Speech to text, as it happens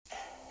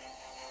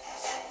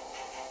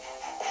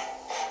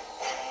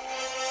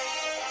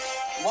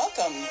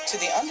Welcome to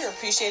the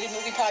Underappreciated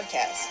Movie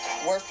Podcast,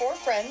 where four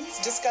friends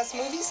discuss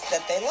movies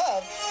that they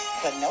love,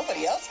 but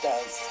nobody else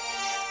does.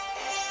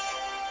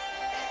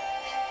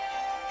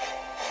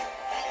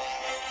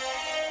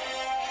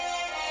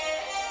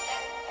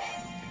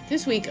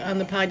 This week on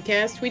the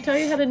podcast, we tell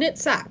you how to knit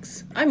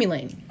socks. I'm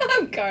Elaine.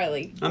 I'm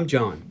Carly. I'm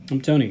John.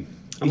 I'm Tony.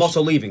 I'm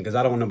also leaving because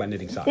I don't want to know about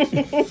knitting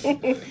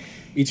socks.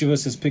 Each of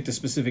us has picked a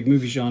specific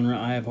movie genre.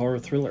 I have horror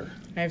thriller.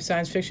 I have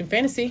science fiction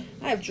fantasy.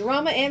 I have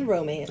drama and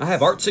romance. I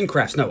have arts and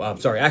crafts. No,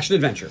 action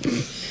adventure.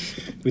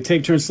 We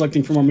take turns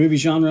selecting from our movie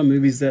genre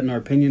movies that, in our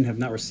opinion, have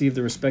not received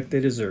the respect they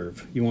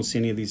deserve. You won't see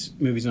any of these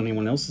movies on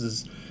anyone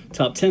else's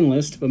top 10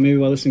 list, but maybe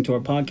while listening to our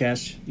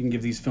podcast, you can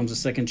give these films a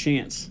second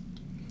chance.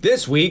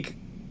 This week,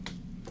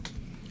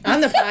 On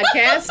the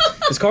podcast.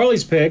 It's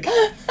Carly's pick.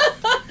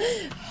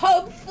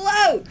 Hope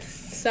Floats.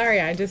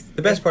 Sorry, I just...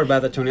 the best part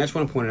about that, Tony, I just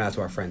want to point it out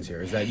to our friends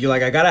here, is that you're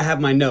like, I gotta have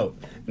my note.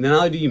 And then not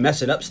only do you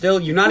mess it up still,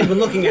 you're not even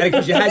looking at it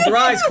because you had your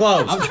eyes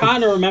closed. I'm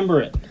trying to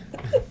remember it.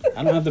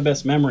 I don't have the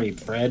best memory,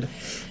 Fred.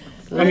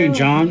 I mean,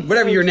 John.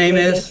 Whatever your name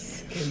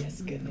is.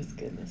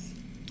 Goodness.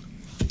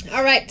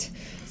 All right.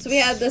 So we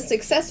had the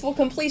successful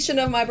completion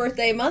of my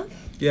birthday month.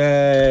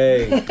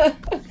 Yay.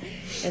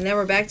 And now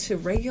we're back to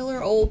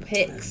regular old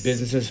picks.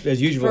 Business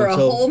as usual for a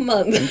whole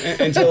month.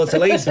 until it's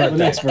Elaine's The birthday.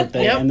 next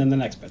birthday, Yep. and then the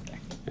next birthday.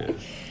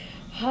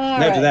 All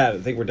And after right. that, I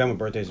think we're done with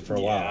birthdays for a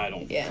while. I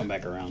don't Yeah. come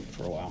back around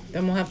for a while.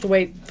 Then we'll have to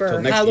wait for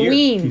Till next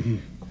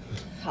Halloween.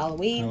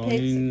 Halloween Halloween,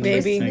 picks.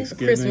 Maybe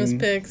Thanksgiving. Christmas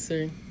picks,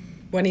 or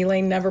when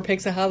Elaine never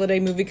picks a holiday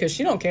movie because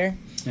she don't care.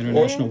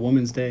 International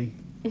Women's Day.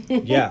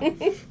 Yeah.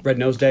 Red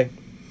Nose Day.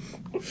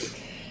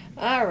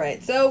 All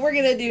right. So we're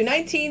going to do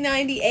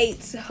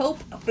 1998's Hope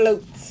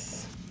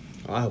Floats,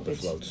 I hope it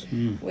floats.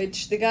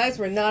 which the guys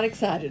were not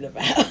excited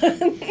about.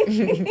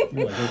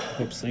 Really,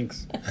 hope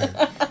sinks.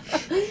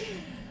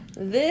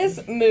 This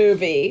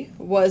movie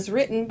was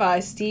written by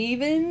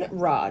Steven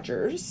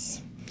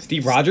Rogers.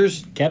 Steve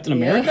Rogers? Captain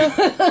America?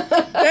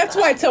 That's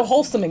why it's so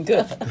wholesome and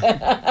good.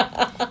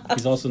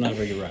 He's also not a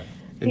very good writer.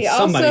 And He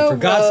somebody, also for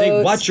God's sake,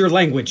 wrote- watch your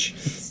language.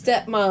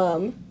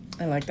 Stepmom,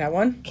 I like that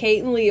one.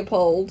 Kate and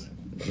Leopold.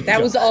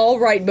 That was all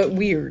right, but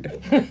weird.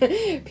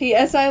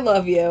 P.S. I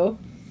Love You.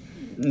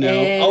 No.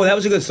 And- Oh, that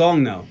was a good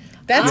song, though.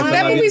 That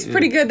I- movie's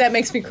pretty good. That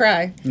makes me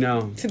cry.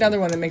 No. It's another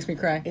one that makes me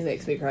cry. It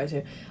makes me cry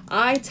too.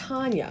 I,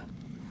 Tanya.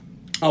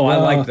 Oh, I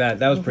like that.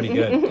 That was pretty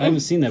good. I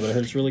haven't seen that, but I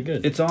heard it's really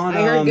good. It's on.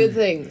 I heard good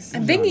things.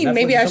 I'm thinking Netflix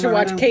maybe I or should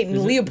somewhere watch right now? Kate and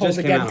Is it- Leopold just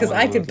came again out because one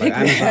I of could those, pick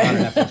like, that.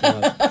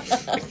 Amazon,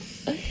 Netflix, one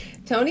of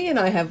those. Tony and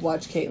I have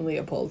watched Kate and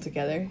Leopold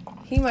together.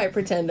 He might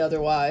pretend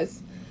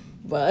otherwise,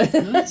 but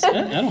I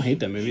don't hate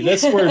that movie.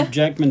 That's where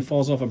Jackman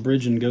falls off a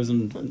bridge and goes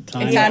in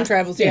time. And time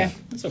travels, yeah.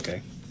 That's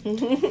okay.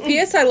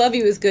 P.S. I Love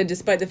You is good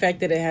despite the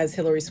fact that it has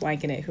Hilary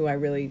Swank in it, who I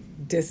really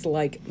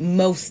dislike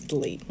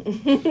mostly.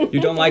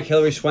 You don't like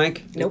Hilary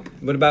Swank? Nope.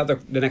 What about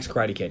the next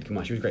Karate Kid? Come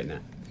on, she was great in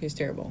that. He's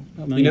terrible.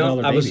 $1 You Million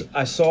know, Dollar Baby.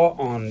 I saw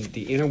on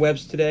the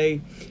interwebs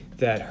today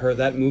that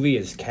that movie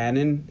is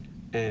canon,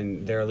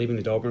 and they're leaving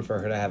the door open for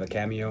her to have a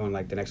cameo in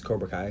like the next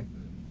Cobra Kai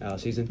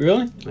season.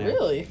 Really? Yeah.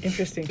 really.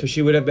 Interesting. Because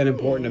she would have been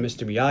important to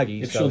Mr.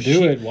 Miyagi. If so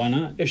she'll do it, why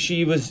not? If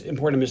she was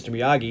important to Mr.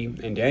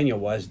 Miyagi and Daniel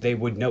was, they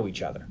would know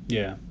each other.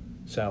 Yeah.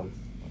 So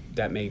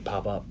that may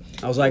pop up.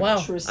 I was like,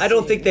 Wow. I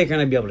don't think they're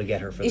going to be able to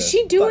get her for Is this.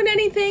 she doing but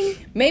anything?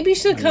 Maybe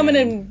she'll come in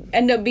and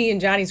end up being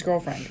Johnny's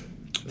girlfriend.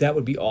 That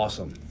would be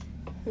awesome.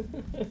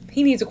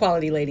 He needs a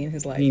quality lady in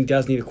his life. He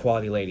does need a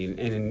quality lady, and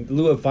in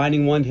lieu of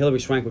finding one, Hilary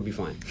Swank would be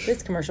fine.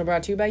 This commercial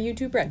brought to you by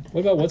YouTube Red.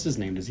 What about what's his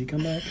name? Does he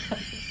come back?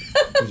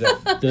 Who's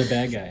that? The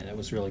bad guy. That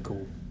was really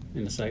cool.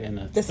 In the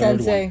The third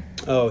sensei. one.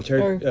 Oh,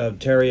 Terry. Or- What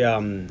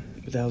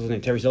the hell's his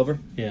name? Terry Silver.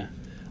 Yeah.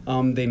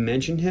 They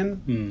mentioned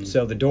him,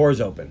 so the door is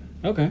open.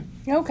 Okay.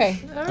 Okay.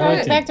 All liked right.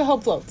 it. Back to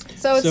Hope Floats.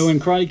 So it's, So in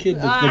Karate Kid,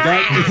 the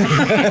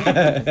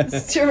guy.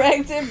 it's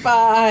directed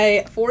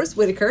by Forrest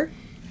Whitaker.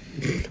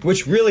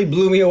 Which really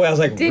blew me away. I was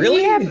like, Did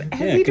really? he have? Yeah,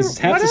 Has he 'cause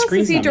half what the else has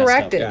screen's he not messed up.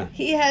 directed? Yeah.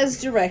 He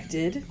has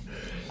directed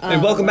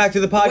And welcome back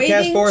to the podcast,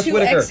 Waiting Forrest to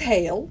Whitaker.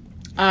 Exhale.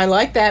 I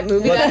like that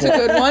movie. That's a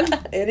good one.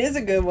 It is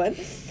a good one.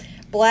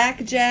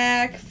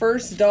 Blackjack,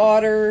 First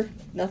Daughter.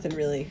 Nothing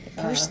really.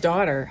 First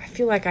Daughter. I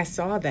feel like I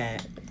saw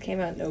that. Came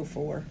out in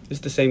 04. It's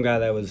the same guy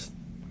that was.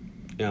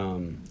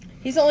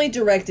 He's only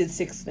directed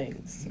 6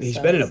 things. He's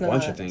so been in a it's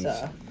bunch of not, things.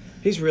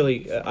 He's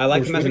really. I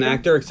like him as an Whitaker?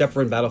 actor, except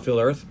for in Battlefield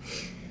Earth.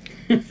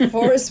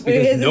 Forrest Because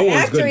Whitaker, as no an one's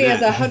actor, good he in has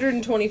that.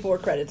 124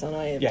 credits on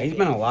IMDb. Yeah, he's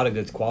been in a lot of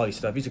good quality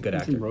stuff. He's a good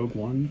He's in actor. Rogue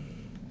One.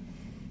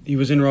 He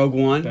was in Rogue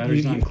One.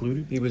 Batteries Not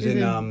Included. He was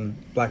in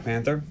Black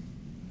Panther.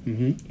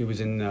 Mm-hmm. He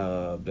was in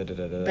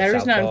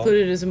Batteries Not Southpaw.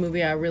 Included is a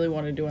movie I really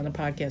want to do on the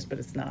podcast, but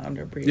it's not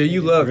underappreciated. Yeah, you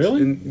loved.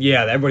 Really?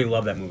 Yeah, everybody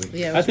loved that movie.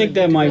 Yeah, it I was think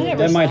really that good. might never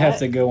that might saw have it.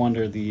 to go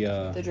under the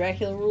The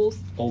Dracula rules.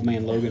 Old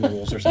Man Logan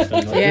rules or something.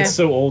 Like, Yeah. It's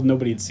so old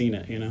nobody had seen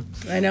it. You know.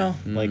 I know.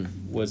 Like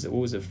what was it?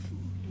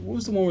 What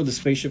was the one where the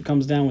spaceship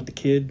comes down with the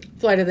kid?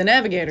 Flight of the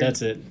Navigator.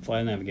 That's it.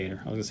 Flight Navigator.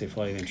 I was gonna say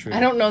Flight of the Intruder. I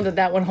don't know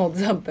that one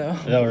holds up though.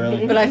 Oh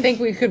really? But I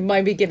think we could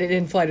maybe get it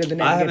in Flight of the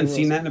Navigator. I haven't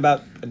seen that in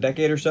about a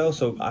decade or so.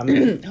 So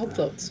I'm Hope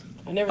Floats.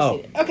 I've never Oh.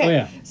 seen it. Okay. Oh,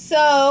 yeah.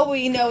 So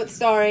we know it's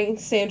starring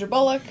Sandra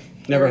Bullock.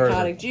 Never Eric heard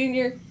of her. Connick Jr.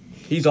 Sandra Bullock. Never Eric heard of Connick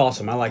Jr. He's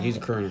awesome. He's a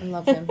crooner.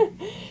 Love him.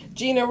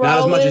 Gina Not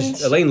as much Rowland.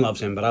 as Elaine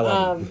loves him, but I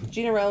love him.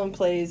 Gina Rowland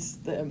plays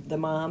the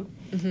mom.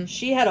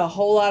 She had a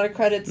whole lot of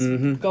credits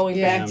going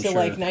Yeah, back I'm to sure.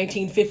 like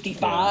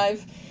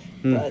 1955,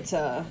 but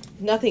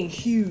nothing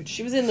huge.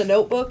 She was in The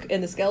Notebook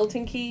and The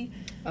Skeleton Key.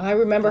 I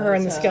remember her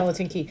in The But,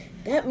 Skeleton Key.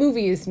 That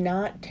movie is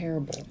not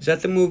terrible. Is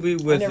that the movie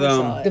with never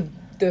saw it.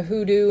 The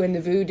hoodoo and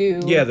the voodoo.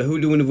 Yeah, the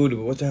Hoodoo and the Voodoo.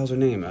 But what the hell's her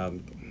name?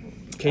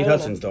 Kate don't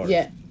Hudson's know. daughter.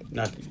 Yeah.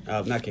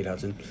 Not Kate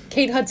Hudson.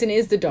 Kate Hudson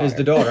is the daughter. Is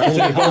the daughter. I'm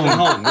saying Goldie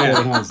Hawn. Goldie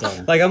Yeah. Hawn's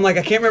daughter. Like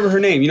I can't remember her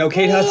name. You know,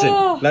 Kate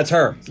Hudson. That's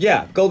her.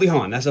 Yeah, Goldie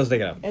Hawn. That's what I was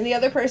thinking of. And the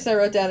other person I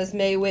wrote down is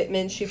Mae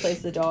Whitman. She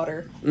plays the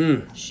daughter.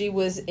 She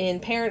was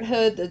in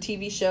Parenthood, the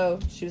TV show.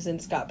 She was in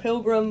Scott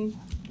Pilgrim.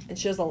 And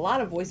she does a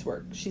lot of voice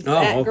work. She's Oh,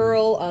 that okay.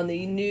 girl on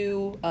the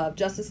new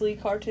Justice League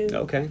cartoon.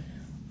 Okay.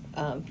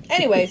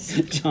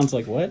 Anyways, John's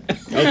like, what?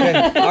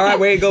 Okay. All right,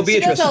 way to go, she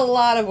Beatrice. does a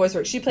lot of voice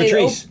work. She played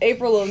Patrice.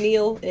 April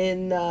O'Neil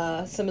in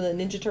some of the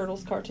Ninja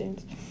Turtles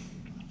cartoons.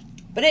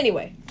 But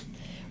anyway,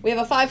 we have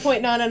a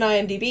 5.9 on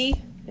IMDb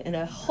and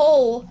a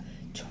whole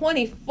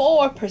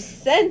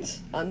 24%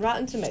 on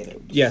Rotten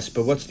Tomatoes. Yes,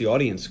 but what's the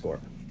audience score?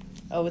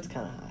 Oh, it's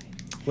kind of high.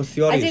 What's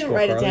the audience didn't score,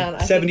 write it Carly? down. I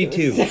think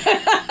 72.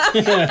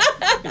 it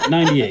was-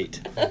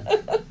 98.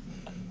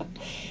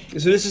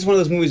 So this is one of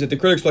those movies that the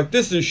critics are like,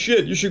 this is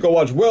shit. You should go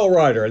watch Whale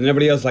Rider, and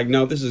everybody else is like,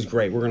 no, this is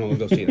great. We're gonna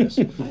go see this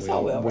I saw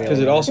Will because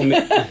it also.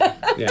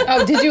 Yeah.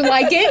 Oh, did you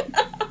like it?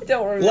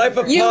 Don't remember. Life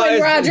of You Pi. and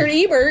is- Roger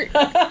Ebert.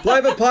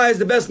 Life of Pi is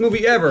the best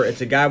movie ever.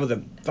 It's a guy with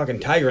a fucking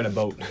tiger in a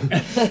boat.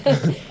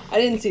 I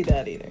didn't see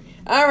that either.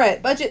 All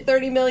right, budget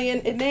 $30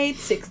 million. It made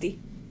 60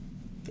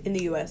 in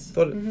the U.S.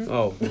 Oh,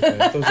 okay.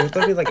 I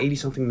thought it was like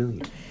 80-something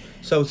million.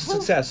 So it's a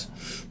success.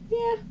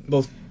 Yeah,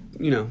 Both,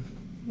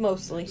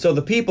 mostly. So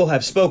the people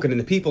have spoken, and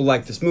the people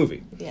like this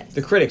movie. Yes.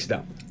 The critics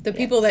don't. The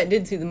people that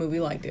did see the movie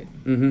liked it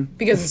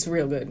because it's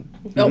real good.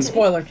 No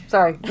spoiler.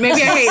 Sorry.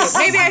 Maybe I hate it.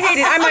 Maybe I hate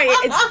it. I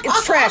might.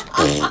 It's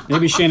trash.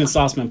 Maybe Shannon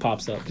Sossman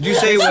pops up. Did you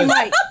say it was?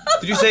 Might.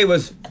 Did you say it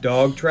was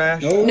dog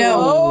trash? No,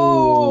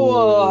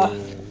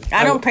 Oh,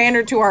 I don't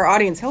pander to our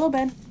audience. Hello,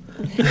 Ben.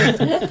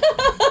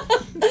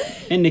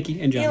 And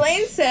Nikki and John.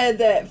 Elaine said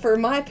that for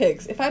my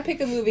picks, if I pick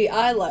a movie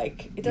I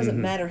like, it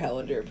doesn't matter how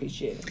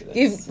underappreciated it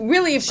is.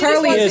 If She just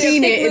Carly wants has to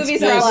seen pick it, it's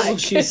movies I pretty- like.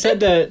 She said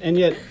that, and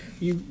yet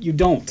you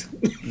don't.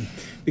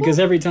 Because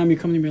every time you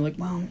come to me, you're like,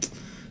 well,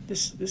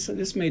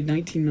 this made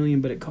 19 million,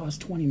 but it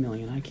cost 20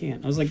 million. I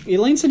can't. I was like,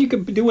 Elaine said you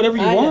could do whatever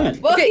you I know. want.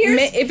 Well,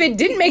 If it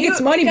didn't make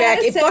its money got back,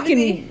 a it 70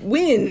 fucking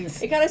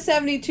wins. It got a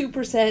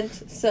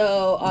 72%,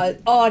 so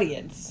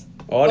audience.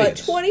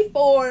 Audience. But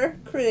 24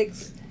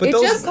 critics. But It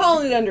those, just- I'm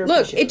calling it underappreciated.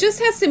 Look, it just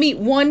has to meet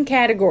one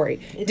category.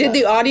 It Did does.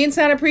 the audience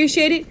not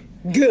appreciate it?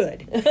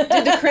 Good. Did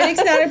the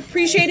critics not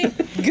appreciate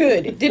it?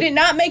 Good. Did it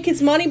not make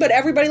its money, but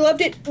everybody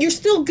loved it? You're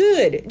still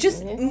good.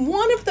 Just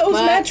one of those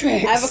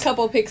metrics. I have a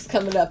couple picks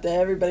coming up that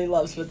everybody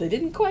loves, but they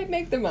didn't quite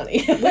make their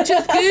money. Which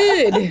is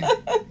good.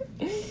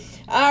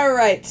 All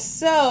right,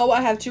 so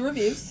I have 2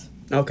 reviews.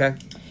 okay.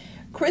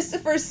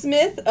 Christopher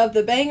Smith of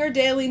the Bangor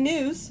Daily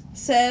News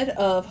said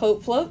of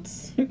Hope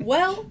Floats,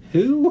 well,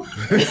 Who?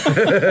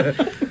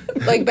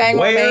 Like Bangor,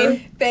 Where?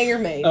 Maine. Bangor,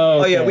 Maine.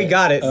 Oh yeah, we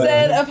got it.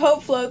 Said of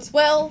Hope Floats,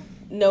 well,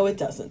 no it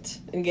doesn't,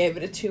 and gave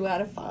it a 2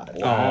 out of 5.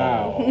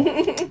 Wow.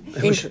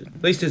 At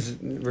least his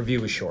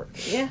review was short.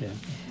 Yeah.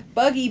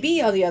 Buggy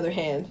B, on the other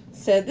hand,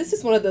 said, this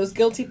is one of those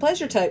guilty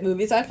pleasure type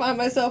movies I find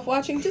myself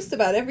watching just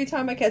about every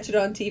time I catch it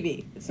on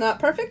TV. It's not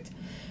perfect,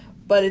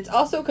 but it's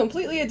also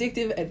completely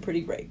addictive and pretty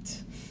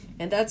great.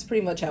 And that's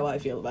pretty much how I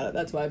feel about it.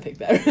 That's why I picked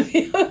that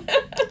review.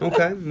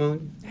 Okay, well,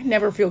 I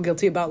never feel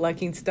guilty about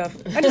liking stuff.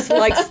 I just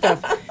like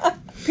stuff.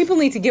 People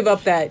need to give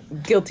up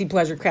that guilty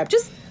pleasure crap.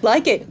 Just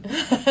like it.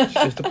 it's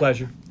just a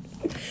pleasure.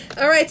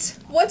 All right,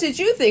 what did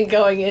you think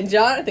going in,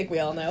 John? I think we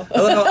all know.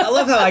 I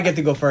love how I get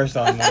to go first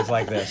on ones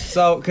like this.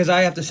 So, because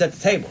I have to set the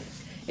table.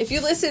 If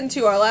you listened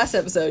to our last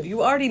episode,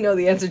 you already know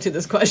the answer to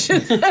this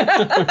question.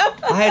 I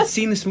had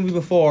seen this movie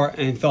before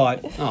and thought,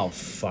 oh,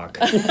 fuck.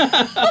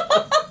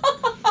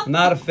 I'm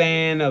not a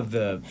fan of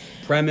the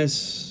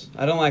premise.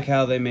 I don't like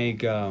how they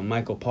make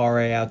Michael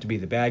Paré out to be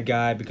the bad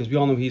guy because we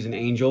all know he's an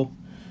angel.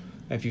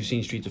 If you've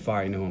seen Streets of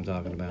Fire, you know who I'm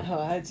talking about.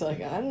 Oh, it's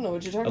like, I don't know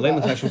what you're talking Elaine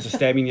was about. actually supposed to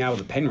stab me now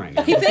with a pen right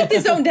now. He faked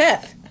his own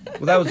death.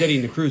 Well, that was Eddie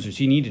and the Cruisers.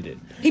 He needed it.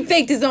 He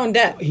faked his own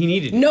death. He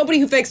needed it. Nobody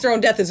who fakes their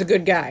own death is a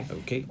good guy.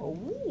 Okay.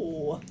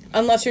 Ooh.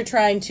 Unless you're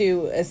trying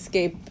to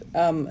escape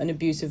an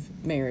abusive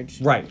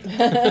marriage. Right.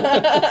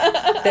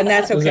 Then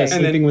that's Was okay. that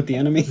sleeping with the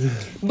enemy?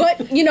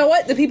 But you know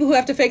what? The people who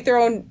have to fake their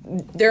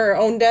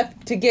own death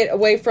to get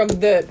away from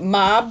the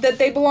mob that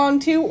they belong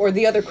to or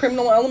the other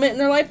criminal element in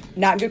their life,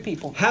 not good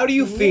people. How do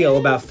you feel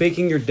about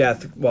faking your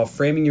death while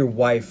framing your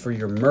wife for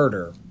your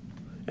murder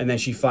and then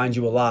she finds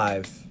you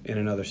alive in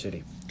another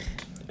city?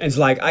 And it's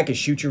like, I could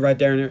shoot you right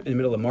there in the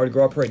middle of Mardi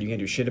Gras parade. You can't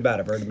do shit about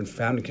it. I've already been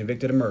found and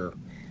convicted of murder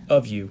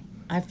of you.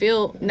 I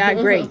feel not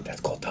great. That's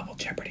called double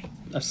jeopardy.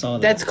 I saw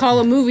that. That's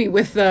called a movie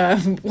with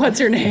what's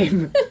her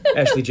name?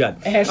 Ashley Judd.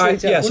 Ashley All right,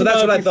 Judd. yeah, so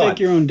that's about what I if you thought. fake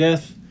your own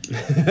death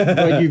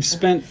but you've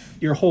spent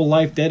your whole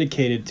life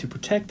dedicated to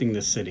protecting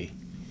this city.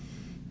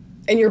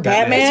 And you're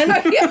Batman?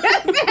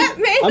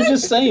 I'm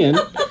just saying,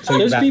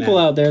 there's Batman. people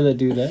out there that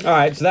do that. All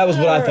right, so that was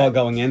what I thought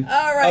going in.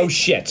 All right. Oh,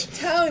 shit.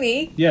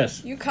 Tony,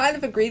 Yes. you kind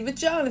of agreed with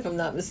John, if I'm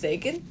not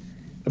mistaken.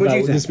 What'd About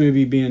you think? this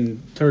movie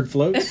being turd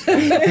floats.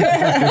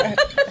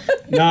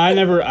 No, I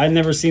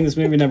never seen this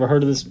movie, never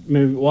heard of this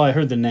movie. Well, I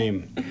heard the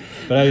name,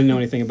 but I didn't know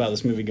anything about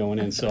this movie going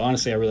in. So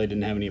honestly, I really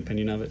didn't have any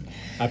opinion of it.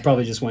 I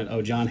probably just went,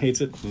 "Oh, John hates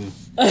it."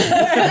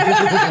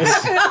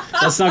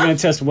 That's not going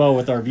to test well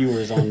with our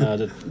viewers on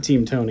the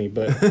Team Tony,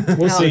 but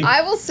we'll Now, see.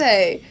 I will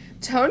say,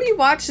 Tony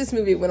watched this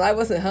movie when I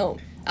wasn't home.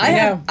 I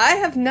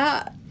have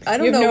not. I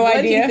don't You have know no what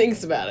idea? he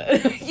thinks about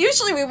it.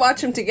 Usually we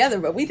watch them together,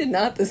 but we did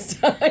not this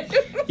time.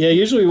 Yeah,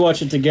 usually we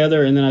watch it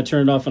together, and then I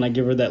turn it off and I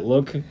give her that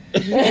look.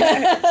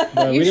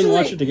 But we didn't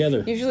watch it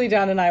together. Usually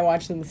Don and I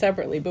watch them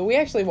separately, but we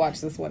actually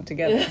watched this one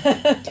together.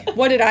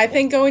 What did I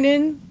think going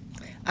in?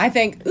 I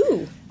think,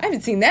 ooh, I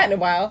haven't seen that in a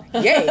while.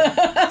 Yay.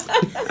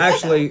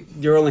 Actually,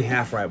 you're only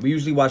half right. We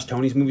usually watch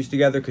Tony's movies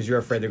together because you're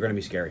afraid they're going to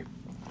be scary.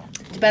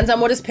 Depends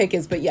on what his pick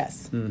is, but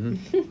yes.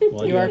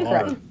 Well, You are yeah,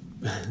 correct.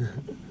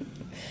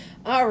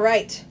 All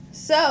right.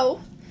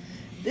 So,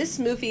 this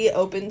movie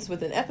opens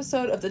with an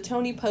episode of the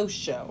Tony Post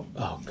Show.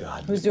 Oh,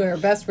 God. Who's doing her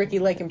best Ricky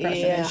Lake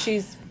impression, Yeah. and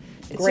she's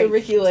It's great. a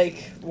Ricky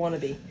Lake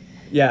wannabe.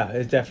 Yeah,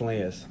 it definitely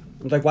is.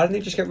 I'm like, why didn't they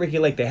just get Ricky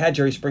Lake? They had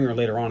Jerry Springer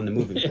later on in the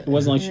movie. It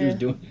wasn't like she was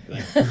doing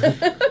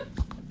anything.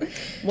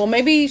 Well,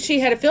 maybe she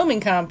had a filming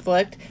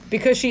conflict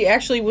because she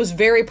actually was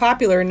very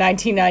popular in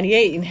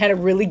 1998 and had a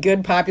really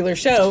good popular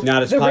show.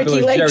 Not as the popular Ricky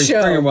as Lake Jerry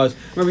Show. Springer was.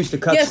 Remember, we used to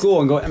cut Yes. school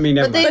and go, I mean,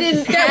 never But they mind.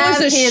 didn't That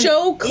was have a him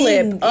show clip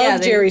in- of yeah,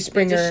 they- Jerry they just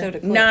Springer, showed a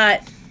clip.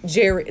 not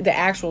Jerry, the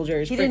actual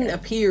Jerry He Springer. didn't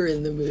appear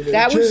in the movie.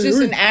 That was just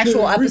an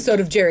actual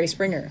episode of Jerry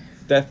Springer.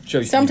 That show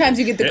used to be Sometimes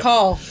good. you get the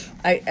call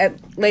late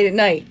at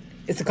night.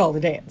 It's a call to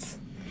dance.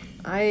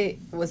 I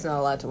was not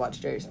allowed to watch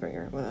Jerry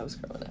Springer when I was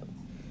growing up.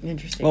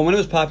 Interesting. Well, when it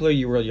was popular,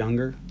 you were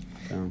younger.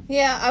 So.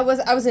 Yeah, I was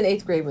in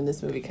 8th grade when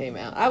this movie came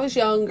out. I was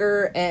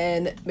younger,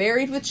 and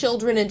Married with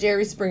Children and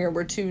Jerry Springer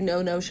were two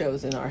no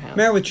shows in our house.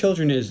 Married with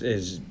Children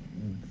is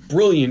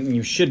brilliant, and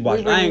you should watch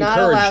We it. were I not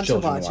encourage allowed to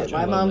children watch it. I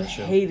My love mom that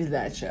show. hated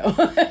that show.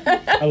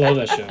 I love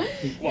that show.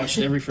 We watched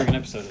every freaking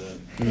episode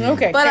of that.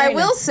 Okay. But I fair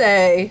will enough.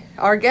 say,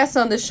 our guest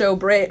on the show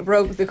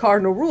broke the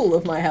cardinal rule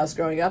of my house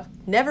growing up: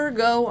 never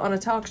go on a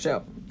talk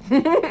show.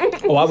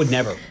 Oh, I would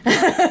never.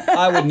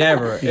 I would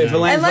never. If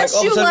Elaine's Unless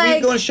like, oh, you so we like-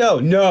 can go on a show.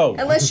 No.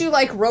 Unless you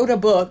wrote a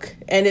book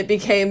and it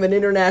became an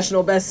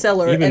international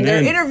bestseller, Even and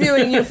they're then.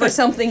 interviewing you for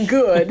something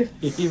good.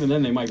 Even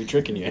then, they might be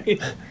tricking you.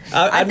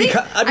 I'd be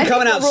I think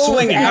coming the out rule is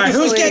swinging. All right,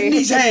 who's actually- getting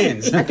these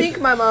hands? I think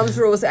my mom's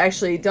rule is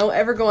actually don't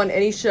ever go on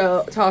any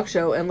talk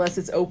show unless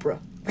it's Oprah.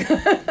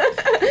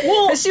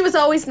 Well, She was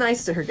always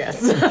nice to her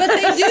guests.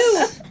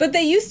 but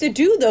they used to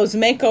do those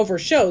makeover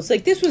shows.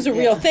 Like this was a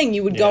real thing.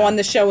 You would go Yeah. on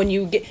the show and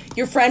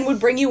your friend would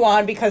bring you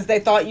on because they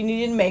thought you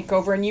needed a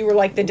makeover and you were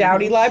like the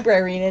dowdy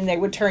librarian and they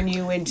would turn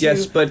you into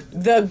Yes, but-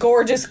 the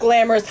gorgeous,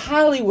 glamorous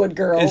Hollywood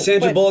girl. And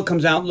Sandra But Bullock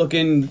comes out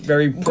looking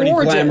very pretty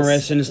Gorgeous.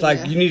 glamorous, and it's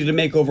like, you needed a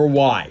makeover.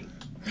 Why?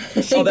 Oh,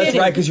 that's didn't.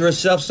 right, because you're a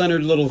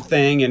self-centered little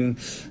thing, and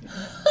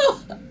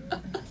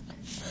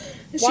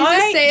She's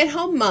Why- a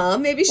stay-at-home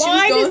mom. Maybe she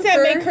Why was going does that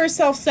for... make her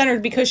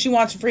self-centered because she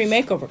wants a free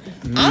makeover?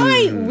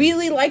 I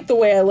really like the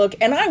way I look,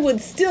 and I would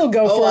still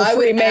go Oh, for a I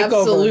free would makeover.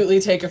 absolutely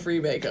take a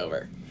free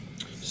makeover.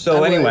 so I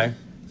would. anyway.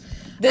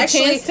 The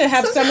Actually, chance to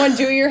have someone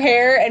do your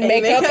hair and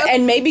makeup makeup?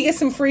 and maybe get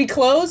some free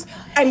clothes,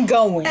 I'm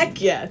going.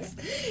 Heck yes.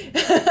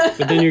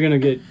 But then you're gonna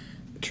get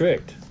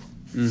tricked.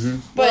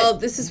 Well,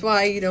 this is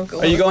why you don't go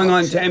Are you a going talk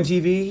on show. to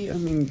MTV? I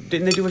mean,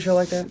 didn't they do a show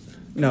like that?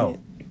 No.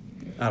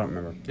 I don't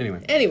remember.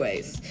 Anyway.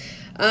 Anyways,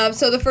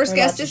 so the first Or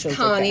guest lots of is shows like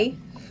Connie,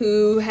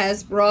 who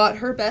has brought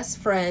her best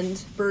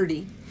friend,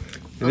 Birdie.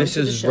 And this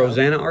onto the is show.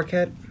 Rosanna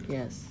Arquette?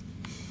 Yes.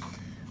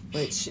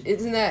 Which,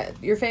 isn't that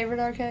your favorite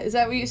Arquette? Is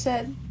that what you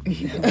said?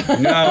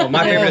 No,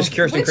 my favorite is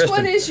Kirsten Which Kristen.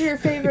 one is your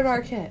favorite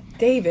Arquette?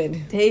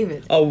 David.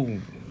 David. Oh,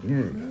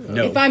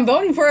 no. If I'm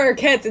voting for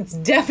Arquette, it's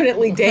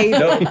definitely David.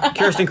 No,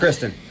 Kirsten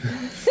Kristen.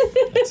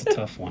 That's a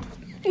tough one.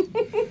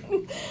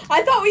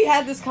 I thought we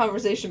had this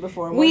conversation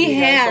before. and We one of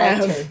you guys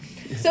liked have.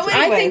 her. So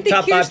I anyway, think that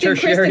Top five Kirsten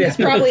Kristen tertiary. is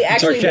probably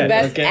actually the Arquette,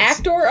 best Arquettes.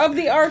 actor of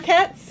the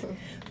Arquettes,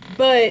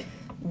 but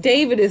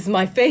David is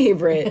my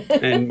favorite.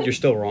 And you're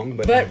still wrong,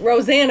 but... But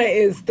Rosanna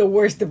is the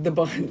worst of the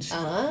bunch.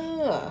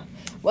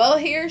 well,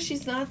 here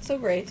she's not so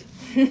great.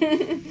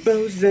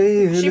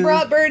 Rosanna, She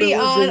brought Birdie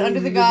on Rosanna. under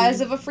the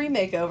guise of a free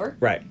makeover.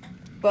 Right.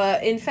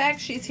 But in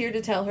fact, she's here to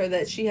tell her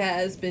that she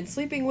has been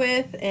sleeping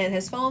with and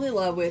has fallen in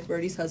love with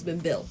Birdie's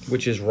husband, Bill.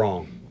 Which is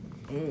wrong.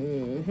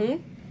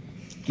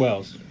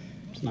 Well,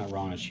 it's not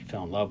wrong that she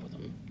fell in love with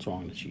him. It's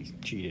wrong that she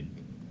cheated,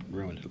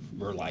 ruined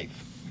her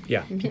life.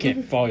 Yeah. You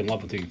can't fall in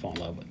love with who you fall in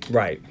love with.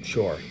 Right.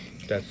 Sure.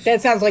 That's...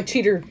 That sounds like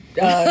cheater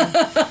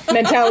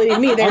mentality to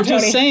me there, I'm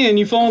Tony. just saying,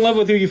 you fall in love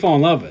with who you fall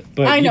in love with.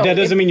 But I know. that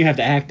doesn't mean you have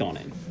to act on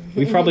it.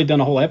 We've probably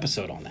done a whole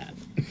episode on that.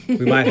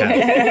 We might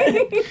have.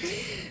 9.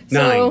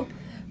 So,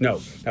 No,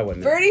 that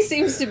wouldn't. Bertie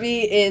seems to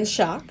be in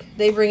shock.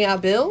 They bring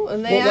out Bill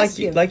and they ask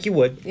him, like you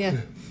would. yeah,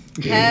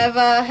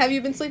 have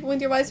you been sleeping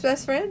with your wife's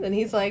best friend? And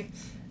he's like,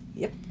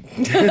 yep.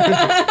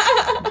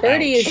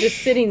 Bertie is just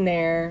sitting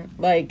there,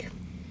 like,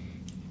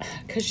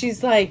 because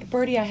she's like,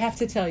 Bertie, I have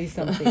to tell you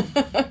something.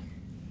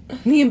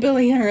 Me and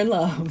Billy are in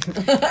love.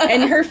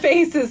 And her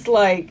face is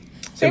like,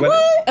 say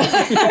what?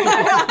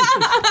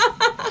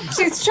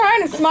 She's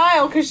trying to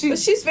smile because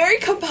She's very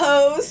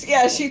composed.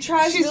 Yeah, she's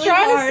trying to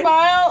hard.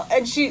 smile,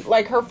 and she,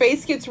 like, her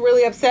face gets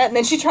really upset, and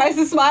then she tries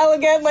to smile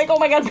again, like, oh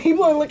my god,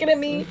 people are looking at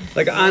me.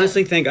 Like, I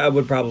honestly think I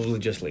would probably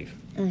just leave.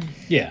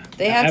 Yeah.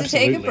 They have to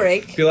take a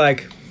break. Be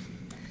like,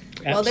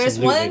 Well, there's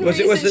Absolutely. one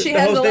reason she the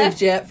hasn't whole thing?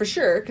 left yet, for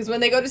sure. Because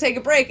when they go to take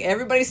a break,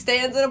 everybody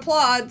stands and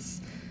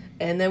applauds.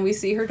 And then we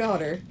see her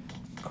daughter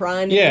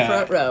crying in the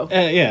front row.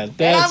 Yeah.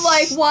 And I'm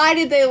like, why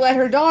did they let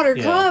her daughter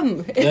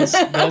come?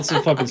 That's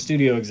a fucking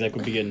studio exec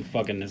would be getting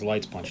fucking his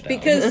lights punched out.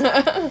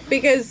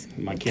 Because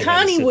My kid had to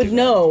Connie sit would through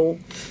know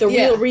the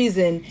Yeah. real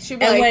reason. She'd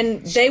be And like,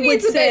 when "She they would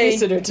needs a say,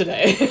 babysitter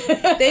today.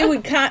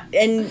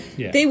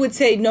 they would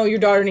say, no, your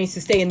daughter needs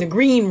to stay in the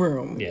green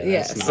room. Yeah,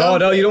 Yes. that's not. oh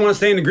no, you don't want to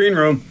stay in the green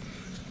room.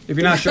 If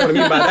you're not sure what I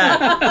mean by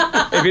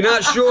that. If you're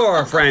not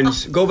sure,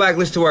 friends, go back,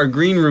 listen to our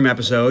green room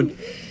episode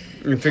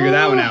and figure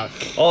that one out.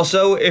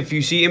 Also, if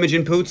you see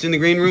Imogen Poots in the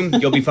green room,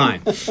 you'll be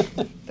fine.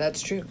 That's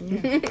true.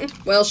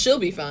 Well, she'll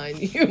be fine.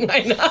 You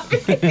might not be.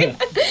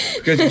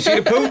 Because if you see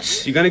the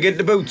Poots, you're going to get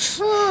the boots.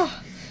 All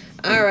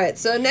right,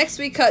 so next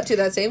we cut to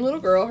that same little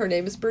girl. Her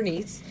name is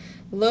Bernice,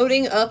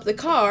 loading up the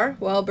car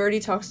while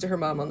Bertie talks to her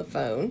mom on the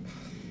phone.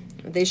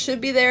 They should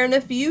be there in a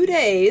few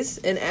days,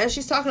 and as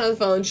she's talking on the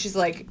phone, she's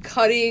like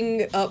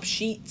cutting up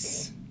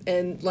sheets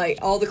and like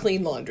all the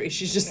clean laundry.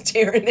 She's just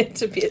tearing it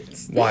to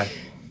bits. Why?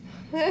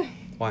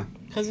 Why?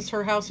 Because it's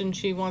her house and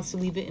she wants to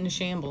leave it in a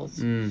shambles.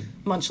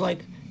 Much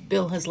like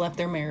Bill has left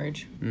their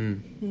marriage.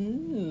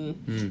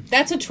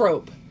 That's a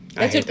trope.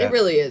 hate that. It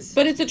really is.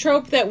 But it's a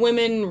trope that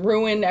women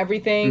ruin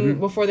everything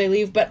before they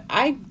leave. But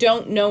I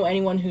don't know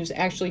anyone who's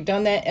actually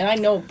done that. And I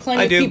know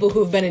plenty I of do. people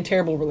who've been in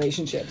terrible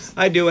relationships.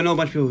 I do. I know a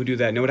bunch of people who do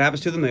that. You know what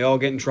happens to them? They all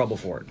get in trouble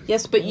for it.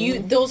 Yes, but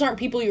those aren't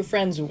people you're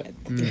friends with.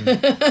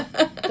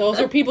 Those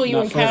are people you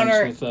Not encounter.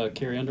 friends with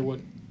Carrie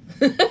Underwood.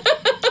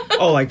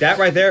 Oh, like that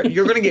right there?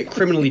 You're going to get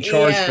criminally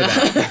charged for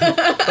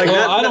that. Like Well,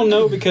 that, I don't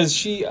know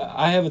because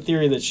I have a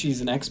theory that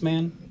she's an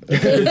X-Man.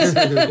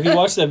 If you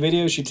watch that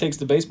video, she takes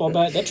the baseball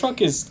bat. That truck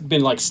has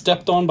been like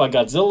stepped on by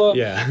Godzilla.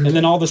 Yeah. And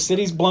then all the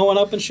city's blowing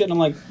up and shit. And I'm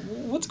like,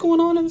 what's going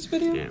on in this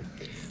video? Yeah.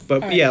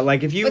 But yeah,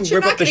 like if you But you're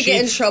rip not up the gonna get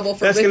in sheets, trouble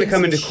for that's going to ripping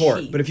come some into court.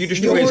 sheets. But if you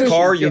destroy his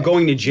car, you're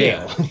going to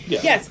jail. Yeah.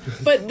 Yes,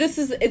 but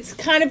it's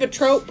kind of a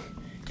trope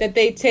that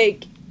they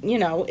take,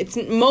 it's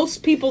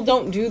most people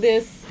don't do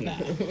this. Nah.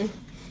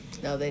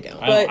 No, they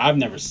don't. I've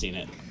never seen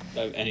it.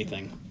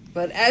 Anything.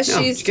 But as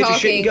No, she's just get your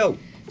shit talking, and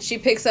go. she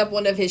picks up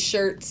one of his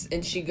shirts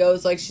and she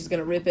goes like she's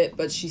gonna rip it,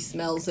 but she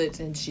smells it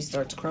and she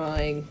starts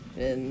crying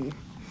and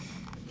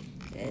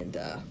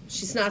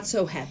she's not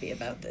so happy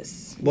about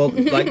this. Well,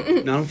 like,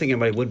 I don't think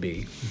anybody would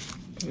be.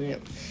 Yeah.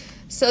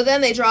 So then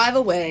they drive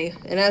away,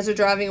 and as they're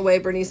driving away,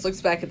 Bernice looks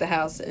back at the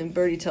house, and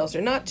Bertie tells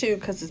her not to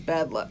because it's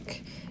bad luck.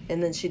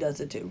 And then she does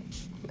it too.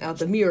 Out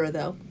the mirror,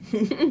 though.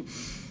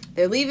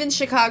 They're leaving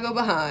Chicago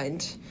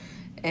behind,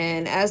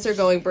 and as they're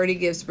going, Bertie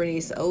gives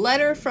Bernice a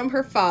letter from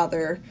her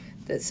father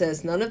that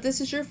says, none of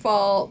this is your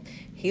fault.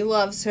 He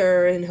loves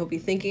her, and he'll be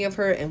thinking of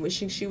her and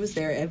wishing she was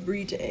there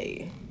every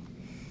day.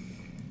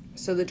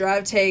 So the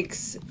drive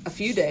takes a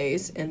few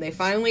days, and they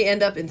finally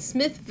end up in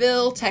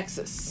Smithville,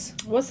 Texas.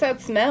 What's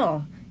that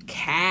smell?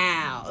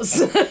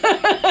 Cows.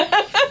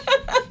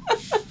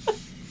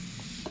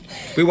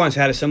 We once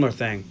had a similar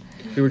thing.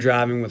 We were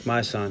driving with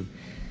my son,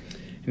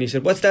 and he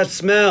said, "What's that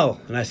smell?"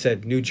 And I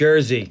said, "New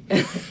Jersey."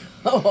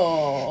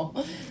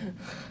 Oh.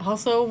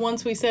 Also,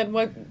 once we said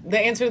what the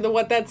answer to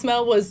what that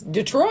smell was,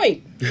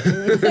 Detroit.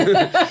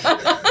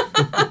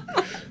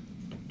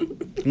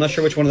 I'm not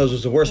sure which one of those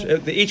was the worst.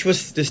 Each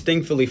was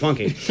distinctly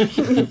funky.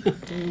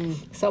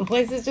 Some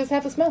places just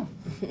have a smell.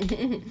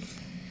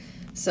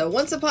 So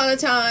once upon a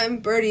time,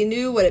 Bertie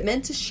knew what it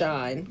meant to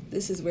shine.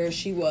 This is where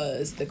she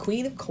was, the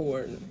queen of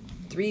corn.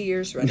 3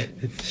 years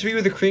running. Sweet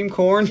with the cream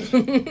corn.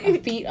 A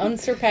feat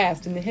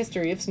unsurpassed in the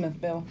history of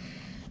Smithville.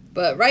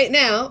 But right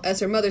now, as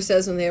her mother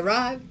says when they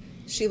arrive,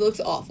 she looks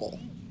awful.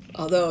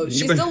 Although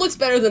she still looks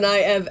better than I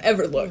have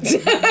ever looked.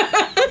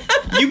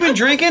 You've been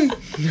drinking?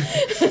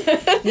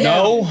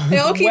 No. They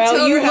all keep Well,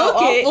 telling you her how look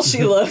it. awful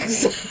she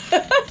looks.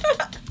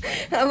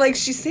 I'm like,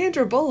 she's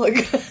Sandra Bullock.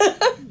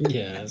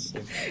 Yes.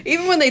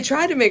 Even when they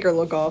try to make her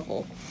look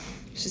awful,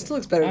 she still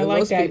looks better I than like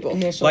most that people.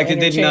 initial Like it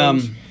did in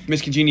interchange.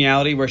 Miss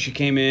Congeniality, where she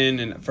came in,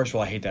 and first of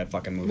all, I hate that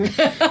fucking movie.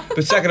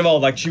 But second of all,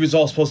 like she was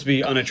all supposed to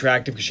be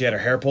unattractive because she had her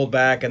hair pulled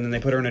back, and then they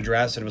put her in a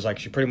dress, and it was like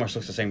she pretty much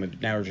looks the same,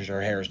 but now just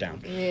her hair is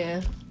down.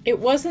 Yeah. It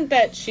wasn't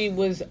that she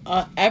was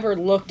ever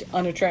looked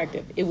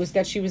unattractive. It was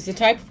that she was the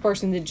type of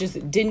person that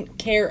just didn't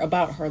care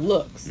about her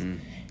looks.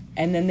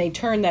 And then they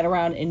turned that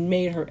around and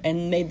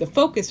made the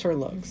focus her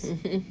looks.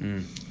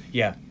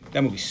 Yeah.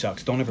 That movie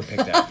sucks. Don't ever pick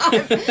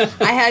that.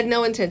 I had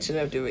no intention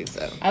of doing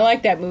so. I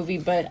like that movie,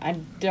 but I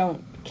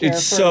don't care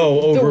It's for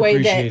so the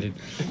way that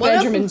overappreciated.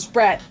 Benjamin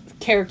Bratt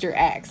character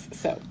acts.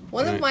 So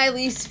One of my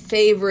least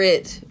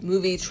favorite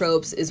movie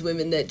tropes is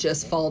women that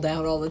just fall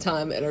down all the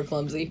time and are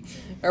clumsy.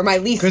 Or my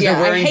least, Because yeah,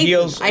 they're wearing I hate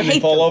heels them. I and they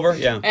hate fall them. over?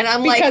 Yeah. And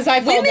I'm because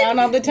like, I fall women down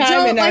all the time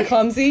don't, and I'm like,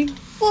 clumsy.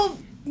 Well,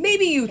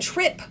 maybe you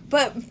trip,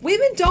 but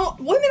women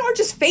aren't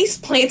just face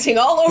planting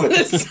all over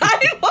the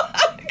sidewalk.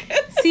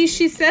 See,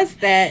 she says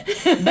that,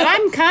 but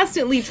I'm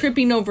constantly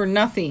tripping over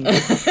nothing.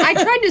 I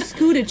tried to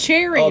scoot a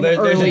chair in there's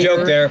a earlier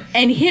joke there.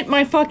 and hit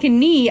my fucking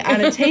knee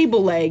on a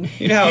table leg.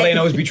 You know how they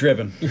always be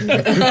tripping.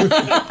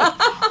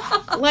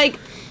 Like,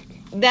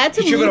 that's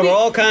a Tripping movie, over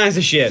all kinds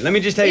of shit. Let me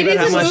just tell you It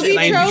about is how a much movie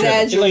Lane's trope.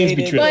 tripping. Lane's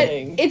be but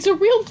tripping. it's a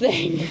real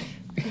thing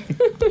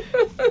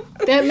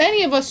that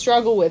many of us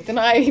struggle with, and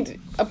I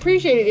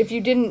appreciate it if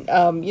you didn't,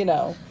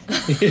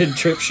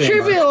 Trip shamer.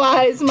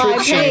 trivialize my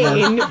Trip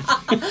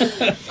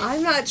pain.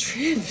 I'm not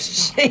trip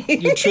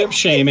shaming. You're trip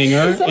shaming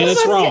her, and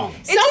it's wrong.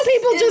 Some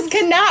people just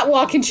cannot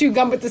walk and chew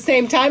gum at the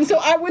same time, so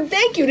I would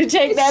thank you to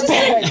take that It's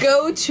just back. a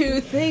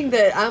go-to thing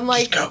that I'm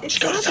like, it's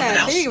go to not something that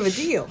else. big of a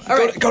deal. All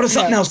right. Go to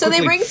something else So they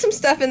quickly. bring some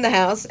stuff in the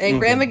house, and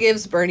Grandma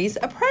gives Bernie's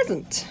a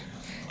present.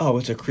 Oh,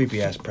 it's a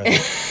creepy ass present.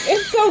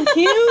 It's so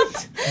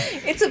cute.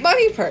 It's a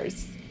bunny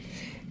purse.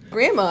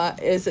 Grandma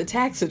is a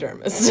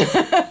taxidermist.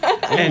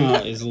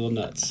 Grandma is a little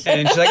nuts.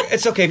 And she's like,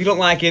 it's okay if you don't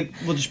like it.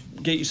 We'll just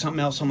get you something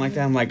else, something like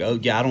that. I'm like, oh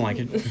yeah, I don't like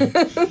it.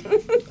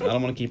 I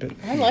don't want to keep it.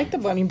 I like the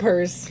bunny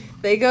purse.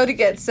 They go to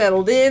get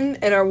settled in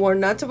and are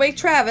warned not to wake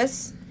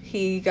Travis.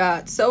 He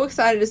got so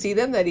excited to see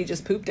them that he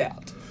just pooped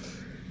out.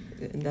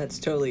 And that's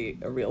totally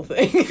a real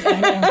thing.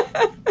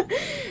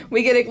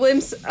 We get a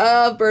glimpse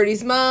of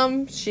Birdie's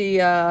mom.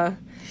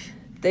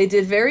 They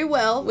did very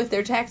well with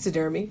their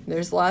taxidermy.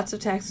 There's lots of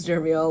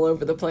taxidermy all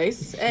over the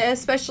place,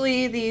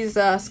 especially these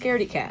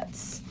scaredy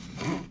cats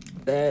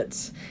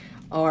that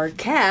are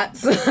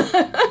cats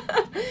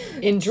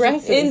In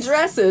dresses. in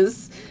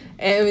dresses,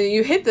 and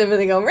you hit them and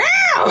they go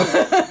meow.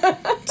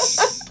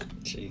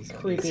 Jeez.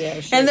 Creepy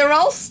ass shit. And they're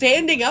all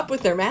standing up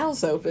with their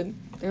mouths open.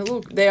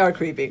 They are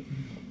creepy.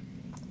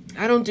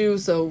 I don't do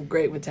so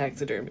great with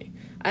taxidermy.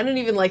 I don't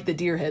even like the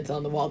deer heads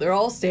on the wall. They're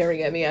all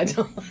staring at me. I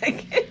don't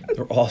like it.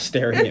 They're all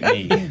staring at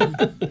me. All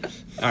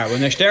right,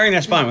 when they're staring,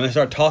 that's fine. When they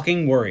start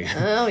talking, worry.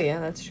 Oh, yeah,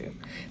 that's true.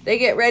 They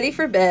get ready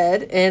for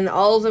bed, and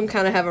all of them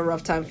kind of have a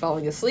rough time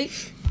falling asleep.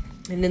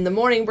 And in the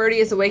morning, Birdie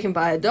is awakened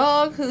by a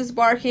dog who's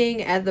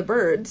barking at the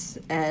birds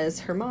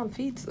as her mom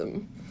feeds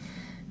them.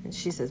 And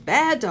she says,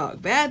 bad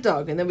dog, bad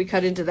dog. And then we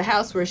cut into the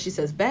house where she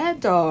says, bad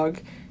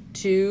dog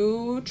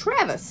to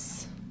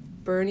Travis,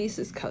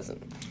 Bernice's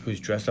cousin. Who's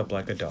dressed up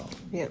like a doll.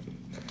 Yeah.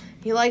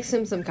 He likes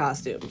him some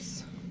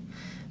costumes.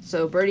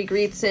 So Birdie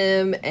greets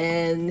him,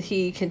 and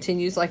he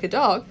continues like a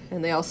dog,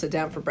 and they all sit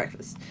down for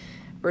breakfast.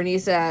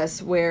 Bernice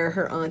asks where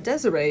her Aunt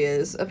Desiree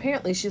is.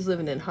 Apparently, she's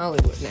living in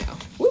Hollywood now.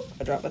 Whoop,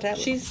 I dropped my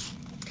tablet. She's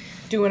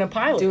doing a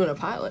pilot. doing a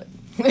pilot.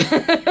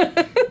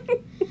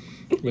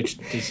 Which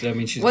does that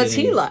mean she's What's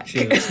getting, he like? She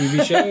has a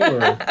TV show,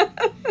 or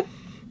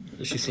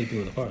is she sleeping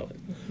with a pilot?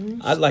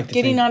 I'd like to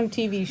Getting think, on a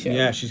TV show.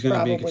 Yeah, she's going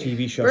to make a probably.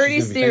 TV show.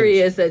 Birdie's She's gonna be theory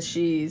famous. is that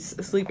she's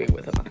sleeping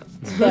with a pilot.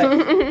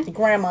 But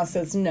Grandma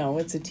says no,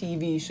 it's a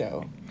TV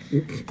show.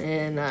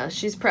 And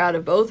she's proud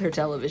of both her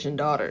television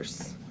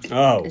daughters.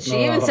 Oh. And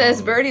she even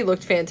says Birdie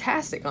looked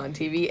fantastic on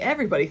TV.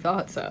 Everybody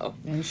thought so.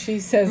 And she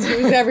says,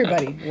 who's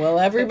everybody? Well,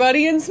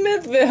 everybody in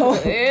Smithville.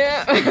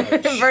 Yeah.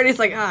 Birdie's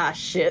like,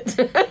 shit.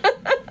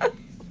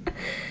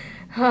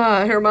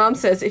 Her mom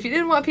says, if you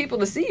didn't want people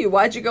to see you,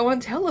 why'd you go on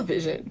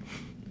television?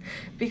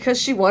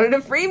 Because she wanted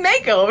a free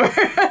makeover.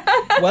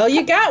 Well,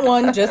 you got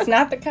one, just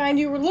not the kind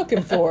you were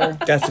looking for.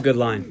 That's a good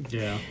line.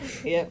 Yeah.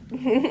 Yep.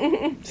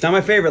 It's not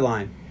my favorite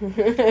line.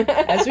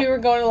 As we were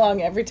going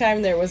along, every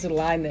time there was a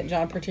line that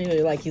John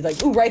particularly liked, he's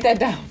like, ooh, write that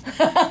down.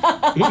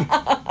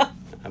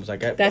 I was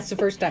like, That's the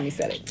first time he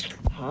said it.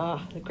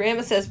 The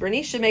grandma says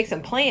Bernice should make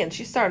some plans.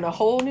 She's starting a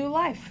whole new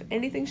life.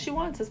 Anything she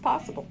wants is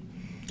possible.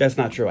 that's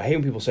not true. I hate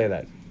when people say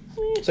that.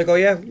 It's like, oh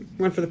yeah,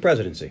 run for the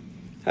presidency.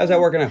 How's that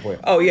working out for you?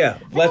 Oh yeah,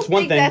 that's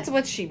one thing. That's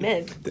what she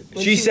meant.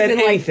 When She was said in,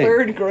 anything.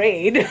 Like, 3rd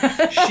grade.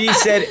 She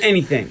said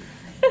anything.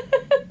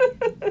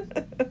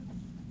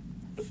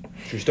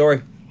 True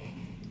story.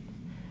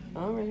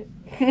 All right.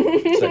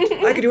 It's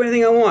like, I can do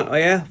anything I want. Oh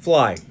yeah,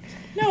 fly.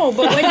 No,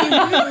 but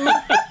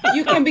when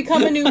you can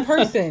become a new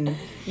person.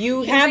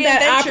 You have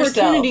that reinvent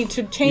opportunity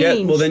yourself. to change.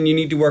 Yeah, well then you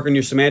need to work on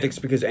your semantics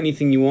because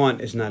anything you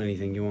want is not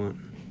anything you want.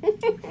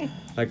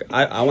 Like,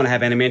 I want to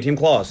have adamantium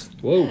claws.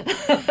 Whoa.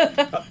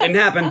 Didn't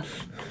happen.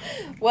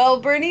 Well,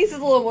 Bernice is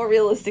a little more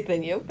realistic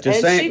than you. Just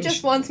and saying- she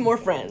just wants more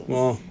friends.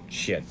 Well,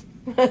 shit.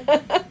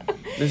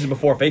 This is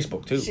before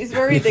Facebook, too. She's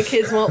worried the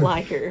kids won't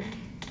like her.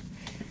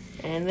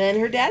 And then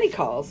her daddy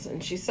calls,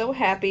 and she's so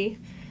happy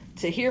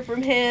to hear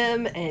from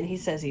him, and he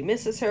says he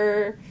misses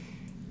her.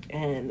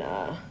 And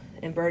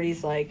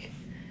Birdie's like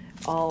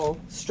all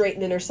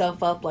straightening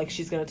herself up like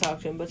she's going to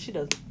talk to him, but she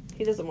doesn't.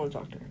 He doesn't want to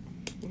talk to her.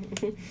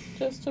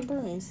 Just a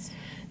Bernice.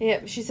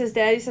 Yeah, she says,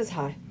 Daddy says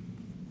hi.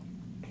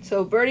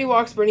 So Birdie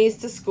walks Bernice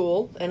to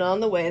school, and on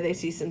the way they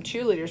see some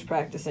cheerleaders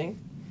practicing,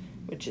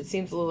 which it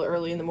seems a little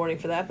early in the morning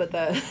for that, but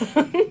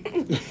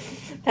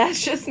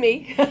that's just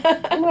me.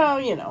 Well,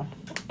 you know.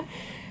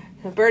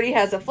 Birdie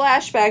has a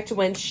flashback to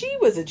when she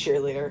was a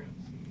cheerleader.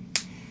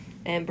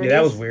 And Bernice, Yeah,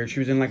 that was weird. She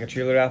was in like a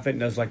cheerleader outfit and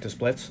does like the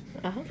splits.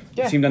 Uh-huh.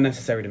 Yeah. It seemed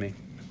unnecessary to me.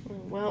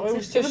 Well, It it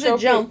was, was a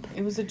jump.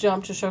 It was a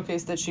jump to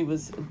showcase that she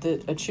was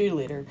a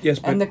cheerleader. Yes,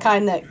 but- and the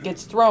kind that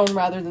gets thrown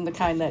rather than the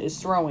kind that is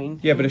throwing.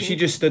 Yeah, but if she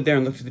just stood there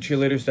and looked at the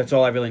cheerleaders, that's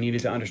all I really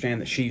needed to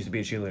understand that she used to be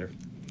a cheerleader.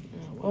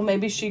 Well,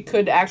 maybe she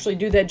could actually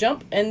do that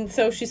jump, and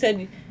so she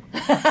said,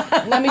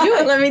 "Let me do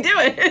it. Let me do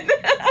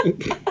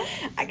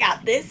it. I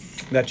got this.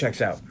 That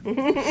checks out.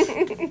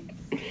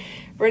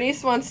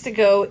 Bernice wants to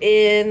go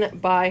in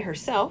by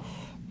herself,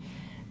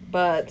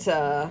 but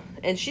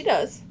and she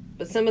does.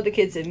 But some of the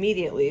kids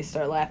immediately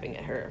start laughing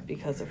at her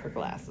because of her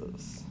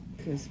glasses,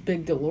 Because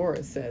Big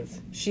Dolores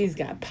says she's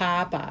got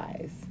pop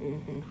eyes.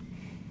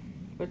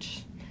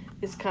 which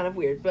is kind of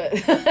weird. But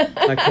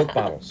Like Coke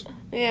bottles.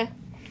 yeah,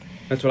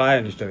 That's what I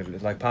understood.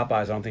 It's like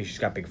Popeyes, I don't think she's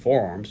got big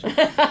forearms.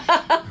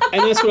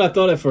 And that's what I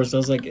thought at first. I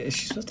was like, is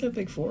she supposed to have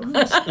big forearms?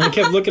 And I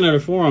kept looking at her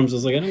forearms. I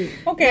was like, I don't.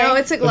 Okay. no,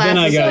 it's a But then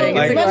I glasses got- thing.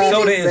 Like It's a Let me glasses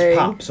soda just thing. is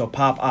pop, so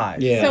pop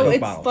eyes. Yeah. So Coke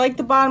it's bottles. like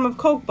the bottom of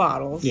Coke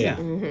bottles. Yeah.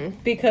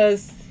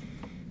 Because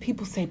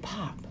people say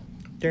pop.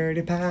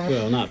 Dirty pop.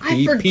 Well, not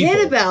I forget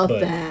people, about but-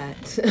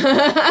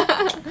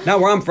 that. Not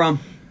where I'm from.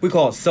 We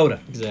call it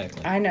soda.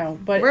 Exactly. I know,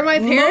 but Where my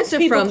parents most are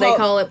people from, they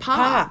call it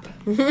pop.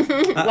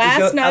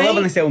 Last I love when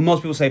they night, say, well,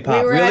 most people say pop.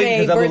 we were Really? at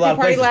a Because other a lot birthday of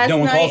party places, last no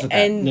one calls night, it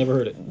that. and Never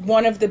heard it.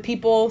 one of the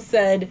people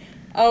said,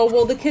 "Oh,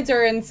 well, the kids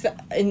are in."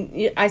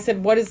 And I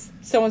said, "What is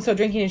so and so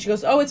drinking?" And she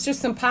goes, "Oh, it's just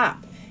some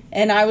pop."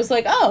 And I was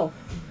like, "Oh,"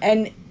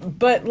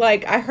 but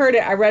like I heard it,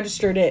 I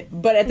registered it,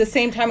 but at the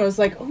same time, I was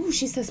like, "Oh,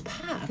 she says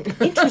pop.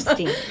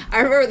 Interesting." I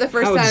remember the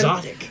first How time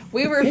exotic.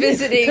 we were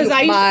visiting Because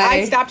I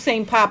my stopped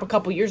saying pop a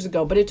couple years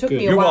ago, but it took Good.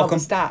 me a You're while welcome.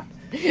 to stop.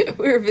 we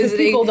were Because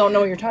visiting people don't know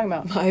what you're talking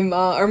about. my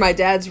mom or my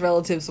dad's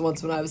relatives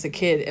once when I was a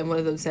kid, and one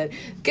of them said,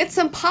 "Get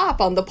some pop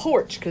on the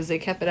porch," because they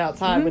kept it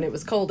outside when it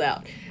was cold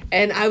out,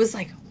 and I was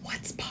like,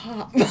 "What's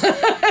pop?"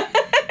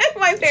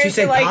 My She parents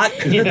say are like, pot?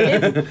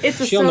 "It's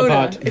a She on the soda.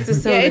 pot. It's a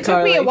soda." Yeah, it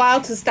took me a Carly."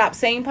 while to stop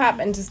saying pop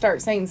and to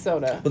start saying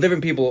soda. Well,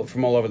 different people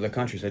from all over the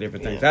country say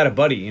different things. I had a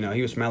buddy,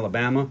 he was from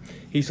Alabama.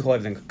 He used to call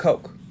everything a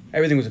Coke.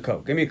 Everything was a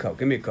Coke. Give me a Coke.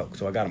 Give me a Coke.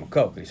 So I got him a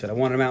Coke. And he said, I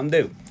wanted a Mountain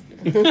Dew.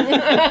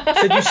 I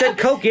said, you said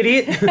Coke,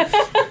 idiot.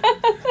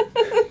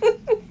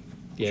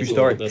 Yeah, True it's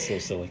story. That's a little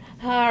silly.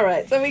 All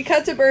right, so we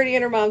cut to Birdie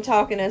and her mom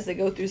talking as they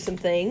go through some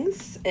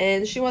things,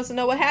 and she wants to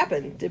know what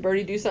happened. Did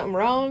Birdie do something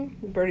wrong?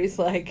 Birdie's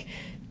like,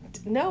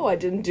 "No, I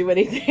didn't do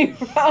anything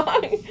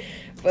wrong."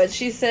 But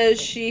she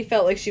says she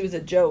felt like she was a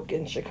joke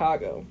in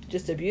Chicago,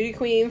 just a beauty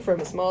queen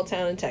from a small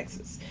town in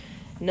Texas.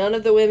 None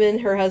of the women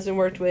her husband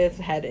worked with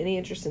had any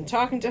interest in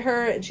talking to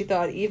her, and she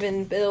thought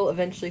even Bill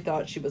eventually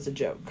thought she was a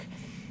joke.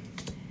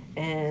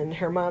 And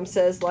her mom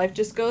says life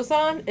just goes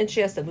on, and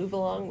she has to move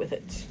along with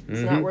it. It's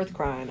not worth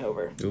crying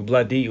over.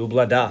 Oobla dee,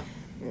 oobla da.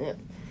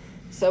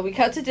 So we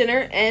cut to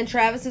dinner, and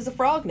Travis is a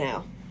frog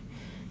now.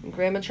 And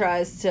Grandma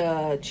tries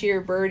to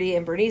cheer Birdie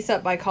and Bernice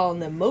up by calling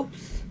them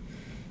mopes.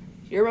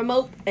 You're a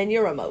mope, and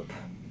you're a mope.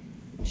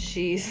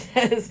 She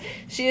says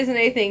she isn't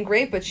anything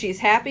great, but she's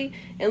happy.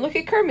 And look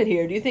at Kermit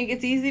here. Do you think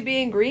it's easy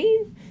being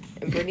green?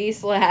 And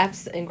Bernice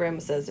laughs, and Grandma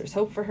says there's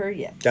hope for her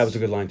yet. That was a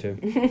good line,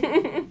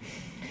 too.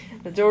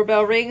 The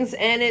doorbell rings,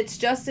 and it's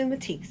Justin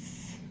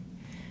Matisse.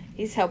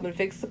 He's helping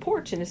fix the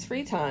porch in his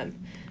free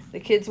time. The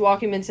kids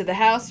walk him into the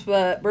house,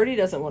 but Birdie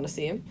doesn't want to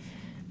see him.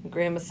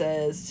 Grandma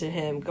says to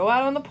him, "Go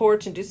out on the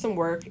porch and do some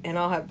work, and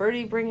I'll have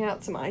Birdie bring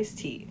out some iced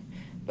tea."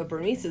 But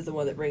Bernice is the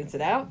one that brings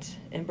it out,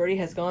 and Birdie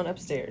has gone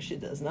upstairs. She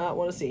does not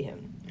want to see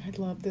him. I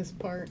love this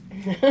part.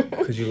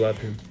 Because you love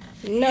him.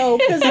 No,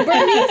 because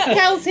Bernice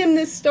tells him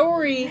this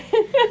story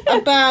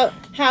about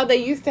how they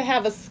used to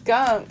have a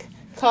skunk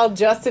called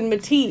Justin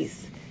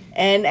Matisse.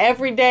 And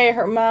every day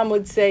her mom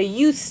would say,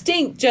 "You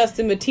stink,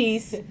 Justin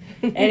Matisse."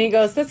 And he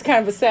goes, "That's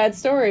kind of a sad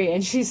story."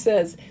 And she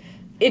says,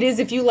 "It is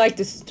if you like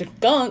to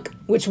skunk,"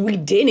 which we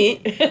didn't.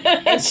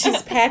 And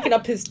she's packing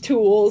up his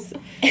tools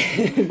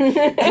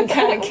and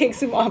kind of kicks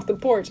him off the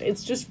porch.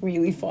 It's just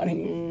really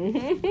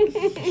funny.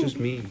 It's just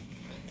mean.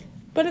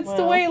 But it's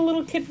the way a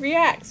little kid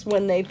reacts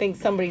when they think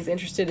somebody's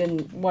interested in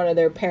one of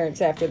their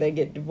parents after they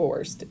get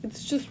divorced.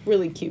 It's just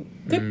really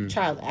cute. Good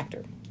child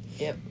actor.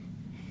 Yep.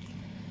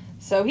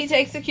 So he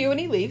takes the cue and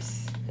he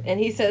leaves, and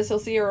he says he'll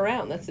see her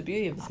around. That's the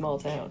beauty of a small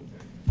town.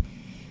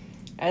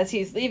 As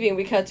he's leaving,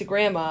 we cut to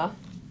Grandma,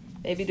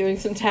 maybe doing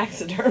some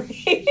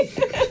taxidermy.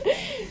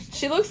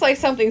 She looks like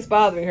something's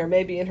bothering her,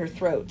 maybe in her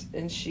throat,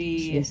 and She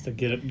she needs to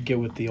get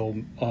with the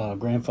old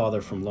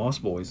grandfather from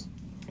Lost Boys.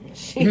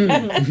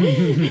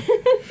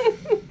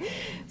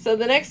 So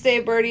the next day,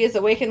 Birdie is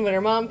awakened when her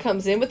mom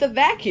comes in with a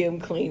vacuum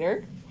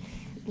cleaner.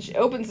 She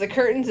opens the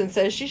curtains and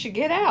says she should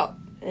get out.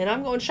 And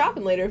I'm going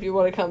shopping later if you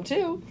want to come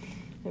too.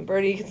 And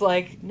Birdie's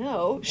like,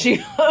 no. She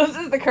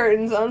closes the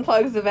curtains,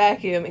 unplugs the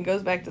vacuum, and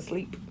goes back to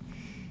sleep.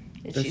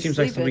 And That she's seems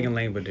like something sleeping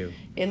Elaine would do.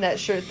 in that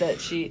shirt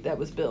that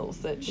was Bill's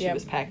that she Yep.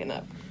 was packing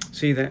up.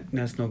 See,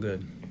 that's no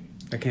good.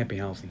 That can't be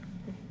healthy.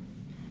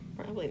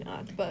 Probably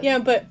not, but Yeah,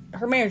 but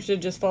her marriage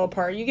did just fall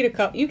apart. You get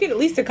at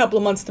least a couple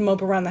of months to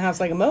mope around the house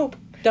like a mope,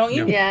 don't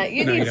you? No. yeah,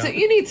 you No, you need don't.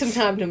 you need some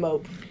time to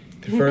mope.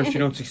 At first, you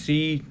don't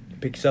succeed,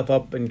 pick yourself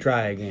up and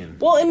try again.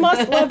 Well, in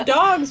Must Love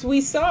Dogs, we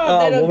saw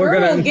that a well, we're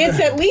girl gonna- gets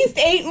at least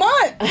 8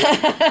 months.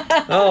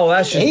 Oh,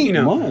 that's just, 8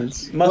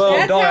 months. Must Well, have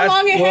That's dog. how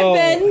long it well,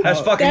 had been.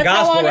 That's fucking That's how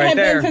gospel long it right had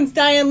there. been since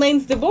Diane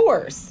Lane's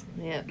divorce.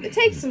 Yeah, it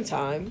takes some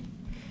time.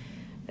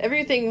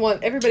 Everybody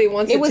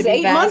wants It it was to be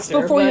 8 months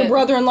faster, before your but-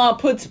 brother-in-law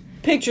puts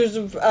pictures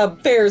of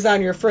affairs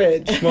on your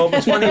fridge. Well,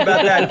 what's funny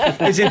about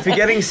that is in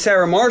forgetting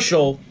Sarah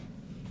Marshall,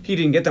 he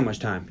didn't get that much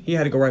time. He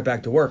had to go right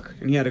back to work,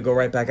 and he had to go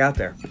right back out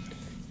there.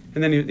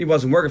 And then he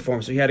wasn't working for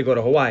him, so he had to go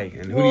to Hawaii.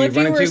 And who Well, do you if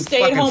run you were a into?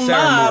 stay-at-home Fucking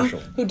Sarah mom Marshall.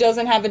 who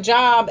doesn't have a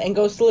job and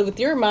goes to live with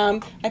your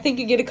mom, I think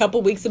you get a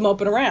couple weeks of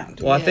moping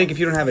around. Well, I think if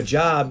you don't have a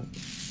job,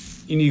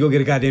 you need to go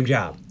get a goddamn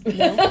job. Which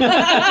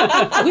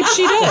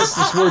she does.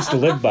 Just words to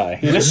live by.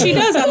 You know? She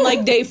does on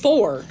like day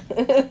 4.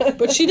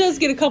 But she does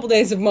get a couple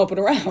days of moping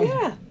around.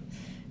 Yeah.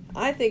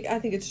 I think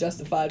it's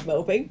justified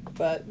moping,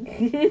 but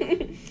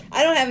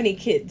I don't have any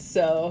kids,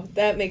 so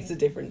that makes a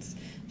difference.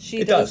 She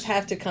It does does.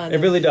 have to kind It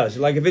of really does.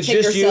 Like if it's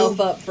pick just herself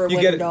you, up for you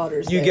when get her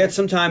daughter's you there. get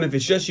some time. If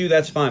it's just you,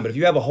 that's fine. But if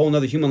you have a whole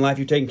nother human life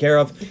you're taking care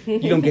of, you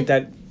don't get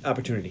that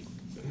opportunity.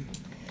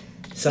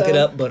 Suck it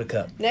So- up,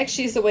 buttercup. Next,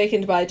 she's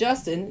awakened by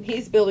Justin.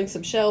 He's building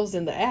some shelves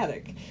in the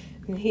attic.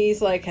 And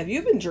he's like, "Have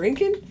you been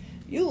drinking?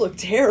 You look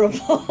terrible."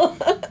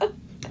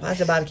 Why's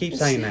about to keep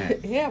saying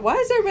that? Yeah, why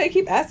does everybody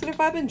keep asking if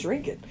I've been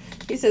drinking?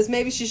 He says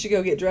maybe she should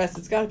go get dressed.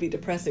 It's got to be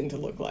depressing to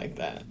look like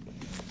that.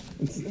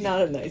 It's not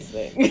a nice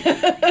thing. He's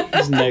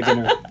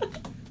negging her.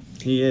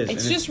 He is.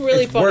 It's and just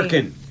really it's funny.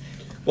 working.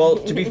 Well,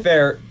 to be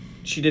fair,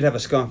 she did have a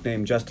skunk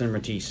named Justin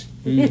Matisse.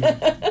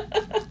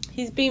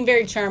 He's being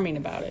very charming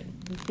about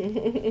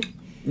it.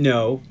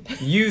 No,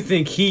 you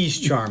think he's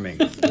charming.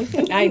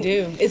 I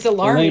do. It's Elaine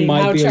alarming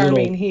might how be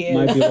charming a he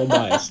little, is. might be a little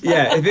biased.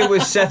 Yeah, if it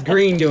was Seth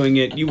Green doing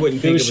it, you wouldn't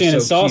If it think was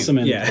Shannon so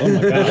Sossaman, cute. Yeah. oh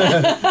my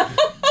god,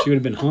 she would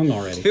have been hung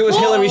already. If it was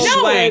Hillary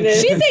Swank,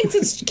 She thinks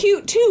it's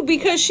cute too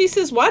because she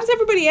says, "Why does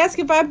everybody ask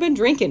if I've been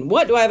drinking?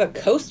 What, do I have a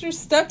coaster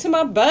stuck to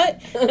my butt?"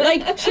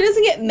 Like, she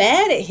doesn't get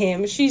mad at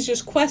him. She's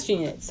just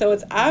questioning it. So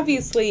it's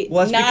obviously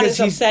Well, that's not because as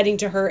he's- upsetting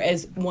to her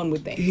as one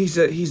would think. he's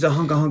a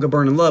hunka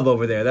burning love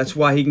over there. That's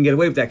why he can get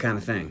away with that kind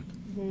of thing.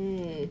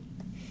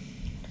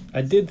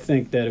 I did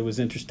think that it was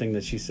interesting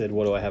that she said,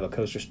 "What do I have a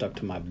coaster stuck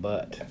to my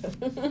butt?"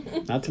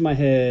 Not to my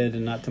head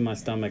and not to my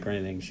stomach or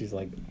anything. She's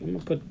like, "I'm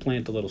gonna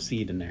plant a little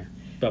seed in there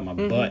about my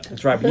butt."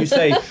 That's right. But you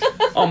say,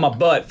 "On my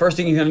butt," first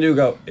thing he's gonna do,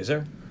 go, "Is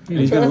there?" And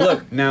he's gonna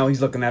look. Now he's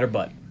looking at her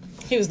butt.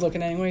 He was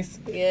looking anyways.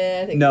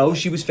 Yeah, I think No, so.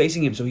 she was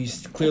facing him, so he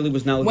clearly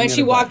was not looking. When at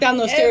she her walked butt. down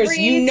those stairs,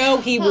 Every you know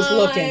he was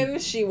looking. time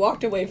she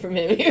walked away from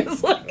him. He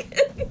was like,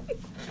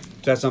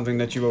 Is that something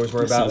that you always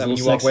worry That about? sounds That a when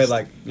you little walk away, sexist.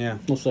 like, yeah. A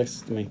little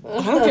sexist to me.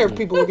 I don't care if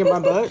people look at my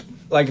butt.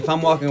 Like if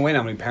I'm walking away, now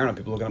I'm gonna be paranoid.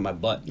 People looking at my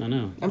butt. I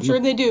know. I'm sure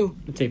they do.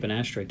 I'm tape an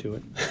ashtray to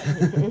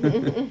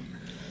it.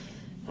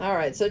 all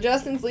right, so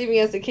Justin's leaving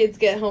as the kids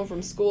get home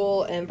from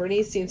school, and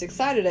Bernice seems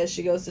excited as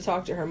she goes to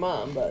talk to her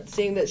mom, but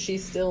seeing that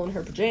she's still in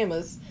her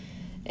pajamas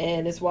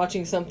and is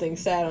watching something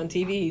sad on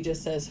TV, he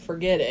just says,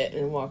 "Forget it,"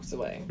 and walks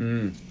away.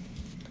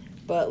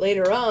 But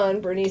later on,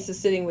 Bernice is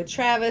sitting with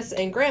Travis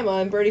and Grandma,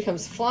 and Bertie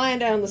comes flying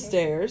down the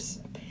stairs,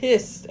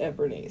 pissed at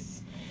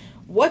Bernice.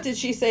 What did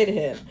she say to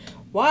him?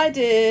 Why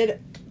did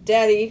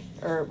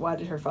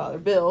her father,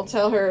 Bill,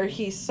 tell her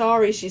he's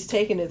sorry she's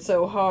taking it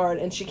so hard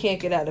and she can't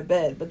get out of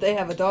bed, but they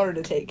have a daughter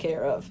to take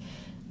care of?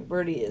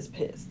 Bertie is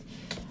pissed.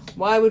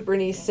 Why would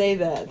Bernice say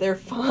that? They're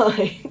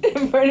fine.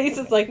 And Bernice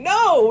is like,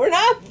 "No, we're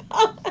not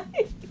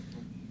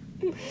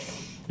fine."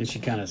 And she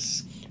kind of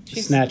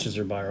snatches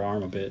her by her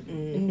arm a bit.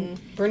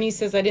 Bernice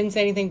says, "I didn't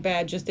say anything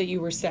bad, just that you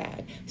were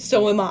sad.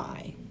 So am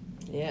I."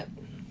 Yep.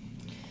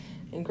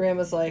 And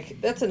Grandma's like,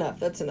 "That's enough,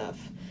 that's enough."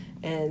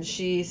 And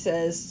she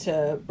says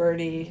to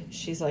Bertie,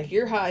 she's like,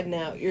 "You're hiding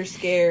out, you're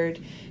scared.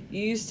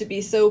 You used to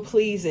be so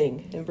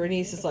pleasing." And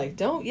Bernice is like,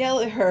 "Don't yell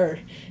at her."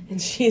 And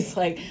she's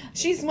like,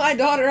 "She's my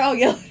daughter, I'll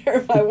yell at her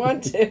if I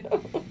want to."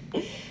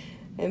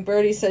 And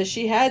Bertie says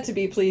she had to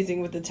be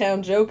pleasing with the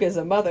town joke as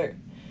a mother.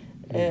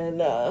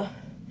 And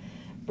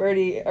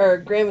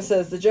Grandma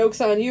says, "The joke's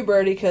on you,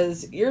 Bertie,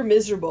 because you're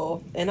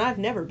miserable, and I've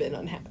never been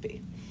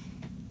unhappy."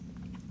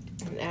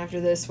 And after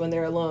this, when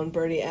they're alone,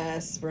 Bertie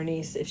asks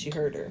Bernice if she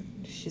hurt her.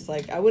 She's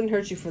like, "I wouldn't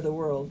hurt you for the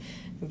world."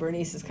 And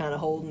Bernice is kind of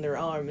holding her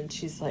arm, and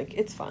she's like,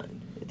 "It's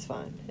fine, it's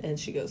fine." And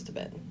she goes to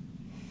bed.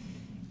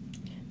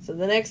 So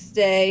the next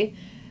day,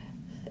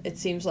 it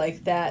seems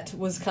like that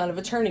was kind of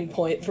a turning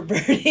point for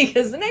Bertie,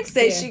 because the next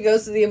day she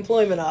goes to the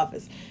employment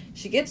office.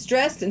 She gets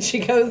dressed and she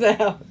goes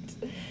out.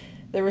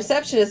 The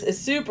receptionist is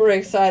super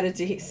excited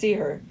to see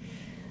her,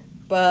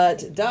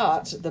 but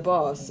Dot, the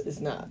boss, is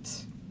not.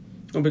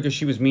 Oh, because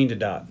she was mean to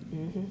Dot.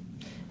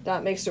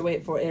 Dot makes her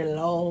wait for a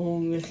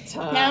long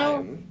time.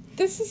 Now,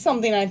 this is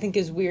something I think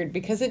is weird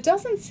because it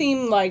doesn't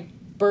seem like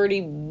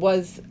Bertie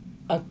was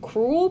a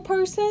cruel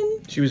person.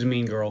 She was a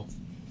mean girl.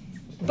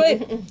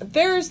 But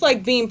there's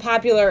like being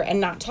popular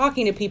and not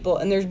talking to people,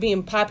 and there's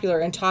being popular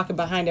and talking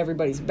behind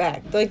everybody's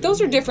back. Like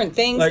those are different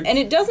things, Like- and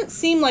it doesn't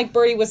seem like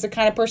Birdie was the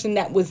kind of person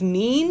that was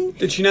mean.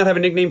 Did she not have a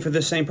nickname for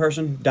this same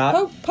person?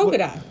 Dot? Polka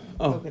dot.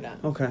 Oh, Polka dot.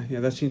 okay.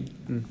 Yeah, that's...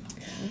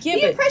 Yeah,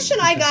 The impression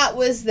I got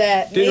was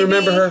that Didn't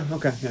maybe, remember her?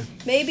 Okay, yeah.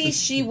 Maybe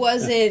she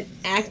wasn't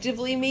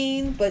actively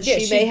mean, but Yeah,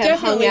 she she may have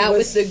hung definitely out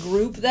was- with the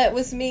group that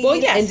was mean. Well,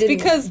 yes, and didn't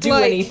because, do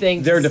like,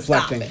 anything. They're to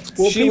deflecting. Stop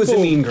it. She was a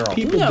mean girl.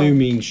 People No. do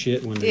mean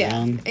shit when they're Yeah,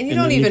 young. and you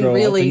then don't even grow up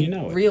and really you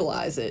know it.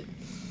 realize it.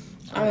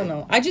 I don't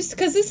know. I just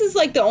because this is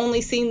like the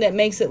only scene that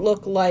makes it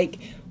look like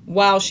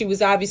while she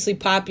was obviously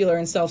popular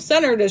and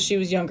self-centered as she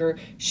was younger,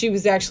 she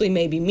was actually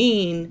maybe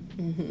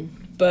mean.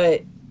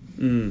 But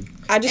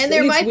I just And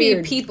there think it's might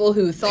weird. be people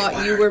who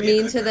thought you were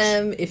mean to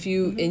them if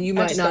you and you I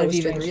might just not thought it have was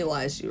even strange.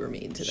 realized you were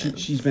mean to them.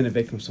 She's been a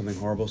victim of something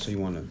horrible, so you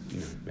want to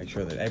make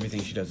sure that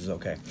everything she does is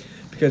okay.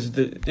 Because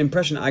the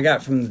impression I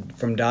got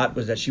from Dot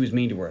was that she was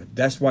mean to her.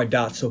 That's why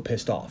Dot's so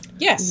pissed off.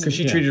 Yes, Because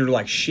she Yeah. treated her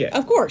like shit.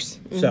 of course.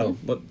 So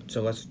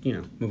let's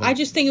move on. I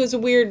just think it was a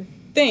weird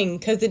thing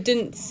because it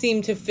didn't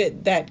seem to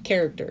fit that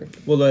character.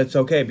 Well, that's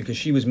okay because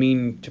she was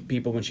mean to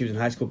people when she was in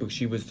high school because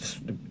she was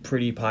the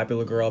pretty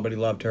popular girl, everybody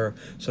loved her,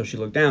 so she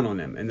looked down on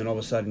them. And then all of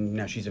a sudden,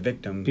 now she's a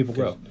victim. People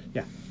grow.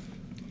 Yeah.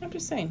 I'm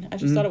just saying. I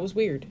just thought it was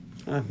weird.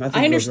 think I it goes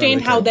around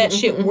understand the how curve. that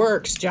shit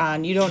works,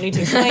 John. You don't need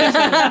to explain it to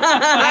me.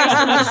 I just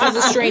thought this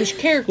was a strange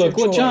character Look,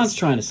 what choice. John's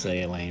trying to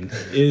say, Elaine,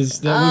 is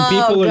that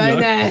when people are young,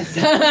 goodness.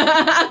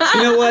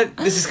 You know what?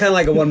 This is kind of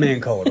like a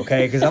one-man code,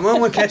 okay? Because I'm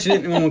one catching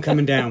it and one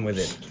coming down with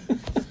it.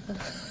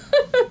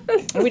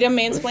 Are we done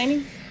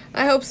mansplaining?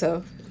 I hope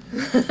so.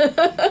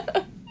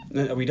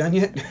 Are we done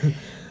yet?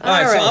 All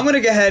right, right. so I'm going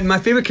to go ahead. My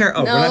favorite character...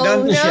 Oh, we're not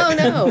done? Shit.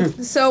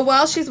 No. So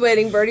while she's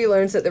waiting, Birdie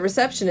learns that the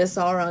receptionist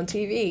saw her on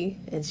TV,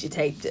 and she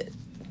taped it.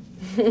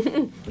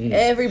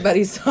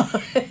 Everybody saw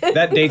it.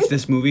 That dates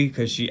this movie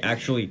because she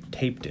actually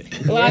taped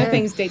it. A lot Yeah. of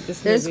things date this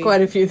movie. There's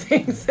quite a few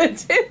things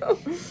that do.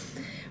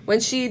 When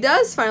she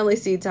does finally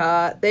see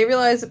Todd, they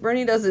realize that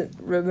Bernie doesn't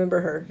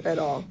remember her at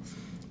all.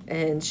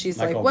 And she's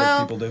Like like, all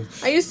well, big people do.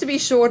 I used to be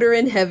shorter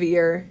and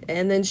heavier.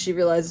 And then she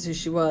realizes who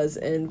she was.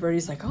 And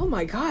Bernie's like, oh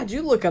my God,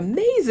 you look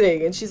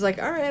amazing. And she's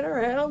like, all right.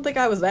 I don't think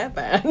I was that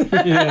bad.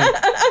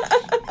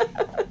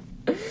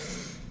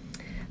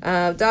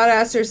 Dot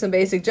asks her some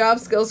basic job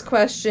skills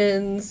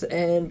questions,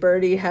 and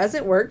Birdie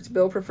hasn't worked.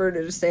 Bill preferred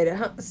her to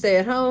stay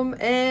at home,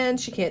 and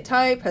she can't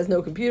type, has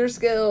no computer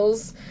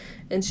skills.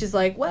 And she's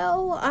like,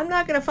 well, I'm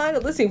not going to find a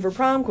listing for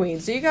prom queen,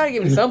 so you got to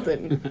give me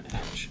something.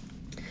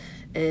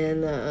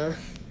 And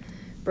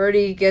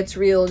Birdie gets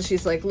real, and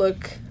she's like,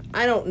 look,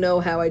 I don't know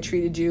how I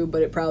treated you,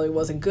 but it probably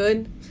wasn't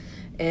good.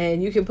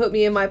 And you can put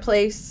me in my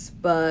place,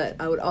 but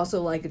I would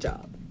also like a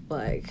job.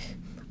 Like,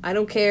 I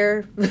don't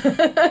care.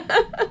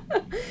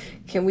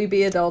 Can we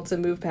be adults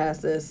and move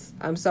past this?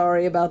 I'm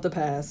sorry about the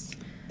past,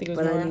 I think it was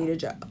but more, I need a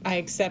job. I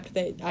accept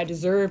that I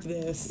deserve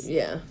this,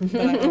 Yeah. but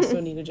I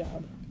also need a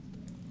job.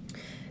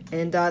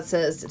 And Dot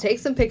says to take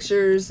some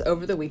pictures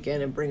over the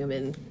weekend and bring them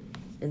in,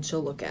 and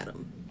she'll look at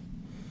them.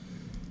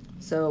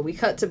 So we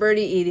cut to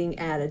Birdie eating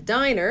at a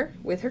diner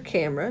with her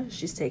camera.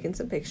 She's taking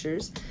some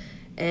pictures.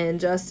 And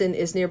Justin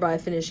is nearby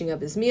finishing up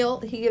his meal.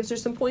 He gives her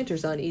some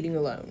pointers on eating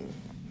alone.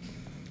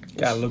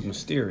 Gotta look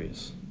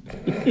mysterious.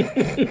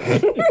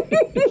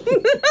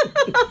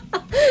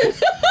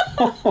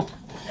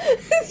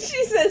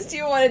 She says, do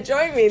you want to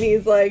join me? And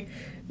he's like,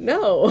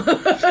 no.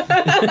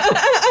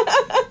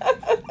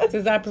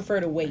 Says I prefer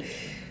to wait.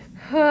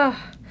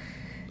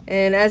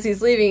 And as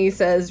he's leaving, he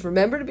says,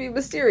 remember to be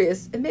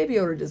mysterious and maybe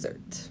order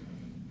dessert.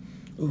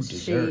 Ooh,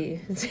 dessert. She,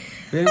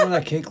 They didn't want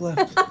that cake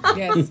left?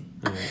 Yes.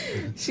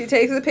 she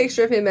takes a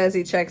picture of him as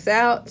he checks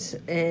out,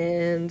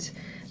 and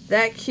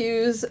that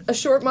cues a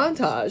short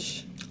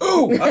montage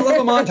Ooh, I love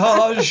a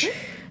montage.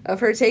 of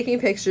her taking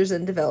pictures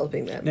and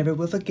developing them. Never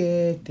will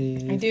forget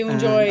it. I do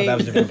enjoy that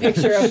was a the different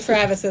picture of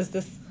Travis as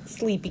the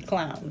sleepy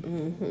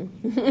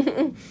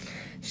clown.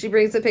 She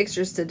brings the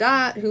pictures to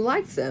Dot, who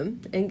likes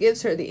them, and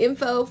gives her the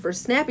info for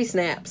Snappy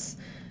Snaps,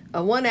 a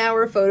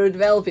 1-hour photo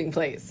developing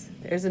place.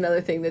 There's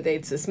another thing that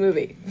dates this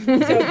movie.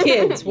 So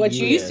kids, what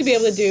you used to be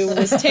able to do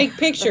was take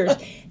pictures,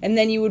 and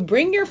then you would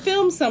bring your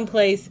film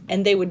someplace,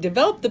 and they would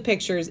develop the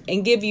pictures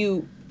and give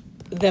you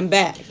them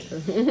back.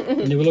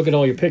 and they would look at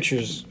all your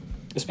pictures,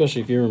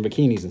 especially if you're in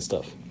bikinis and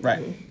stuff.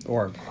 Right.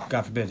 Or,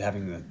 God forbid,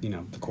 having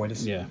the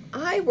coitus. Yeah.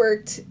 I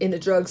worked in a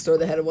drugstore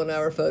that had a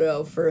 1-hour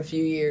photo for a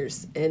few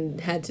years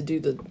and had to do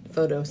the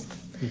photos.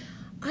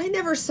 I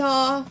never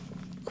saw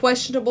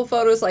questionable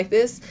photos like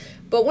this,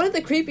 but one of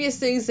the creepiest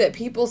things that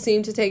people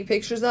seem to take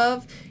pictures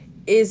of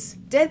is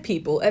dead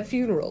people at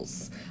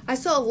funerals. I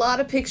saw a lot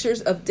of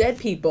pictures of dead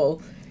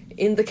people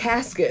in the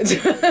casket.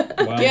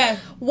 Wow. Yeah.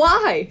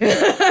 Why?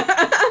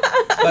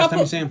 Last time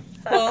you see him.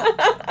 Well,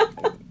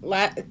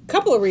 a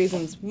couple of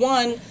reasons.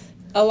 One,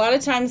 a lot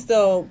of times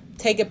they'll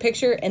take a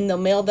picture and they'll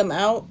mail them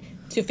out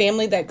to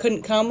family that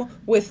couldn't come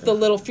with the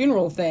little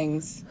funeral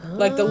things,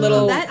 like the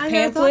little I never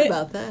pamphlet. thought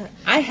about that.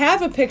 I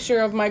have a picture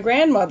of my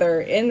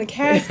grandmother in the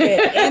casket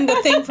and the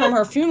thing from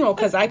her funeral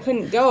because I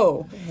couldn't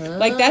go.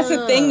 Like, that's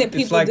a thing that It's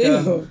people like,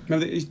 do.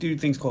 remember they used to do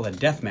things called a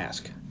death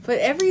mask. But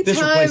every This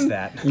replaced time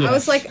that. I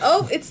was like,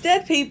 oh, it's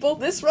dead people.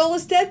 This roll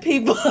is dead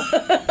people.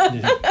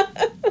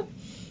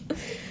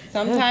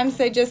 Sometimes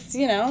they just,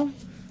 Now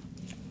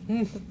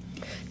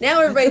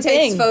everybody It's a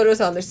takes thing. photos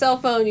on their cell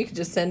phone. You can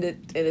just send it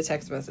in a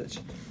text message.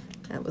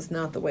 That was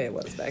not the way it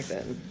was back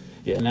then.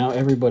 Yeah, now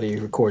everybody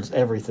records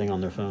everything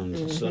on their phones.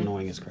 It's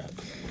annoying as crap.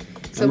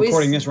 So I'm we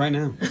recording this right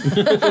now.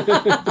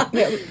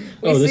 We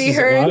Oh, this see is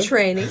her in live?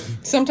 training.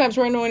 sometimes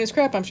we're annoying as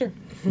crap, I'm sure.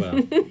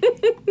 Well,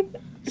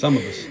 Some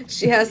of us.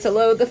 She has to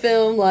load the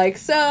film like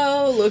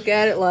so, look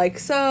at it like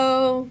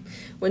so.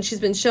 When she's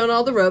been shown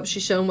all the ropes,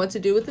 she's shown what to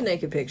do with the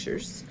naked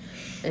pictures.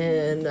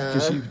 And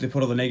They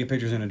put all the naked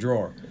pictures in a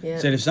drawer. Yeah.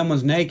 Said if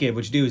someone's naked,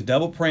 what you do is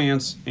double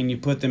prance and you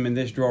put them in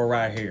this drawer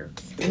right here.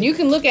 And you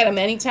can look at them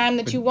anytime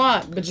that you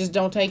want, but just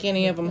don't take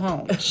any of them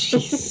home.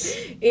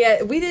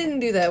 yeah, we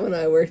didn't do that when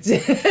I worked.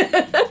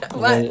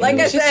 Like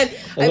I said,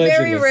 I very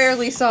Allegedly.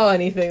 rarely saw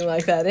anything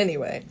like that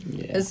anyway.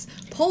 Yeah. As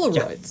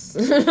Polaroids.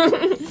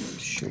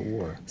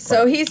 sure.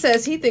 So he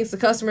says he thinks the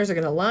customers are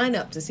going to line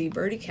up to see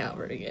Bertie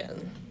Calvert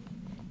again.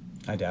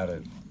 I doubt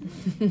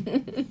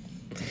it.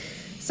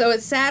 So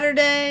it's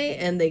Saturday,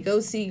 and they go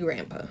see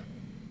Grandpa.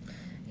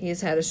 He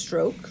has had a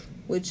stroke,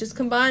 which is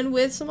combined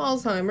with some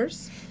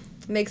Alzheimer's.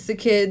 Makes the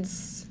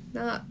kids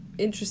not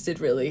interested,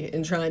 really,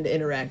 in trying to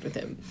interact with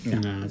him.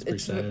 No, it's pretty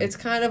sad. It's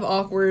kind of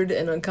awkward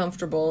and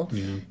uncomfortable.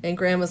 Yeah. And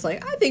Grandma's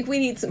like, I think we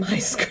need some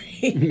ice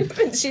cream.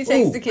 And she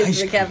takes Ooh, the kids ice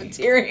to the cream.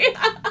 cafeteria.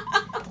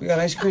 We got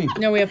ice cream.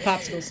 No, we have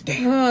popsicles.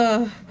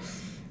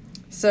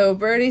 So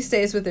Bertie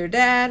stays with her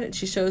dad, and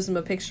she shows him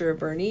a picture of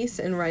Bernice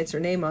and writes her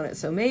name on it.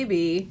 So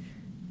maybe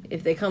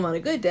if they come on a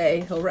good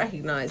day, he'll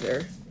recognize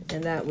her,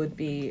 and that would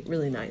be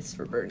really nice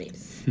for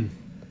Bernice.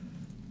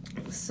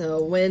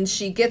 So when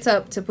she gets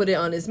up to put it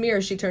on his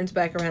mirror, she turns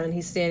back around and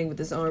he's standing with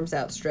his arms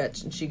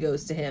outstretched, and she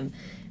goes to him,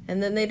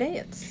 and then they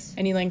dance.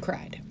 And Elaine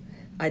cried.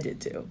 I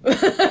did too.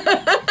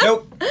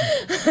 Nope.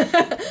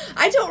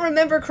 I don't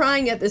remember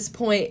crying at this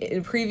point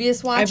in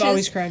previous watches. I've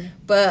always cried.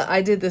 But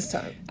I did this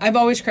time. I've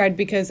always cried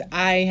because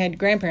I had a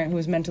grandparent who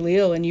was mentally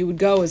ill, and you would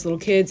go as little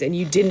kids, and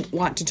you didn't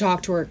want to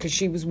talk to her because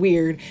she was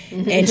weird,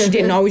 and she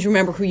didn't always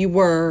remember who you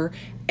were,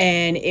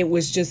 and it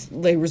was just,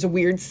 there was a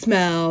weird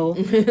smell.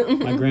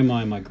 My grandma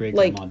and my great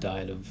grandma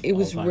died of It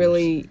was Alzheimer's.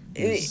 really...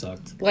 It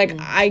sucked. Like,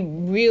 I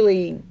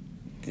really...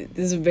 This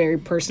is a very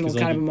personal 'Cause,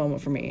 kind like, of a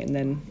moment for me, and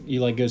then... You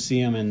like go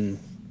see them and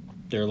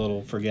they're a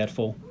little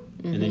forgetful,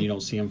 and then you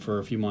don't see them for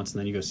a few months, and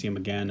then you go see them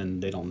again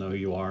and they don't know who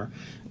you are.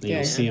 Then Yeah,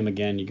 you yeah. see them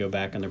again, you go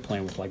back and they're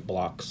playing with like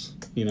blocks.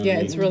 You know? Yeah,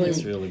 what I it's mean?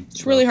 really-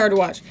 It's really hard to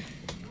watch.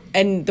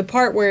 And the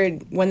part where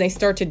when they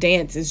start to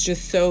dance is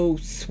just so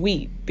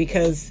sweet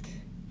because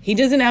he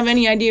doesn't have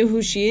any idea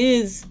who she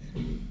is,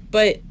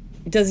 but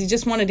does he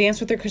just want to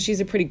dance with her because she's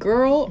a pretty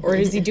girl, or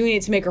is he doing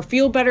it to make her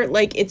feel better?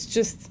 Like, it's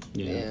just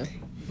Yeah.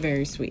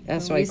 very sweet.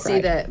 That's why I We cried.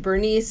 see that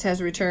Bernice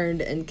has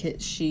returned and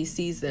she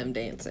sees them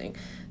dancing.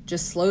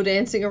 Just slow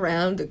dancing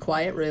around a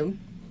quiet room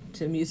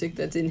to music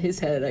that's in his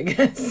head, I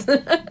guess.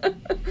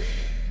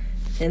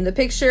 And the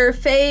picture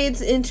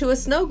fades into a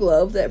snow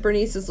globe that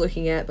Bernice is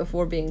looking at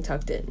before being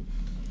tucked in.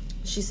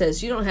 She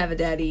says, "You don't have a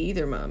daddy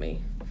either, Mommy."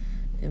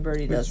 And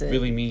Bertie That's doesn't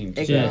really mean.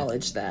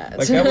 acknowledge that.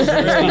 Like that was It's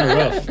really, kind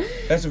of rough.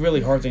 that's a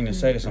really hard thing to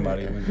say to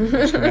somebody when they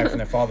just come back from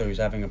their father who's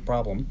having a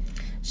problem.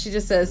 She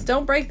just says,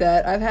 "Don't break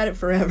that. I've had it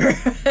forever,"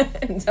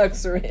 and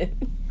tucks her in.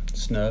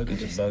 Snug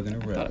as a bug in a I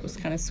thought it rug. was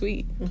kind of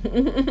sweet.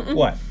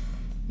 What?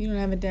 You don't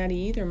have a daddy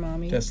either,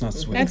 Mommy. That's not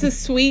sweet. That's a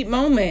sweet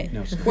moment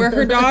No, it's not. where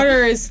her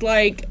daughter is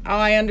like, oh,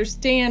 I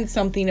understand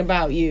something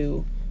about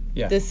you.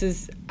 Yeah. This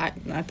is, I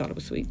thought it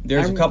was sweet.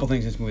 There's a couple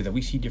things in this movie that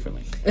we see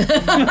differently.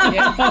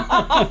 Yeah.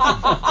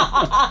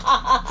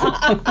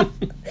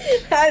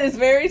 That is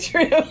very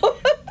true.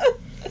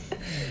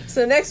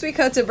 So next we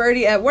cut to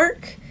Bertie at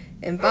work,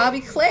 and Bobby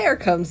Claire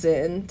comes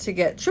in to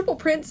get triple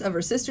prints of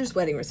her sister's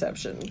wedding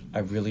reception. I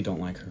really don't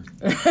like her.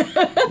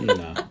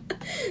 No.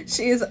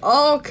 She is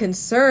all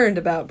concerned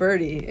about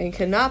Bertie and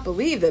cannot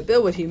believe that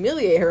Bill would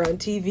humiliate her on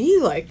TV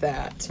like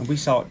that. And we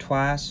saw it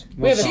twice.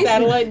 We have a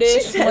satellite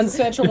dish, says, one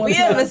central, one We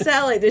have a south.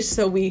 satellite dish,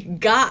 so we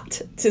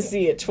got to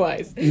see it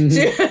twice. This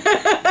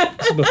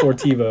is before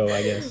TiVo,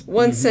 I guess.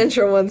 One's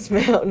central, one's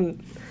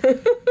mountain.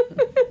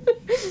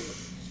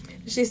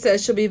 She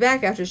says she'll be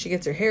back after she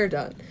gets her hair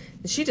done.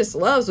 And she just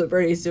loves what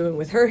Bertie's doing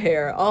with her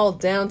hair, all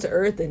down to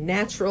earth and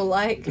natural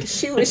like.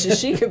 She wishes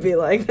she could be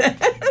like that.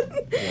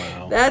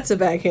 Wow. That's a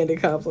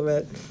backhanded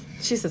compliment.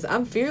 She says,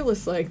 "I'm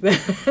fearless like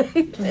that."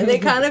 And they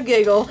kind of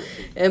giggle,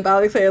 and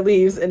Bobby Claire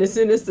leaves, and as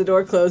soon as the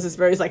door closes,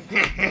 Bertie's like,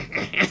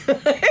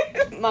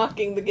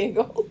 mocking the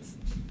giggles.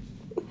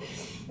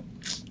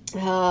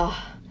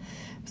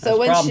 So That's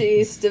when a problem.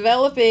 she's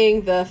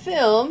developing the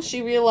film,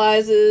 she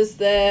realizes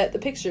that the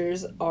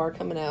pictures are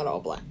coming out all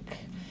black.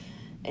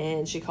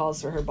 And she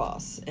calls for her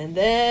boss. And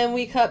then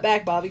we cut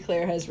back. Bobby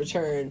Claire has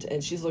returned,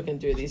 and she's looking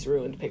through these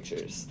ruined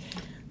pictures.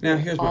 Now,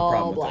 here's my All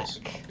problem black.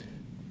 with this.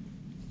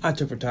 I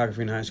took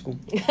photography in high school.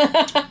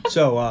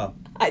 So,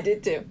 I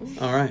did too.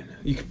 all right.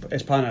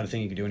 It's probably not a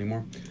thing you can do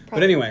anymore.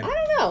 But anyway, I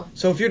don't know.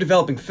 so if you're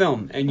developing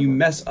film and you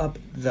mess up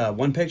the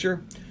one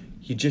picture,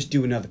 you just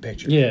do another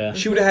picture. Yeah.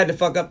 She would have had to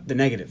fuck up the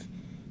negative.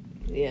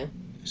 Yeah.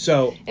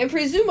 So, And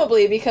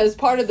presumably, because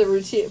part of the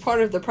routine,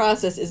 part of the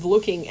process is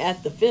looking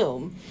at the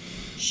film,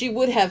 she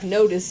would have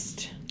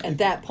noticed at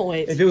that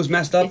point if it was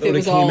messed up, if it would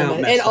have came out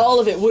and messed up.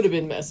 all of it would have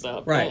been messed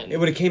up. Right. then. It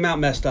would have came out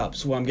messed up.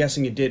 So I'm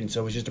guessing it didn't.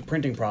 So it was just a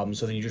printing problem.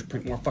 So then you just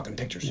print more fucking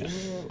pictures.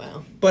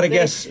 Well, But I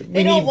guess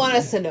they don't want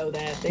us to know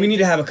that. we need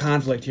to have a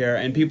conflict here,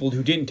 and people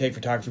who didn't take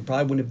photography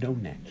probably wouldn't have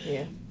known that.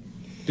 Yeah.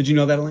 Did you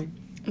know that, Elaine?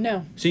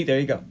 No. See, there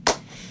you go.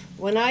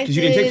 When I Because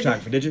you didn't take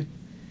photography, did you?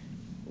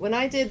 When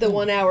I did the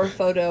 1 hour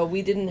photo,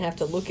 we didn't have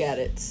to look at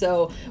it.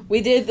 So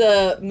we did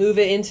the move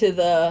it into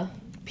the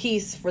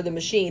piece for the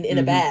machine in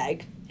a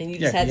bag, and you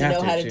just Yeah, had you to have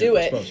know to, how to too, do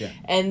I it. suppose, yeah.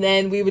 And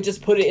then we would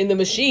just put it in the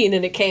machine,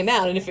 and it came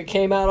out. And if it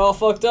came out all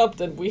fucked up,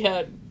 then we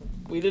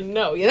didn't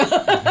know, you know.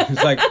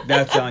 It's like,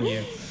 that's on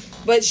you.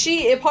 But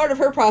part of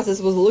her process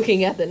was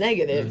looking at the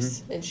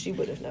negatives, and she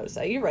would have noticed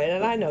that. You're right,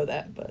 and I know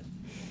that, but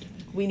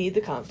we need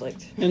the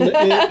conflict. And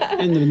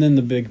then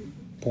the big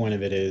point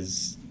of it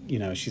is, you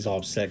know, she's all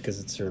upset because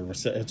it's her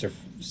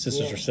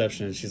sister's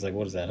reception, and she's like,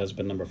 "What is that?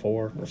 Husband number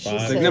 4 or 5?"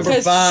 like, number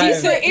Because 5.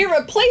 she's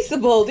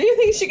irreplaceable. Do you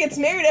think she gets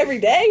married every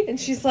day? And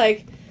she's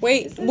like,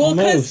 Wait, well,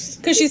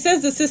 Almost. because she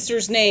says the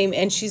sister's name,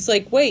 and she's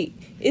like, wait,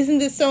 isn't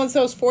this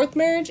so-and-so's 4th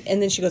marriage?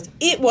 And then she goes,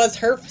 it was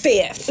her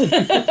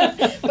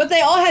 5th. but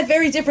they all had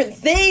very different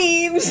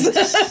themes.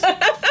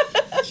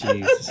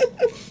 Jesus.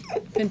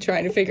 Been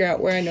trying to figure out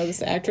where I know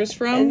this actress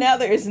from. And now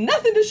there is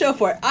nothing to show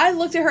for it. I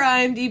looked at her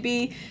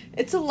IMDb.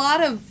 It's a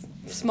lot of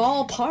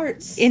small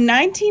parts. In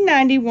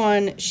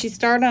 1991, she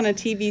starred on a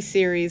TV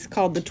series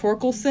called The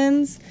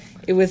Torkelsons.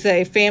 It was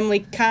a family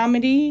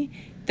comedy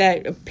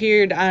that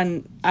appeared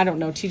on, I don't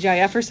know,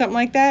 TGIF or something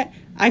like that.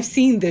 I've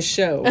seen this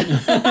show.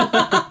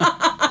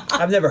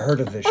 I've never heard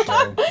of this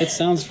show. It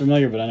sounds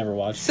familiar, but I never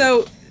watched it.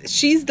 So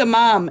she's the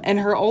mom, and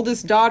her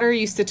oldest daughter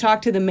used to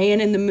talk to the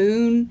man in the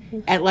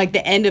moon at like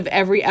the end of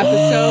every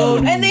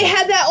episode. And they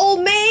had that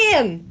old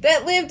man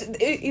that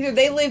lived, either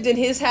they lived in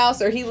his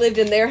house or he lived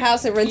in their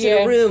house and rented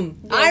Yeah. a room.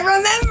 I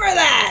remember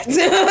that.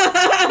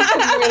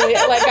 Really,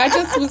 like I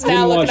just was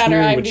now Didn't looking watch at her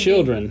Married with IMDb.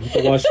 Children,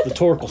 but watched the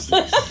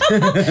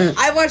Torkelsons.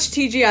 I watched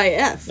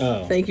TGIF.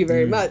 Oh. Thank you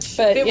very much.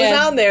 But, if it yeah.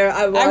 was on there,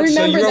 I watched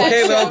So remember you're that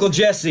okay with show. Uncle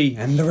Jesse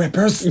and the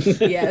Rippers?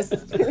 Yes.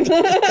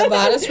 The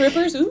Modest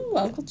Rippers? Ooh,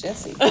 Uncle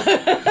Jesse.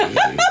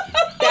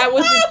 That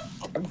was.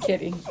 I'm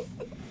kidding.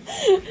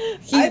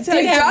 He I tell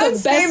did you, have John the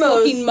best Stamos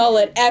looking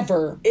mullet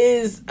ever.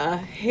 Is a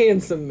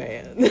handsome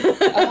man. A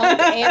hump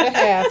and a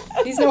half.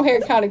 He's no Harry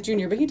Connick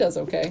Jr., but he does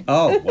okay.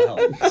 Oh, well.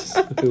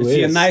 Who Is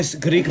he a nice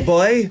Greek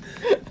boy?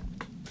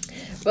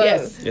 But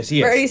Yes. Yes, he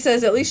is. Verity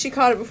says at least she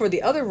caught it before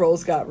the other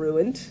roles got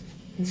ruined.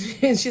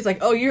 And she's like,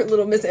 oh, you're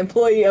little Miss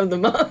Employee of the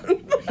Month.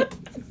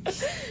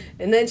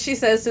 And then she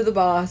says to the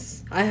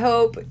boss, I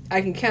hope I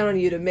can count on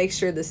you to make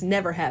sure this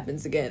never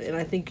happens again. And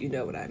I think you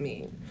know what I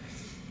mean.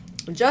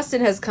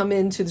 Justin has come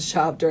into the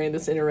shop during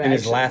this interaction. And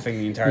is laughing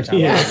the entire time.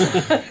 Yeah.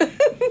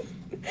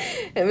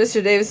 And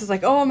Mr. Davis is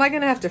like, oh, am I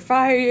going to have to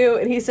fire you?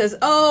 And he says,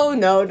 oh,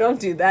 no, don't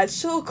do that.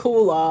 She'll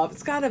cool off.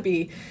 It's gotta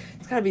be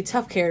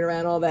tough carrying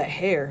around all that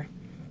hair.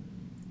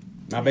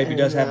 My baby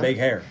does have big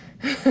hair.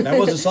 That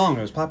was a song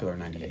that was popular in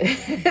 98.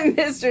 And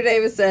Mr.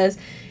 Davis says,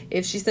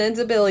 if she sends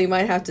a bill, you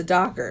might have to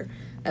dock her.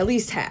 At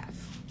least half.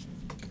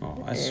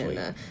 Oh, that's sweet.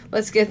 And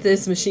let's get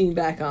this machine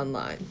back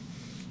online.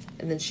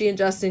 And then she and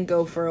Justin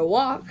go for a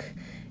walk,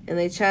 and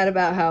they chat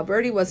about how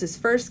Birdie was his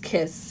first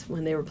kiss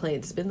when they were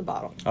playing Spin the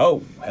Bottle.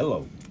 Oh,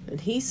 hello.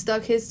 And he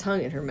stuck his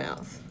tongue in her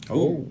mouth.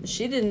 Oh,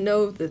 She didn't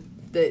know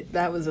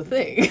that was a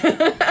thing.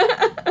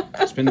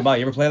 spin the ball.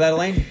 You ever play that,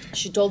 Elaine?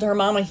 She told her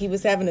mama he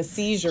was having a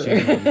seizure.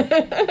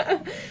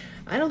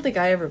 I don't think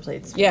I ever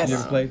played Spin Yes. the You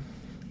ever Bottle. played?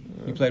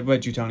 You played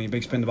what, you, Tony? A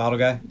big spin the bottle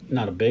guy?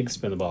 Not a big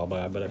spin the ball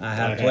guy, but I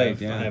have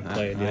played. Yeah, I have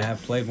played. I Yeah.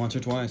 have played once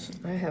or twice.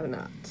 I have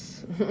not.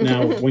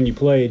 Now, when you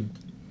played,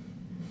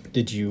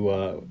 did you?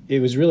 It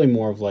was really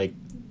more of like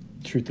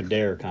truth or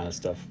dare kind of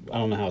stuff. I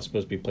don't know how it's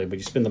supposed to be played, but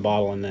you spin the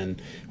bottle, and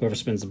then whoever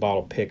spins the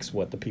bottle picks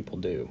what the people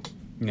do.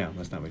 No,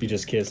 that's not what You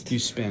just kissed. You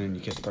spin and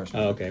you kiss the person.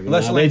 Oh, okay. Well,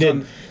 Unless now they Elaine's did.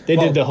 on- They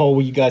well, did the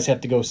whole. You guys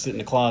have to go sit in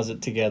the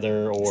closet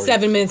together, or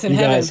 7 minutes in you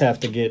heaven. guys have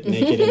to get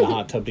naked in the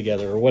hot tub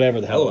together, or whatever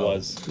the hell Hello. it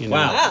was. You know,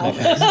 Wow. that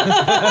kind of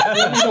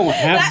stuff. You don't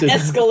have to.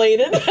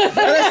 Escalated.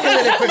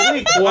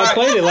 Well, I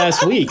played it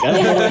last week. I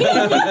don't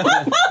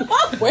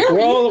know. Where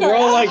We're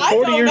all like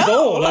 40 years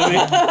old. I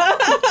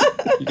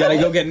mean, You gotta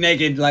go get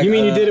naked. Like you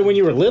mean you did it when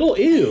you were little?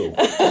 Ew.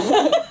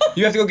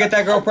 You have to go get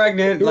that girl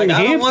pregnant. Like in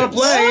I don't want to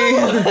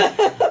Hamptons.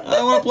 play. I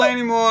don't want to play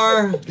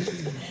anymore.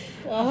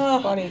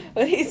 Funny.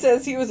 But he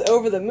says he was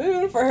over the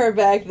moon for her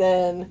back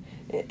then,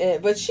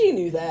 but she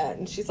knew that.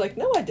 And she's like,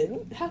 no, I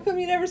didn't. How come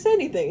you never said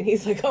anything? And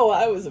he's like, oh,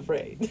 I was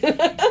afraid.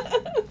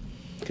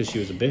 Because she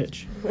was a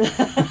bitch.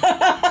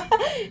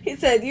 He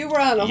said, you were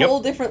on a Yep.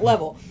 whole different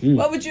level.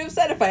 What would you have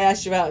said if I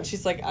asked you out? And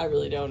she's like, I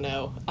really don't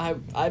know.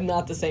 I'm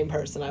not the same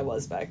person I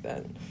was back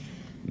then.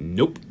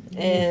 Nope.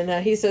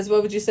 And he says,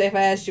 what would you say if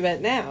I asked you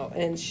out now?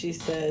 And she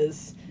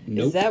says,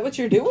 Nope. is that what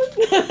you're doing?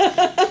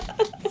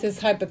 This is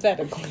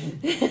hypothetical.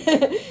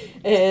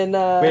 And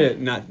Way to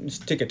not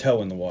stick a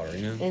toe in the water,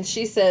 you know? and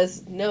she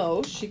says,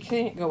 no, she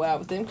can't go out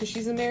with him because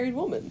she's a married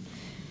woman.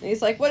 And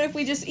he's like, what if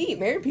we just eat?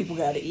 Married people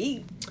got to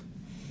eat.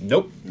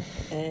 Nope.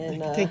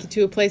 And Take you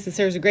to a place that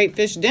serves a great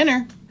fish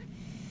dinner.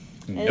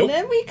 and Nope.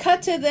 then we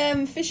cut to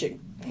them fishing.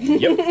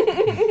 Yep.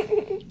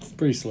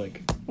 Pretty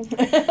slick.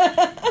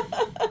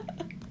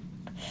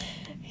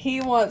 He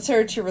wants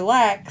her to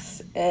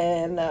relax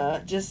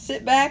and just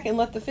sit back and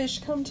let the fish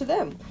come to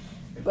them.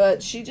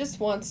 But she just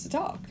wants to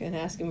talk and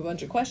ask him a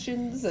bunch of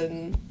questions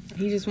and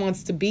He just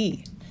wants to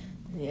be.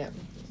 yeah.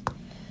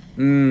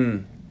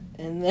 Mm.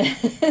 And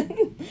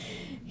then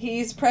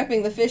he's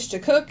prepping the fish to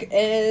cook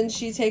and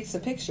she takes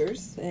some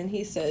pictures and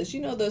he says,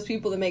 you know those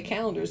people that make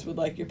calendars would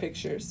like your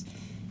pictures.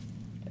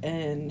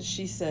 And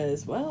she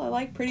says, well, I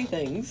like pretty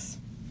things.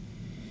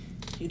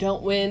 You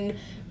don't win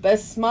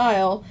best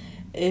smile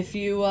if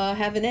you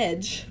have an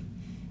edge.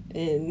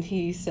 And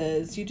he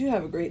says, you do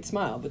have a great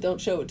smile, but don't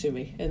show it to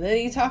me. And then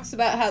he talks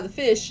about how the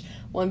fish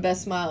won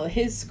best smile at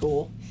his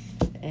school.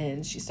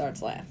 And she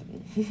starts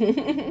laughing.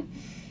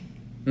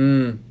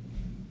 Mm.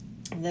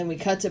 And then we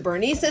cut to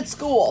Bernice at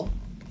school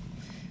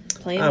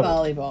playing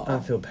volleyball. I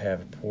feel bad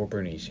for poor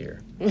Bernice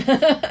here.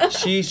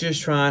 She's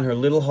just trying her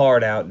little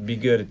heart out to be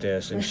good at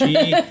this, and she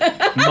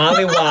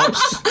mollywops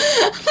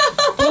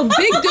Well,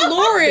 Big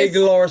Dolores. Big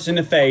Dolores in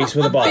the face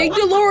with a ball. Big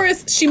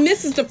Dolores, she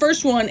misses the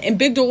first one, and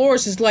Big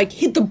Dolores is like,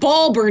 hit the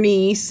ball,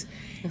 Bernice.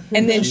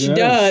 And then she Yes.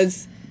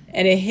 does,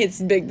 and it hits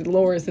Big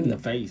Dolores in the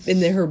face.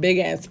 In her big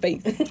ass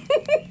face.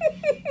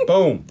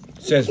 Boom.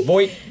 Says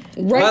Voight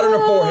right on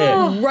her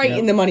forehead. Right Yep.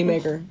 in the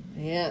moneymaker.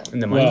 Yeah. In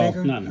the Well,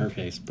 moneymaker? not in her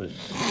face, but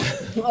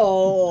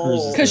Oh. hers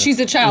is Because the she's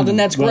a child, and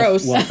that's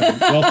gross.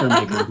 Welfare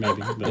maker,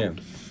 maybe. But Yeah.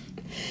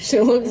 She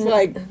looks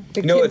like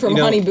the know kid what- from you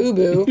know- Honey Boo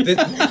Boo.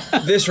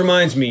 This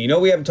reminds me, you know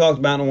what we haven't talked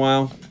about in a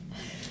while?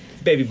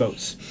 Baby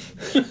boats.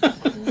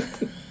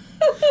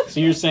 So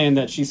you're saying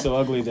that she's so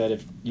ugly that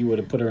if you would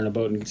have put her in a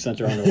boat and sent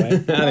her on her way? I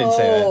didn't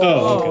say that.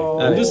 Oh,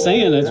 okay. I'm just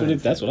saying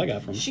that's what I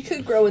got from. She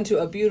could grow into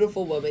a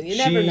beautiful woman. You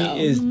never She know.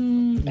 is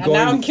Now going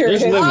I'm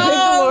curious. There's limits.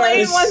 Oh, Lady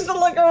There's- wants to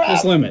look her There's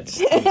up.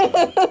 limits.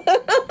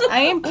 I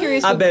am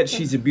curious. I bet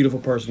she's a beautiful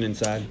person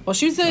inside. Well,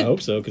 she was I a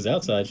hope so, because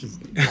outside she's.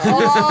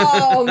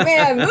 Oh,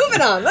 man.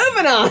 Moving on.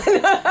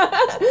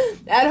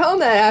 At home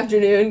that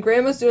afternoon,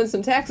 Grandma's doing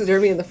some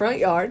taxidermy in the front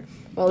yard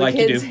while the Like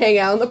you kids do. hang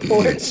out on the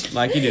porch.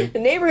 Like you do. The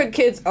neighborhood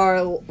kids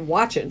are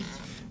watching.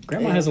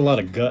 Grandma has a lot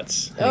of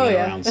guts Oh, hanging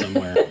yeah. around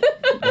somewhere,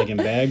 like in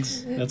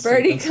bags.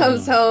 Bertie that's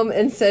comes annoying. home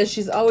and says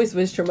she's always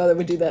wished her mother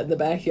would do that in the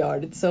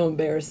backyard. It's so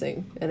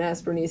embarrassing. And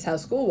asks Bernice how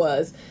school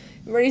was.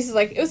 And Bernice is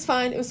like, it was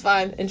fine.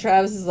 And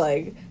Travis is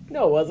like,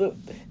 no, it wasn't.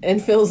 And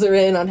fills her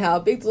in on how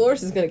Big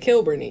Dolores is going to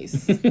kill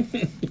Bernice.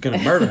 Gonna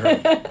murder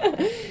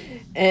her.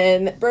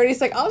 And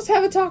Bernie's like, I'll just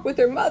have a talk with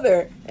her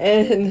mother.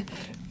 And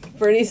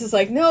Bernice is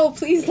like, no,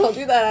 please don't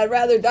do that. I'd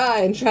rather die.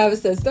 And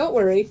Travis says, don't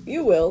worry,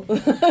 you will.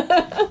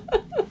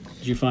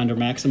 Did you find her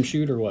Maxim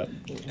shoot or what?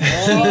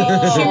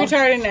 She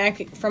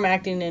retired from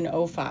acting in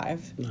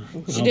 2005.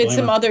 She did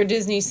some other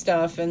Disney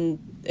stuff, and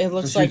it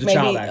looks So she like was a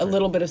child maybe a actor.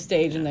 little bit of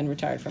stage, and then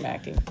retired from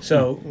acting.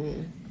 So,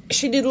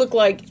 She did look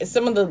like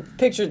some of the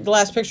picture. The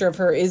last picture of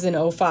her is in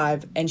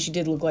 2005, and she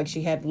did look like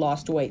she had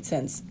lost weight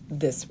since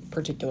this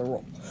particular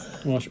role.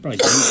 Well, she probably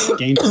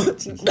gained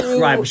weight since.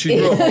 right, but she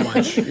grew up a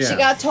bunch. Yeah. She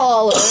got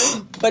taller,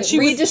 But she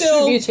was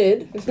still,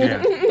 redistributed.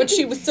 Yeah. but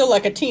she was still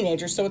like a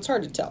teenager, so it's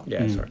hard to tell.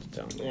 Yeah, it's hard to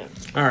tell. Yeah.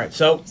 All right,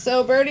 so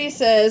So Bertie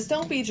says,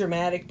 don't be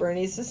dramatic,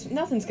 Bernie.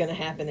 Nothing's going to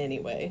happen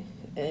anyway.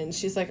 And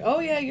she's like, oh,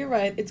 yeah, you're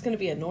right. It's going to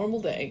be a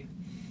normal day.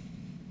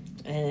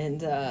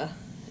 And, how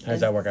does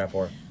that work out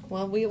for her?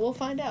 well, we will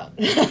find out.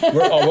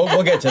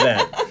 We'll get to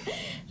that.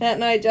 That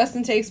night,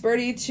 Justin takes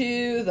Bertie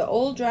to the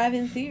old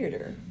drive-in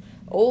theater,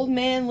 Old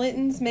Man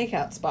Linton's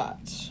makeout spot.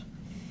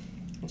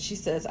 And she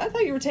says, I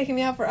thought you were taking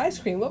me out for ice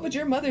cream. What would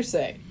your mother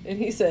say? And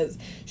he says,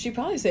 she'd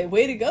probably say,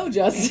 way to go,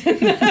 Justin.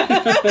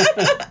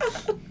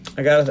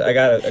 I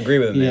gotta agree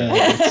with him there.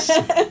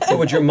 Yeah, What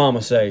would your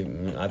mama say?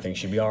 I think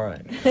she'd be all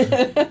right.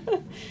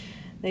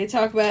 They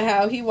talk about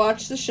how he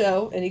watched the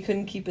show and he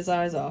couldn't keep his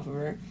eyes off of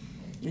her.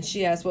 And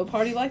she asked what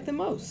part he liked the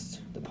most.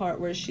 The part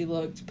where she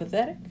looked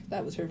pathetic?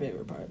 That was her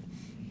favorite part.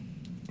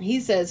 He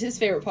says his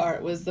favorite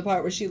part was the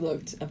part where she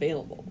looked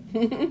available.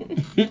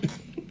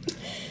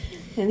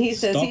 And he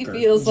says he Stalker.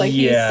 feels like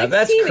he's 16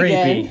 that's creepy.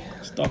 again.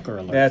 stalker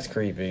alert. That's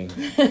creepy.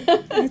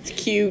 It's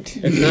cute.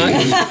 It's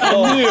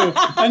not.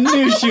 I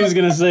knew she was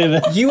gonna say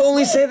that. You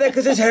only say that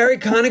because it's Harry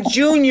Connick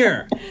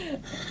Jr.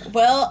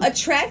 Well,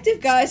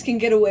 attractive guys can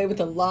get away with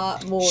a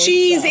lot more.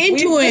 She's stuff.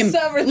 into We've him.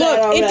 discovered that Look,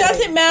 it already.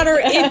 doesn't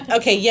matter.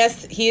 Okay,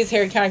 yes, he is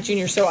Harry Connick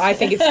Jr., so I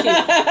think it's cute.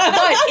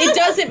 But it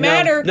doesn't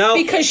matter no.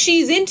 because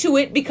she's into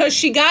it because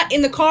she got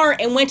in the car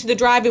and went to the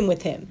drive-in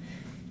with him.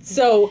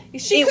 So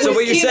She it could've So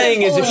what you're seen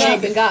saying it is if pulling up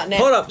she and gotten out.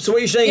 hold up. So what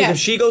you're saying Yeah. is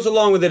if she goes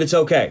along with it, it's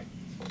okay.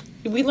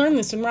 we learned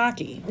this in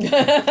Rocky.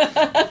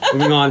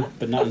 Moving on.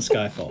 But not in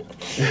Skyfall.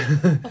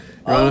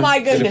 Oh my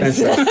goodness.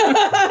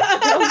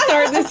 Don't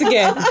start this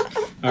again.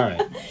 All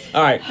right.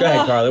 All right, go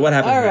ahead, Carly. What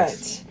happens All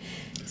next?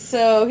 right.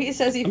 So he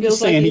says he I'm feels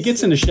just saying, like he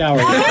gets in the shower.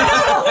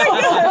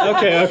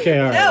 Okay, all right.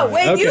 No, all right,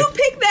 when okay. you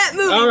pick that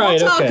movie, All right,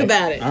 we'll talk okay.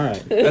 about it. All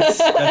right.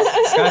 That's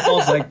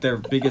Skyfall's like their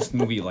biggest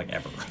movie like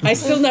ever. I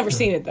still never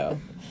seen it though.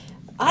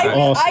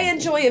 Awesome. I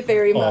enjoy it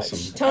very much.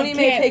 Awesome. Tony I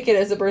may can't- pick it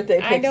as a birthday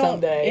I pick don't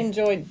someday.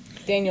 enjoy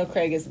Daniel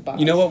Craig as Bond.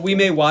 You know what? We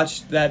may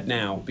watch that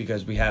now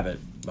because we have it,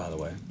 by the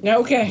way.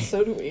 Okay.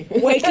 So do we.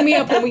 Waking me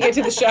up when we get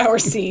to the shower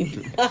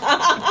scene.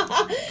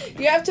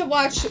 You have to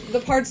watch the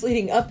parts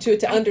leading up to it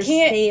to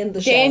understand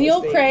the shower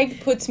Daniel scene.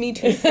 Craig puts me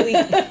to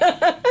sleep.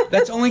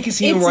 That's only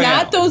Casino It's Royale.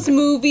 not those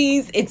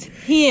movies. It's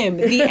him.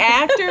 The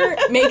actor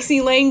makes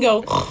Elaine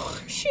go,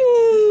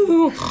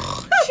 shoo,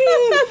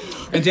 shoo.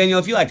 And Daniel,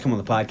 if you like to come on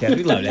the podcast,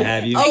 we'd love to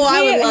have you. Oh,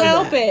 I would Can't love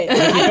help that. it.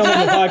 If you come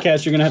on the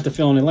podcast, you're gonna have to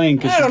fill in a lane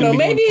because I don't know.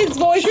 Maybe his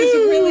voice is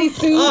really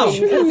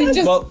soothing. 'cause it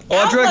just Well,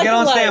 Audra, out get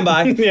on like a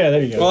light. standby. Yeah,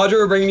 there you go. Audra,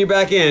 we're bringing you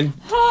back in.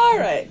 All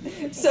right.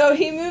 So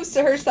he moves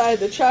to her side of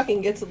the truck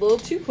and gets a little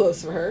too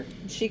close for her.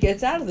 She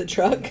gets out of the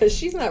truck because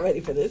she's not ready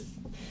for this.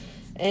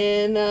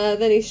 And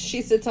then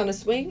she sits on a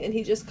swing and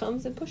he just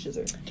comes and pushes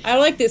her. I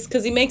like this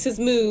because he makes his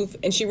move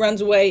and she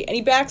runs away and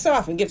he backs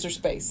off and gives her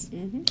space.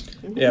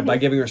 Yeah, by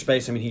giving her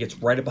space, I mean he gets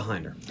right up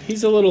behind her.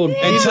 He's a little. And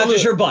He's a touches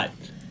little, her butt.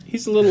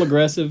 He's a little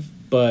aggressive,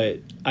 but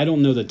I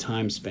don't know the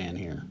time span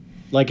here.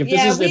 Like if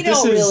Yeah, this is we if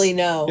this don't is really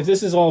know. if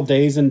this is all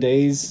days and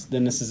days,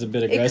 then this is a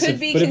bit aggressive.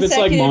 be But if it's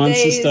like consecutive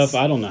months days. and stuff,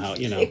 I don't know how.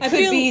 You know. It could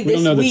feel- be we this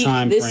don't know the week,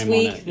 time this frame on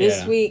week, it. this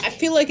Yeah. week. I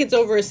feel like it's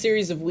over a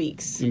series of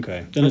weeks.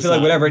 Okay. I feel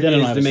like whatever it is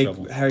to make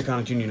trouble. Harry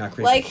Connick Jr. not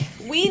creepy. Like,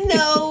 we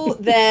know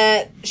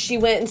that she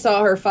went and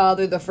saw her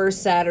father the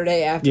first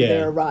Saturday after Yeah.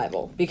 their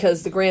arrival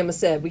because the grandma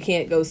said we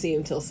can't go see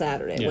him till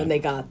Saturday Yeah. when they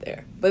got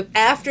there. But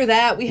after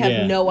that, we have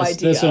Yeah, no that's-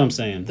 idea. that's what I'm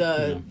saying,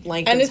 The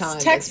length And of it's time.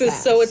 that's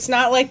Texas, so passed. it's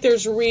not like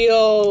there's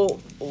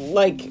real,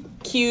 like,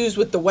 cues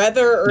with the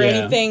weather or Yeah.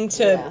 anything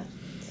to... Yeah.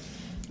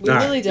 We All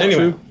right. really don't.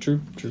 Anyway.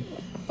 True.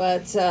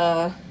 But,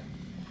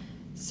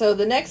 so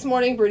the next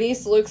morning,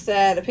 Bernice looks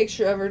at a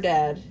picture of her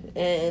dad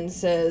and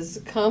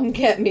says, "Come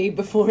get me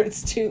before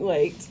it's too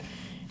late."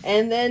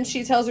 And then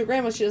she tells her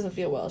grandma she doesn't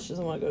feel well. She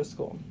doesn't want to go to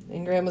school.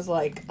 And grandma's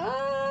like,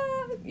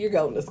 you're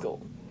going to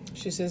school.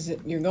 She says,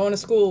 you're going to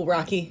school,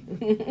 Rocky.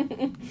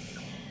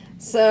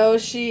 So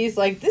she's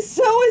like, this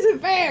so isn't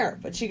fair.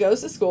 But she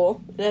goes to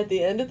school. And at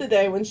the end of the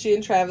day, when she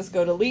and Travis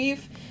go to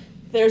leave,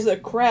 there's a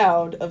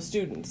crowd of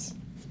students.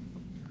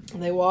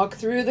 And they walk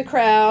through the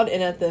crowd,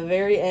 and at the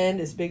very end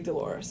is Big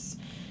Dolores.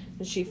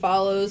 And she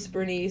follows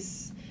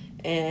Bernice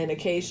and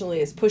occasionally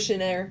is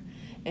pushing her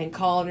and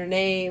calling her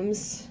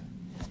names.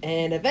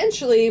 And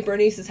eventually,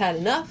 Bernice has had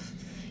enough.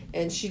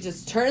 And she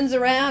just turns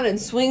around and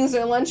swings her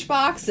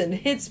lunchbox and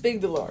hits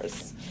Big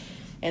Dolores.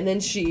 And then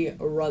she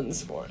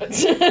runs for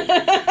it.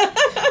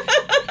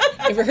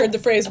 Ever heard the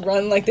phrase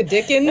 "run like the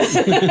Dickens"?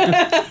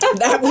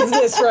 That was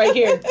this right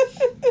here.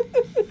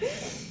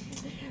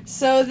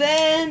 So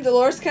then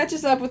Dolores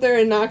catches up with her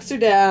and knocks her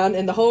down,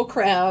 and the whole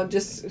crowd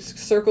just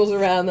circles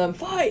around them.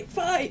 Fight,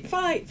 fight,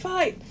 fight,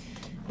 fight.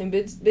 And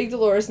Big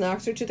Dolores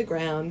knocks her to the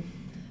ground,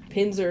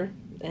 pins her,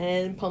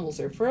 and pummels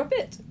her for a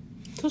bit.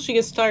 Until she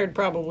gets tired,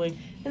 probably.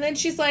 And then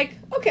she's like,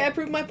 okay, I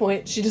proved my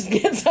point. She just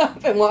gets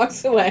up and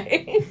walks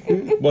away.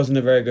 Wasn't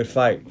a very good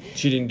fight.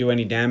 She didn't do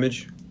any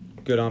damage.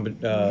 Good on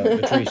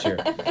Patrice here.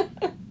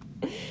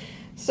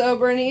 So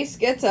Bernice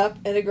gets up,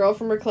 and a girl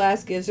from her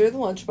class gives her the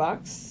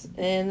lunchbox.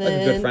 And Like a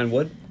then good friend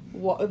would.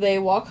 they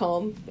walk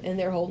home, and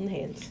they're holding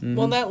hands.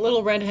 Well, that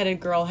little redheaded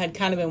girl had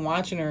kind of been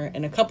watching her,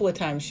 and a couple of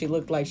times she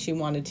looked like she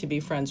wanted to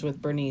be friends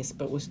with Bernice,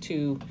 but was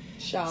too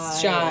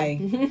shy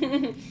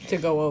to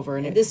go over.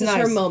 And This it's is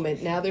nice. her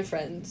moment. Now they're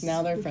friends.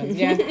 Now they're friends.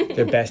 Yeah.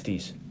 They're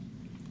besties.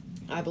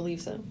 I believe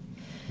so.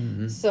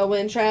 So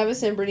when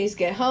Travis and Bernice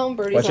get home,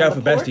 Bertie's Watch on out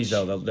the for porch. besties,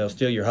 though. They'll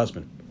steal your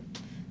husband.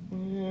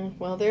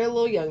 Well, they're a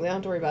little young. They don't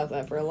have to worry about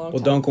that for a long Well,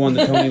 time. don't go on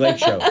the Tony Lake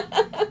show.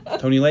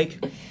 Tony Lake?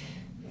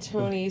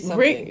 Tony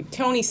something.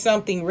 Tony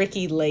something.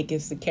 Ricky Lake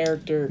is the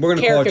character. We're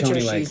going to call her caricature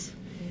Tony Lake. she's-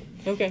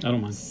 Okay. I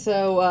don't mind.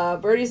 So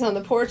Bertie's on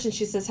the porch and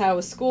she says, "How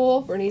was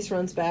school?" Bernice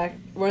runs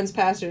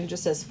past her and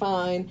just says,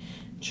 "Fine."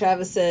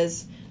 Travis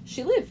says,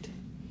 "She lived."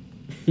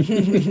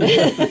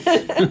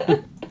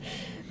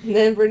 And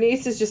then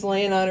Bernice is just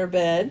laying on her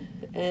bed,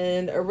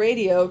 and a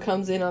radio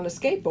comes in on a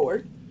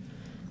skateboard.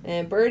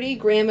 And Bertie,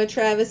 Grandma,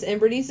 Travis, and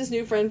Bernice's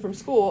new friend from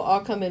school all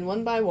come in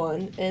one by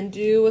one and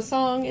do a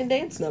song and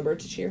dance number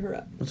to cheer her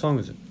up. What song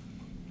is it?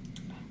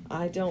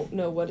 I don't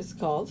know what it's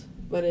called,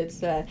 but it's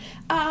that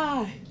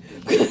I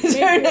could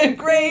turn a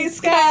gray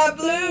sky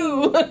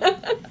blue.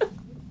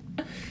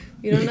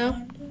 You don't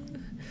know?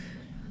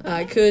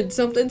 I could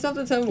something,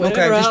 whatever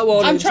Okay, I just-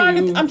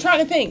 wanted I'm trying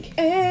to think.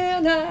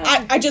 And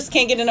I just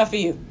can't get enough of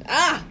you.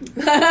 ah.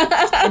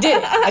 I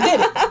did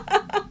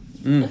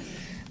it.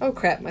 Oh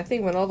crap, my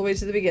thing went all the way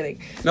to the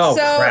beginning. Oh,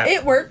 so crap.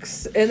 it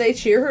works, and they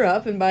cheer her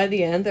up, and by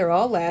the end, they're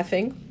all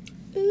laughing.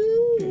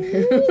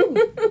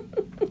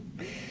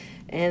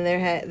 And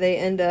they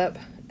end up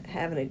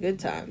having a good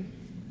time.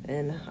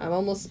 And I'm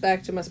almost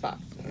back to my spot.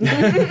 And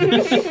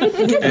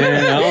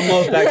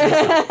almost back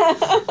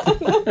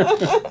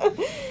to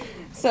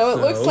So it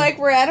looks So? like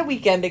we're at a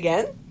weekend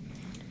again,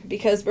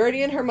 because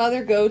Birdie and her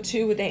mother go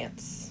to a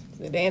dance.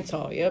 The dance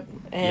hall, yep.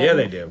 And Yeah,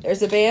 they do.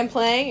 There's a band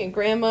playing, and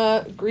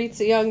Grandma greets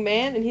a young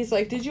man, and he's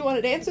like, "Did you want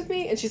to dance with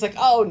me?" And she's like,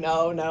 "Oh,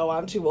 no,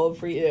 I'm too old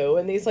for you."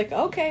 And he's like,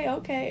 okay.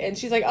 And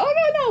she's like, "Oh,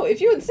 no,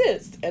 if you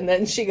insist." And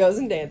then she goes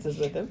and dances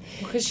with him.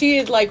 Because she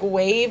had, like,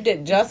 waved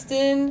at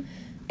Justin,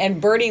 and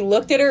Birdie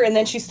looked at her, and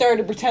then she started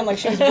to pretend like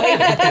she was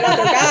waving at that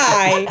other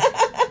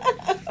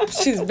guy.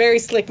 She's a very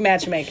slick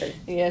matchmaker.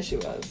 Yeah, she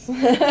was.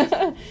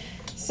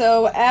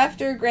 So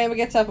after Grandma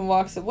gets up and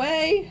walks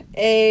away,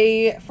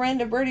 a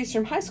friend of Birdie's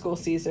from high school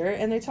sees her,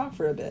 and they talk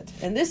for a bit.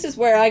 And this is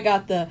where I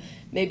got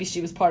maybe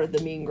she was part of the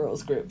Mean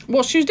Girls group.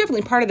 Well, she was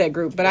definitely part of that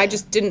group, but I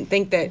just didn't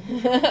think that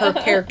her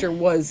character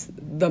was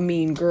the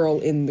mean girl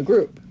in the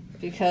group.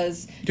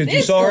 Because Did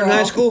you saw her in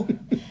high school?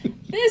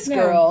 This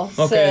girl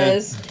Okay.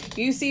 says,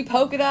 "You see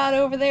Polka Dot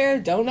over there,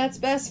 Donut's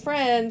best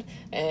friend,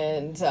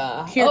 and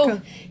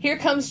here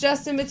comes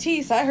Justin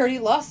Matisse. I heard he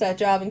lost that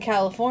job in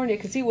California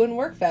because he wouldn't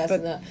work fast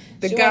enough."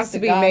 The She wants to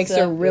gossiping makes her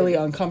gossip really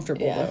and-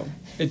 uncomfortable, Yeah. though.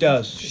 It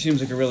does. She seems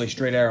like a really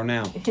straight arrow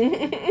now.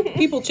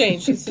 People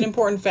change. It's an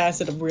important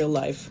facet of real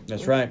life.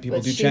 That's right. People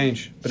But do she-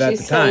 change. But she at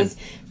the time, says,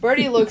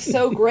 Birdie looks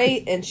so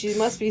great, and she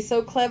must be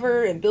so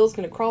clever, and Bill's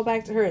gonna crawl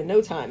back to her in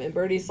no time. And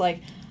Birdie's like,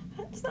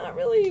 "That's not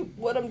really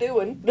what I'm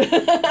doing."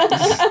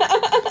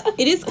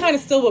 It is kind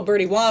of still what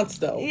Birdie wants,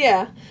 though.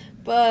 Yeah,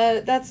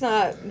 but that's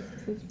not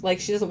like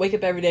she doesn't wake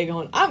up every day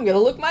going, "I'm gonna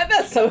look my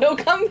best so he'll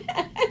come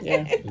back."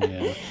 Yeah.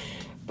 Yeah.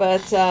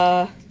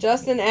 But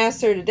Justin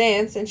asks her to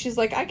dance, and she's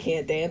like, "I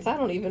can't dance. I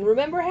don't even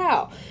remember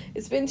how.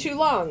 It's been too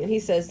long." And he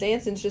says,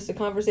 "Dancing's just a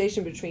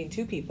conversation between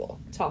two people.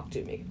 Talk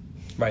to me."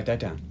 write that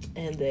down.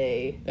 And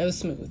they That was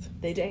smooth.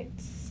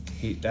 dance.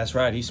 That's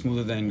right. He's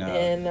smoother than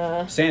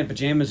And sand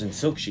pajamas and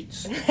silk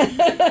sheets.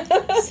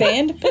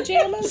 Sand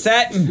pajamas?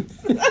 Satin.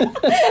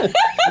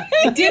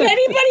 Did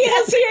anybody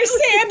else hear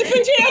sand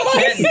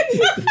pajamas?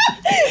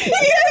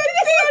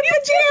 Sand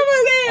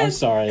pajamas. I'm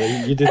sorry.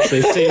 You did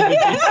say sand.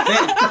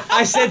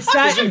 I said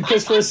satin.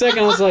 Because for a second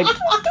I was like,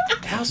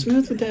 how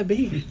smooth would that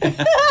be?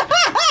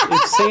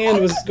 If sand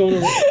was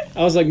going to...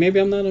 I was like, maybe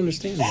I'm not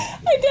understanding. I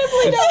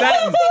definitely It's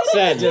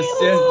satin. Satin.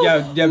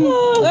 Yeah.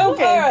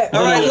 Okay.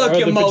 All right, look, Are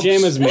you the mopes.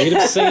 pajamas made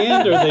of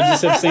sand, or they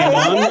just have sand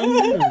on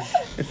them? Or-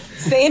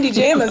 Sandy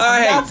jamas. All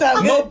right. That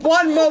sounds good. Mope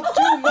 1, mope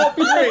 2, mope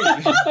 3.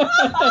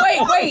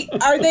 Wait.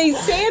 Are they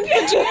sand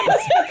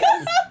pajamas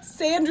because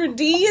Sandra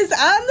D is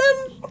on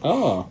them?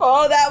 Oh.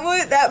 oh, that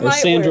Or might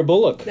Sandra work.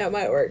 Bullock. That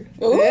might work.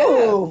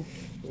 Ooh.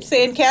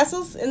 Sand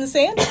castles in the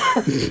sand?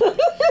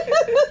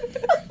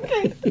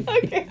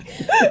 Okay.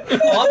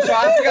 Oh, I'm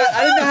sorry. I forgot.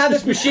 I didn't know how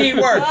this machine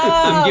worked.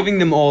 I'm giving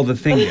them all the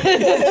thing.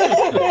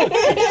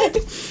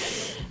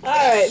 All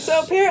right.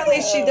 So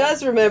apparently she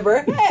does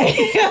remember.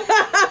 Hey,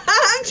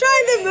 I'm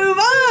trying to move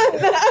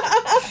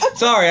on.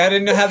 Sorry, I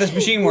didn't know how this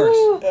machine works.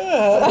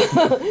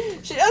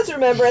 She does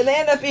remember, and they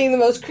end up being the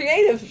most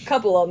creative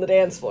couple on the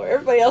dance floor.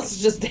 Everybody else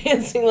is just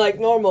dancing like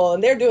normal,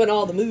 and they're doing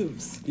all the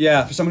moves.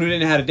 Yeah, for someone who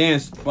didn't know how to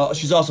dance, well,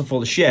 she's also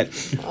full of shit.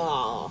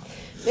 Aw.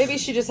 Maybe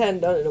she just hadn't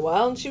done it in a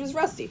while, and she was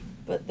rusty.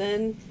 But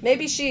then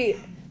maybe she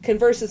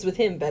converses with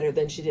him better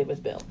than she did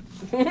with Bill.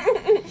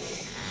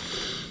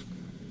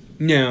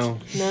 No,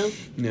 No?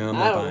 I'm I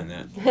not don't buying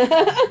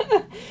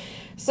that.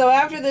 So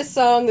after this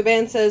song, the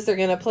band says they're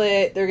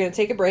gonna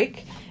take a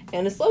break,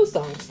 and a slow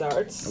song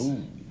starts.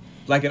 Ooh,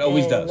 like it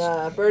always and,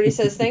 does. Birdie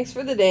says thanks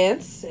for the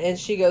dance, and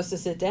she goes to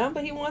sit down,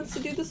 but he wants to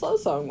do the slow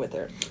song with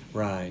her.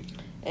 Right.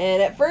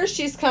 And at first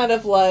she's kind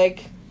of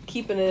like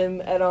keeping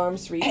him at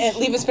arm's reach. And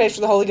leave a space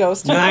for the Holy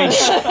Ghost.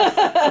 Nice.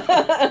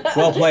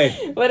 Well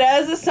played. But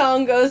as the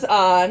song goes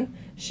on,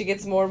 she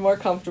gets more and more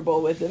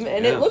comfortable with him,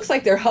 and Yeah. it looks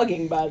like they're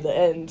hugging by the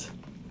end.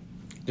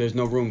 There's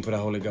no room for the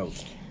Holy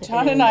Ghost.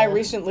 John and I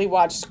recently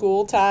watched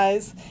School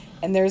Ties,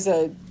 and it's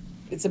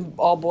an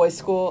all-boys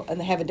school, and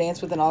they have a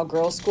dance with an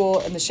all-girls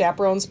school, and the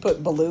chaperones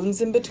put balloons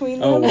in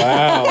between them. Oh,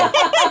 wow.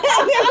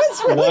 It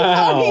was really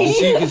Wow. funny.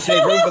 So you can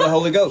save room for the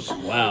Holy Ghost.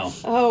 Wow.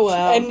 Oh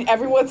wow. And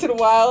every once in a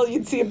while,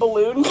 you'd see a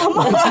balloon come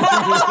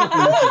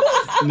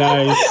on.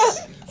 Nice.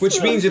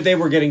 Which means that they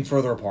were getting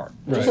further apart.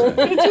 Right. It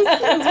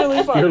was really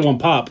You fun. heard one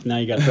pop, now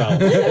you got a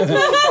problem.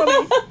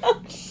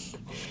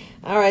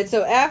 All right,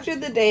 so after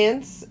the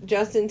dance,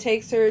 Justin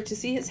takes her to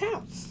see his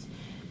house.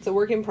 It's a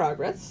work in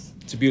progress,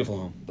 It's a beautiful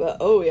home. but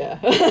oh yeah.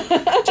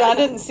 John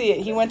didn't see it.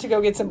 He went to go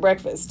get some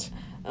breakfast.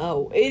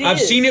 Oh, it is. I've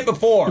seen it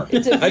before.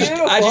 It's a I just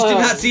beautiful did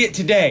house. not see it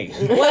today.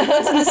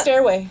 What's in the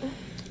stairway?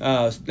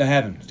 The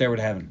heaven. Stairway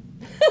to heaven.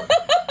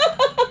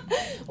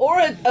 Or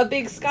a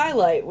big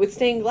skylight with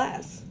stained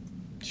glass.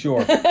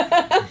 Sure.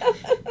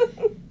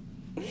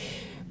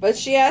 But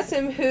she asks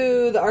him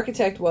who the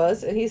architect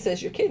was, and he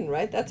says, "You're kidding,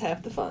 right? That's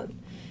half the fun."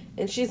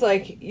 And she's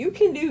like, "You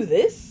can do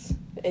this?"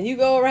 And you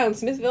go around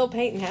Smithville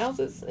painting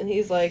houses? And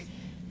he's like,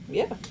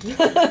 yeah.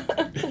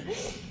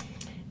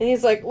 And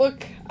he's like,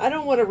 look, I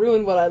don't want to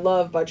ruin what I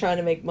love by trying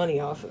to make money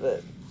off of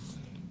it.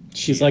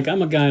 She's like,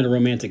 I'm a guy in a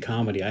romantic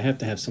comedy. I have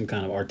to have some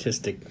kind of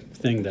artistic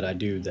thing that I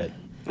do that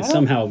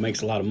somehow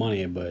makes a lot of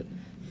money, but...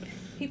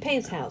 He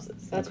paints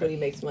houses. That's what he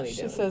makes money She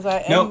doing. says,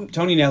 I Nope,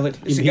 Tony nailed it.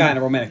 It's a guy in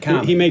a romantic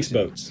comedy. He makes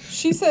boats.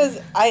 She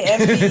says, I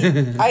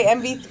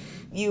envy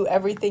you.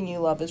 Everything you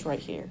love is right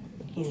here.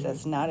 He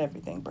says, not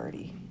everything,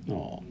 Birdie.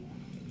 Aw.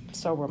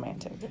 So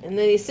romantic. And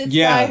then he sits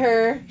by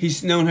her.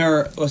 He's known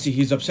her. Let's see.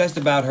 He's obsessed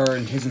about her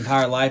in his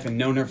entire life, and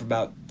known her for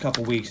about a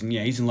couple weeks. And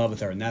yeah, he's in love with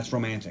her, and that's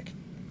romantic.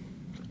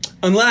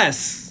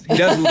 Unless he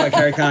doesn't look like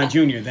Harry Connick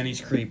Jr., then he's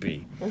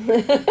creepy.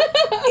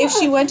 If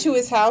she went to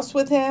his house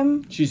with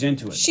him, She's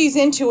into it. she's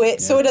into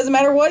it, so it doesn't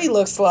matter what he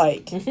looks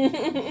like.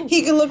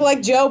 He could look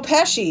like Joe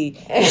Pesci,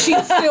 and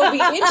she'd still be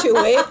into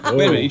it.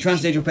 Wait a minute. You trying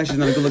to say Joe Pesci's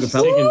not a good-looking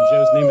fella? Taking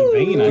Joe's name in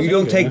vain. I You think,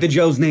 don't take the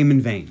Joe's name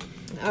in vain.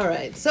 All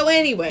right. So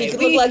anyway, He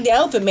could look like the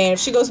Elephant Man. If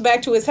she goes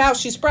back to his house,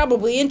 she's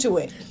probably into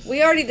it.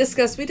 we already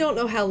discussed, we don't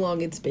know how long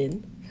it's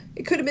been.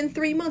 It could have been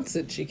 3 months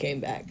since she came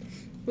back.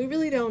 We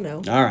really don't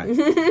know. All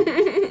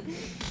right.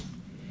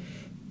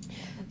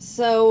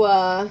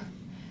 So,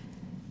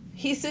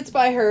 he sits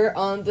by her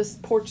on this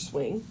porch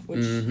swing,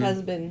 which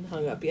hasn't been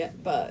hung up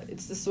yet, but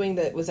it's the swing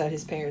that was at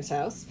his parents'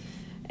 house.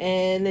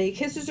 And he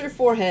kisses her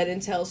forehead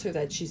and tells her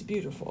that she's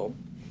beautiful.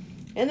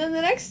 And then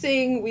the next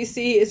thing we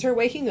see is her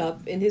waking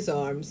up in his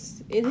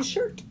arms, in his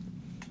shirt.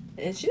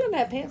 And she doesn't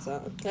have pants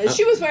on.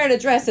 She was wearing a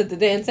dress at the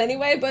dance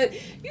anyway, but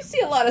you see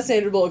a lot of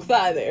Sandra Bullock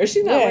thigh there.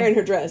 She's not Yeah. wearing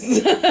her dress.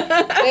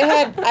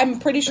 I'm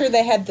pretty sure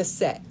they had the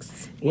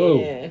sex. Whoa.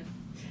 Yeah.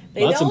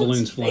 Lots of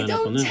balloons flying They up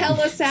on don't that tell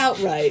one. us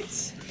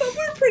outright, but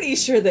we're pretty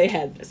sure they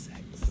had the sex.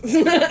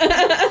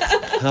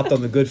 Hopped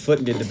on the good foot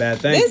and did the bad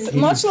thing. This,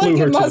 much flew like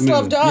her in to the Must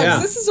Love moon. Dogs, Yeah.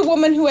 this is a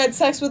woman who had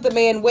sex with a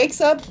man,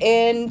 wakes up,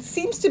 and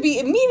seems to be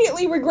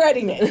immediately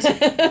regretting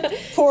it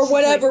for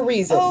whatever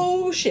reason.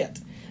 Oh shit!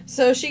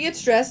 So she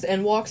gets dressed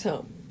and walks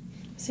home.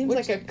 Seems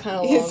like a kind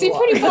of long It seemed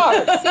walk. pretty far.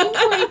 Seemed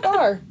pretty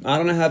far. I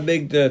don't know how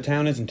big the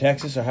town is in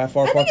Texas or how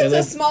far I apart think they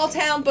it's a live. small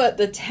town, but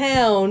the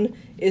town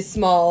is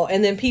small,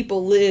 and then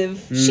people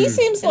live. She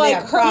seems And they like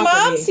have her mom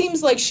property.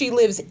 seems like she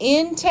lives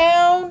in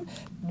town,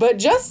 but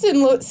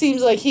Justin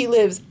seems like he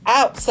lives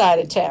outside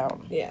of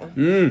town. Yeah,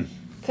 Mm.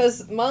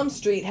 because Mom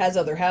Street has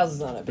other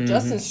houses on it, but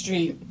Justin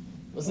Street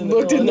was in the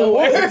Looked middle in of the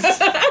nowhere.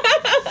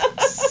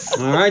 woods.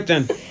 All right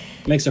then.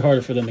 Makes it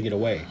harder for them to get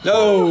away.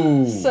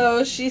 No.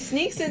 So she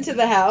sneaks into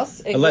the house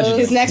and Allegedly.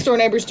 His next door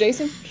neighbor's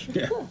Jason.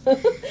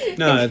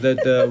 No,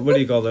 the what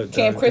do you call it?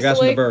 Camp The Crystal guys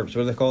from the Lake? Burbs.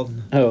 What are they called?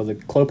 Oh, the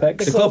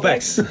Klopex? The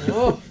Klopex.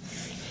 Oh.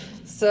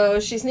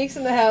 So she sneaks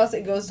in the house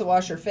and goes to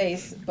wash her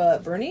face,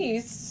 but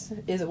Bernice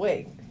is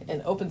awake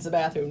and opens the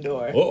bathroom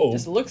door. Uh-oh.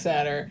 Just looks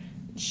at her,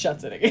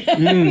 shuts it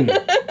again.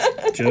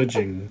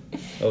 Judging.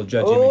 Oh,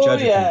 judge Oh,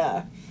 him.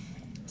 yeah.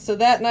 So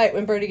that night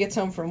when Bertie gets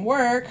home from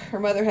work, her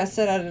mother has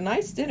set out a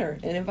nice dinner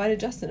and invited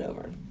Justin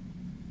over.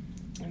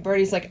 And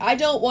Bertie's like, I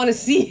don't want to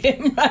see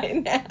him right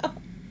now.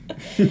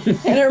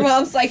 And her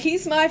mom's like,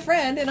 he's my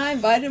friend and I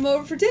invited him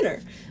over for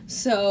dinner.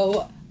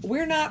 So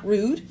we're not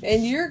rude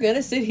and you're going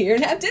to sit here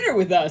and have dinner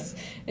with us.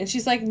 And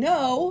she's like,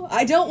 no,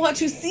 I don't want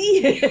to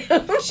see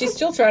him. She's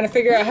still trying to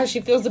figure out how she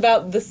feels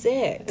about the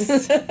sex.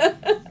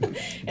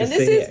 And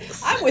this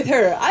is, I'm with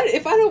her.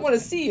 If I don't want to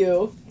see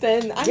you,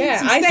 then I need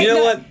some I- steak. You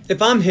know what?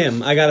 If I'm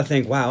him, I gotta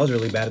think, wow, I was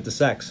really bad at the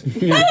sex.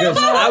 Because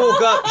I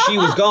woke up, she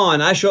was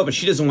gone. I show up and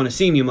she doesn't want to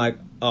see me. I'm like,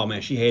 oh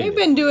man, she hated They've it.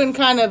 been doing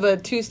kind of a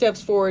 2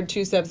 steps forward,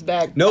 2 steps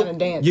back kind Nope. of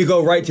dance. You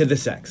go right to the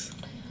sex.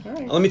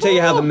 right. Let me tell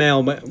you how the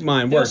male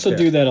mind They works. also there.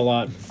 do that a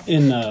lot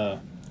in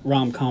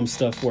rom-com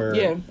stuff where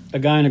Yeah. a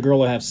guy and a girl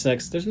will have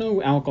sex. There's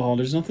no alcohol.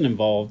 There's nothing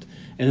involved.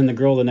 And then the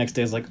girl the next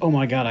day is like, oh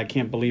my God, I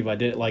can't believe I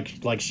did it.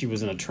 Like she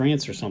was in a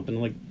trance or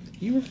something. Like,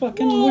 you were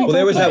fucking... Well,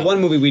 there was that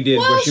one movie we did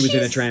where she was in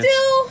a she's trance.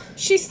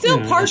 She's still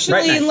Yeah. partially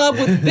Right now. in love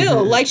with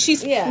Bill. Like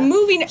she's Yeah.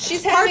 moving.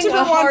 She's parts having of her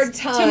a hard wants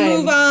time. to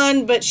move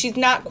on, but she's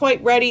not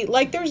quite ready.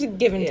 Like there's a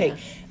give and Yeah. take.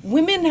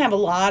 Women have a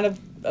lot of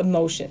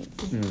emotions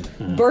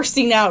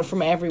bursting out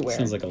from everywhere.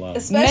 Sounds like a lot.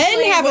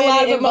 Especially Men have a when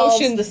lot of it involves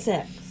emotions. The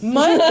sex.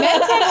 Men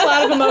have a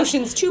lot of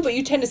emotions too, but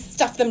you tend to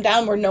stuff them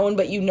down where no one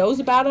but you knows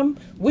about them.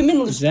 Women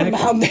will just put them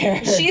Exactly.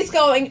 out there. She's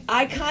going,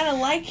 I kind of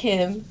like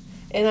him,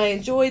 and I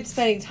enjoyed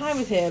spending time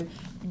with him,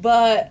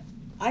 but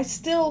I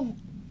still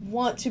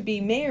want to be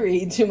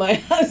married to my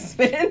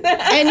husband.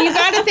 And you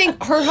got to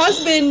think her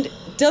husband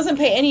doesn't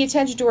pay any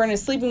attention to her and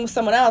is sleeping with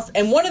someone else.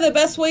 And one of the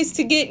best ways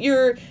to get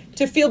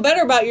to feel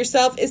better about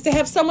yourself is to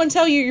have someone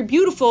tell you you're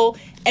beautiful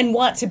and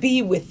want to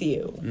be with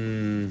you.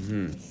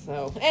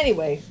 So,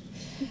 anyway.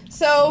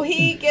 So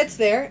he gets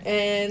there,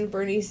 and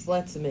Bernice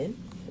lets him in,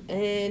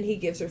 and he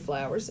gives her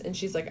flowers, and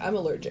she's like, I'm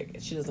allergic.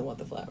 And she doesn't want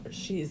the flowers.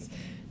 She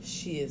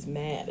is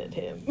mad at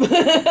him.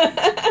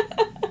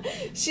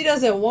 She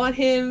doesn't want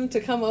him to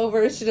come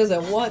over. She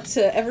doesn't want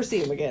to ever see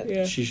him again.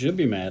 Yeah. She should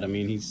be mad. I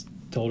mean, he's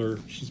told her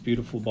she's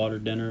beautiful, bought her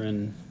dinner,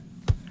 and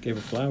gave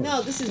her flowers.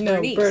 No, this is No,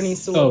 Bernice.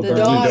 Bernice. Oh, the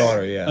Bernice. daughter.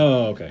 Daughter, yeah.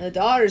 Oh, okay. The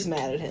daughter's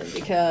mad at him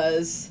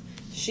because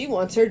she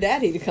wants her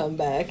daddy to come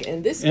back,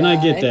 and this And guy I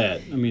get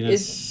that. I mean,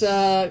 that's,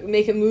 is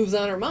making moves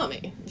on her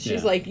mommy.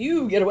 She's Yeah. like,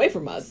 you get away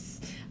from us.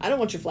 I don't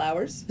want your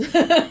flowers.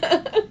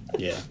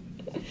 yeah.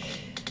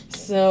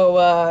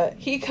 So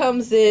he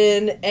comes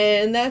in,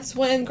 and that's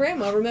when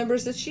Grandma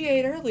remembers that she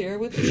ate earlier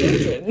with the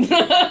children.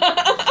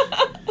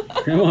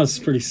 Grandma's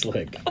pretty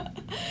slick.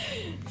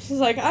 She's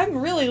like, I'm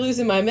really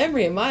losing my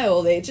memory in my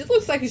old age. It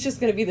looks like it's just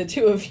going to be the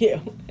two of you.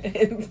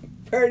 And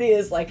Bertie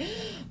is like,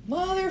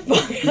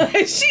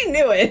 motherfucker. She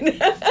knew it.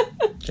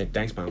 Okay,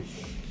 thanks, Mom.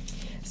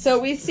 So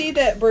we see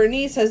that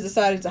Bernice has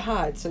decided to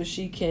hide so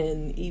she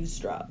can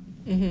eavesdrop.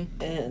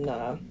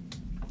 Mm-hmm.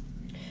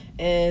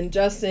 And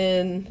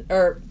Justin,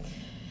 or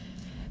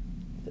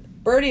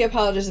Bertie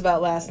apologizes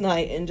about last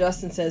night, and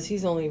Justin says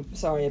he's only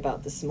sorry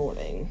about this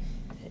morning.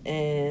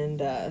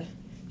 And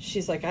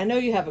she's like, I know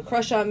you have a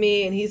crush on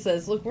me. And he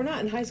says, look, we're not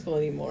in high school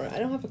anymore. I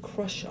don't have a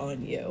crush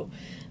on you.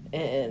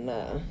 And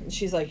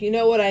she's like, you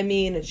know what I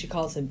mean? And she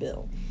calls him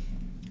Bill.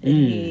 And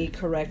he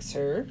corrects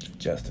her.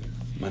 Justin.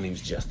 My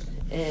name's Justin.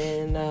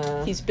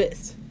 And He's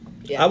pissed.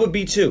 yeah. I would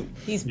be too.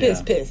 He's Yeah.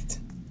 pissed.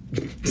 He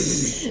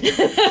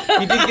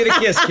did get a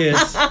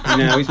kiss.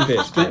 Now he's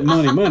pissed. Spent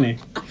money.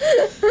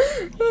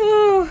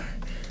 Oh,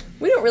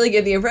 we don't really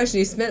get the impression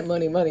he spent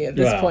money at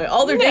this Wow. point.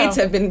 All their No. dates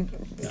have been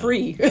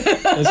free. That's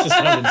just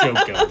how the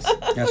joke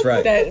goes. That's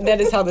right. That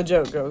is how the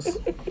joke goes.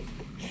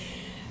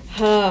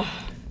 And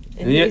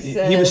And yet,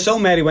 he was so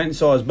mad he went and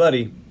saw his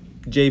buddy,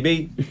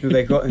 JB, who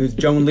they call, who's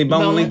Jonely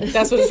Bonely.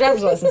 That's what his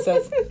driver's license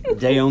says.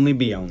 J only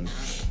B only.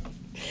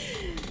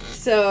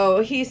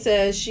 So he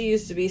says she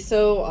used to be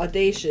so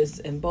audacious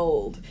and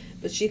bold,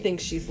 but she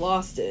thinks she's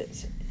lost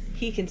it.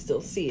 He can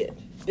still see it.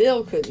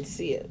 Bill couldn't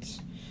see it.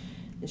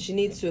 And she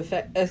needs to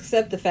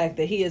accept the fact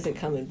that he isn't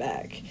coming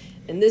back.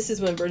 And this is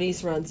when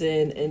Bernice runs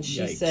in and she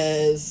Yikes.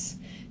 says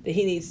that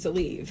he needs to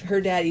leave. Her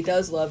daddy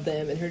does love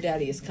them and her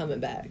daddy is coming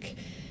back.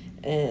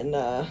 And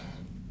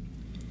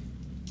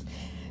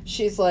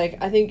she's like,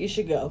 I think you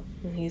should go.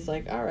 And he's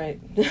like, all right.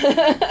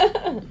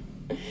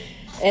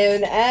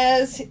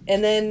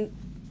 And then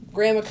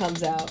Grandma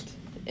comes out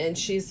and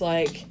she's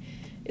like,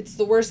 it's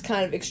the worst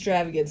kind of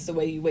extravagance, the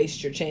way you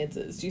waste your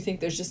chances. Do you think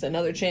there's just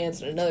another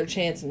chance and another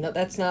chance? And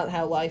that's not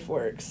how life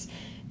works.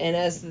 And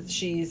as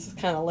she's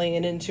kind of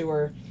laying into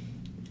her,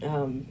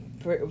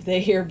 they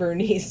hear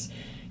Bernice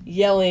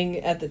yelling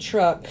at the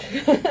truck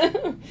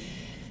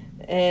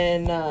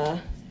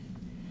and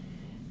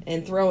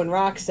throwing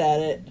rocks at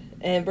it.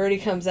 And Bertie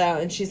comes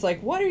out and she's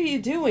like, what are you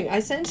doing? I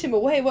sent him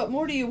away. What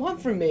more do you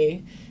want from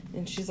me?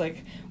 And she's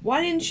like,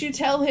 why didn't you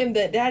tell him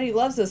that Daddy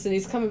loves us and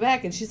he's coming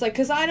back? And she's like,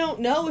 because I don't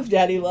know if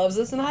Daddy loves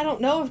us and I don't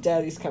know if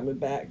Daddy's coming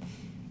back.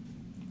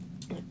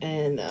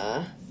 And,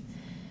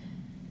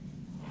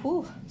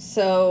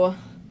 so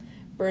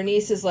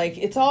Bernice is like,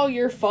 it's all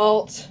your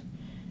fault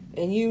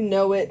and you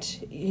know it.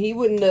 He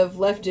wouldn't have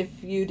left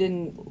if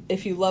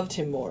you loved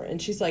him more.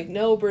 And she's like,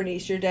 no,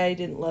 Bernice, your daddy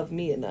didn't love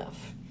me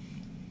enough.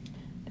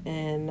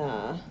 And,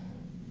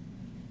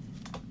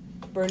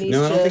 Bernice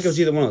No, I don't think it was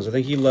either one of those. I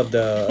think he loved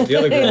the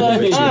other girl a loved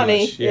bit too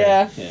Bonnie, much.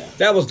 yeah. Yeah.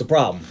 That was the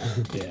problem.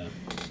 Yeah.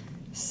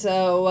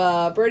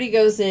 So Bertie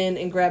goes in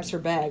and grabs her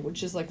bag,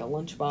 which is like a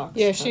lunchbox.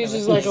 Yeah, she's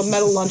just like a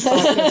metal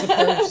lunchbox as a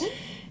purse.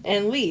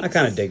 And leaves. I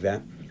kind of dig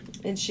that.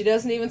 And she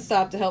doesn't even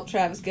stop to help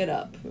Travis get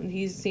up. And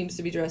he seems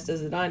to be dressed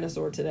as a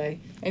dinosaur today.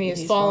 And he's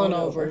he's fallen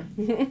fallen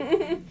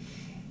over.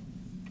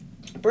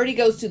 Bertie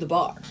goes to the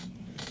bar.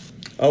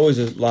 Always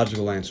a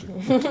logical answer.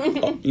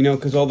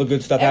 Because all the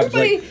good stuff happens.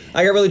 Like, Everybody-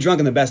 I got really drunk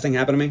and the best thing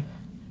happened to me.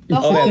 The Oh,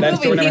 whole yeah, that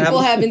movie, story never people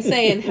happened? have been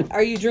saying,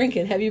 are you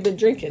drinking? Have you been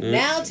drinking?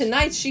 Now,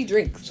 tonight, she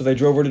drinks. So they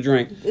drove her to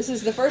drink. This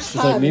is the first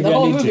like, time in maybe the I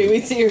whole need movie to. we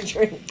see her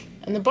drink.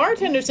 And the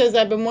bartender says,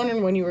 I've been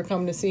wondering when you were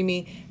coming to see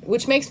me,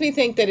 which makes me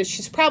think that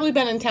she's probably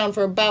been in town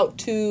for about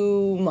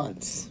 2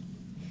 months.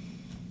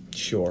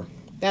 Sure.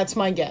 That's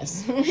my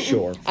guess.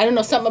 Sure. I don't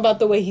know, something about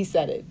the way he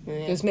said it.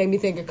 Yeah. Just made me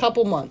think a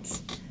couple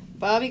months.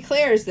 Bobby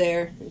Claire's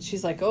there, and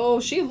she's like, oh,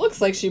 she looks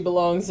like she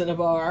belongs in a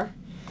bar.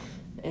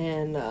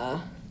 And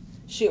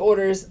she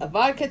orders a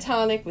vodka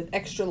tonic with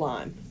extra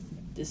lime.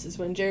 This is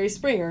when Jerry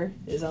Springer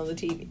is on the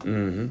TV.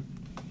 Mm-hmm.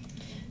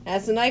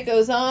 As the night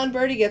goes on,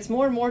 Bertie gets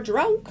more and more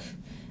drunk,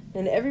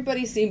 and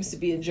everybody seems to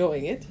be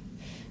enjoying it.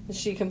 And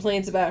she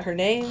complains about her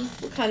name.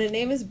 What kind of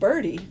name is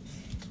Bertie?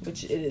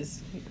 Which it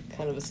is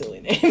kind of a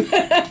silly name.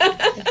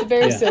 It's a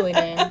very Yeah. silly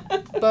name.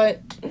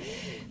 But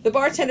The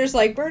bartender's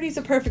like, Bertie's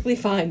a perfectly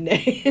fine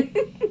name.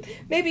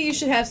 Maybe you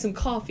should have some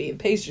coffee and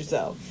pace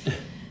yourself.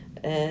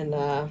 And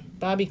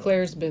Bobby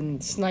Claire's been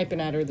sniping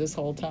at her this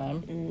whole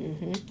time.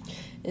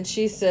 and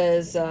she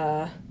says,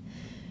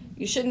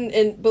 you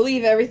shouldn't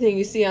believe everything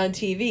you see on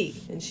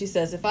TV. And she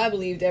says, if I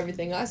believed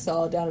everything I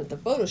saw down at the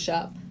photo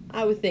shop,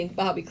 I would think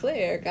Bobby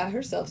Claire got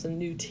herself some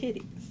new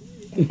titties.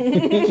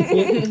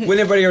 Wouldn't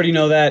everybody already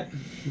know that?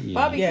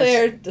 Bobby Yes.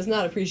 Claire does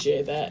not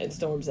appreciate that and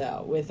storms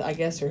out with, I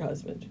guess, her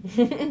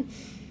husband.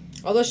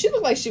 Although she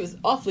looked like she was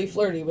awfully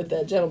flirty with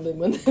that gentleman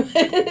when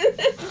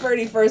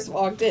Bertie first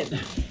walked in.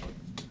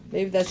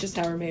 Maybe that's just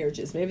how her marriage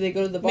is. Maybe they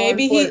go to the bar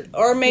Maybe and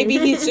flirt. maybe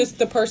he's just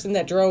the person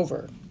that drove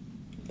her.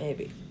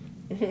 Maybe.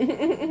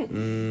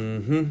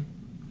 Mm-hmm.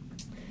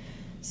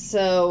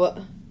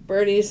 So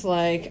Bertie's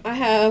like, I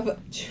have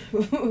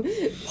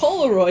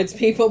Polaroids,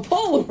 people,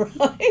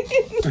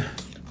 Polaroids.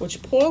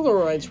 Which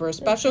Polaroids were a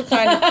special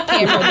kind of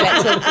camera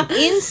that took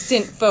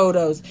instant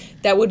photos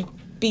that would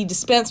be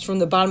dispensed from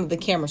the bottom of the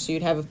camera, so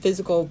you'd have a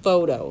physical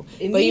photo.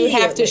 But you would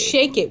have to Immediately.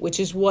 shake it, which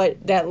is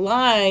what that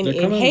line They're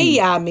in coming- Hey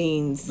Ya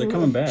means. They're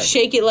coming back.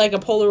 Shake it like a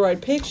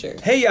Polaroid picture.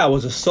 Hey Ya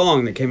was a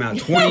song that came out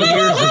 20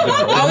 years ago.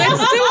 Oh,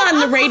 it's still on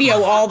the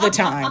radio all the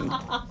time.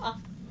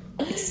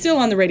 It's still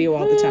on the radio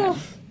all the time.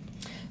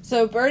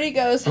 So Bertie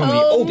goes On the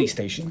home oldie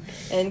station.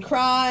 and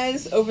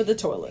cries over the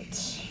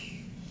toilet.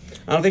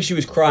 I don't think she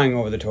was crying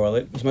over the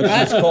toilet as much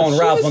as she was calling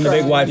Ralph was on the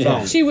big crying. white Yeah.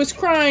 phone. She was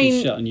crying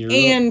She's shutting you up.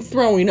 and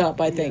throwing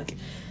up, I think.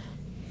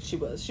 She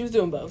was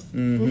doing both.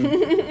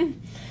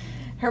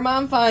 Her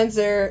mom finds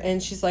her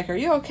and she's like, are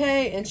you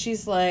okay? And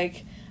she's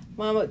like,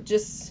 Mama,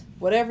 just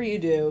whatever you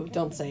do,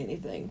 don't say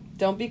anything.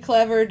 Don't be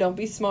clever, don't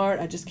be smart,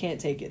 I just can't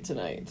take it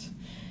tonight.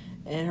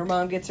 And her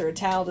mom gets her a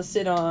towel to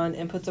sit on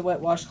and puts a wet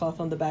washcloth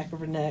on the back of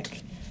her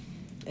neck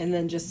and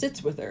then just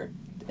sits with her.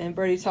 And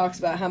Bertie talks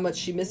about how much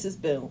she misses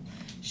Bill.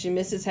 She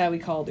misses how he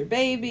called her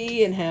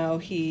baby and how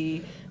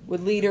he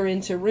would lead her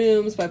into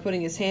rooms by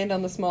putting his hand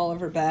on the small of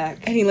her back.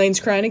 And Elaine's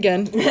crying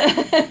again.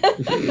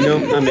 No,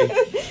 not me.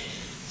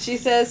 She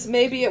says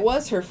maybe it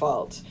was her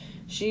fault.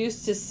 She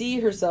used to see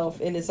herself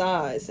in his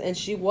eyes, and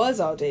she was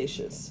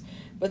audacious.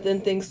 But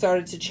then things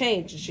started to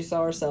change, and she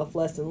saw herself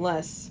less and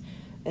less.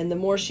 And the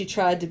more she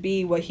tried to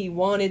be what he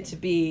wanted to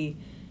be,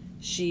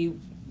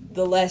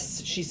 the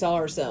less she saw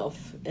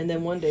herself. And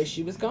then one day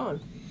she was gone.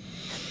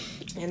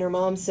 And her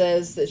mom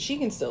says that she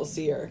can still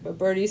see her. But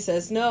Bertie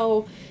says,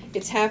 no,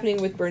 it's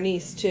happening with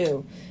Bernice,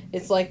 too.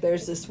 It's like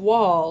there's this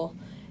wall,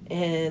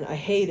 and I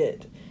hate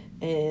it.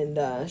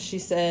 And she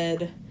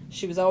said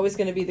she was always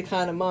going to be the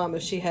kind of mom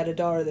if she had a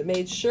daughter that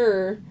made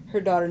sure her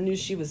daughter knew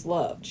she was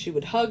loved. She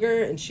would hug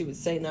her, and she would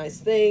say nice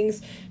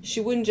things. She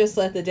wouldn't just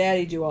let the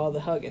daddy do all the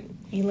hugging.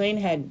 Elaine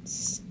had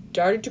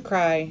started to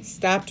cry,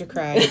 stopped to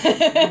cry,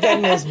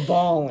 then was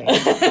bawling.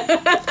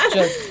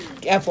 Just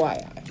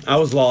FYI. I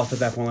was lost at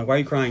that point. Like, why are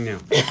you crying now?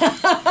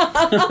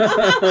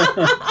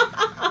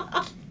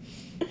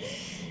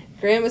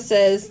 Grandma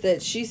says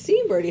that she's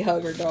seen Bertie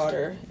hug her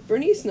daughter.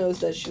 Bernice knows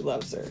that she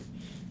loves her.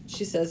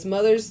 She says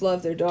mothers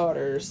love their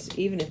daughters,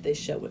 even if they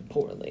show it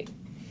poorly.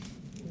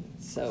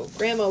 So,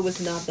 Grandma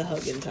was not the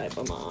hugging type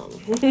of mom.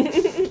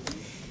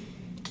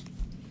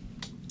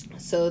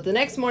 So, the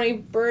next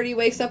morning, Bertie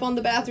wakes up on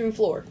the bathroom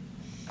floor.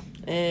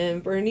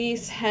 And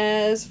Bernice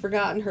has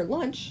forgotten her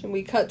lunch, and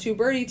we cut to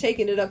Bertie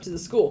taking it up to the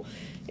school.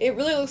 It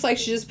really looks like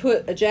she just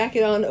put a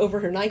jacket on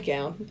over her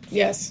nightgown.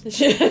 Yes.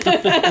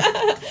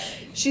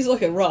 She's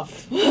looking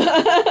rough.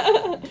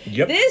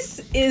 Yep.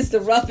 This is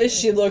the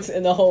roughest she looks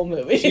in the whole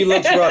movie. She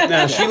looks rough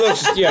now. She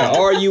looks, yeah,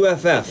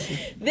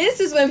 RUFF. This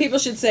is when people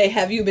should say,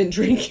 have you been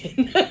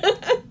drinking?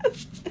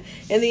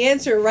 And the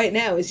answer right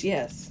now is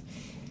yes.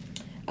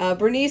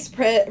 Bernice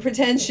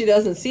pretends she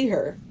doesn't see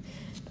her.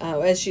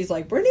 As she's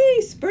like,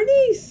 Bernice,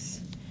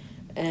 Bernice.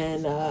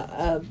 And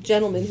a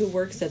gentleman who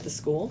works at the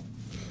school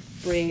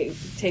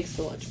takes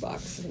the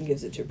lunchbox and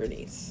gives it to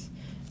Bernice.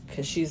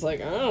 Because she's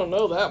like, I don't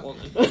know that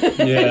woman.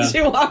 Yeah.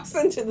 She walks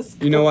into the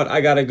school. You know what?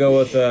 I got to go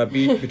with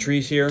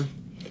Patrice here.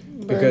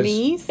 Because,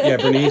 Bernice? Yeah,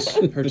 Bernice.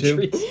 Her too.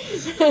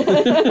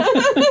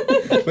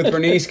 With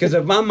Bernice. Because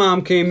if my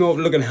mom came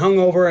over looking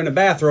hungover in a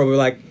bathrobe, we're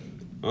like,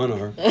 I know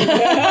her.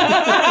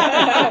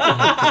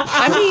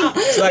 I mean,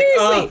 It's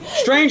like,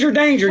 stranger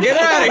danger, get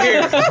out of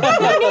here.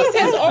 Bernice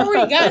has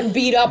already gotten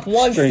beat up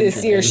once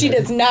this year. She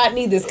does not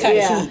need this kind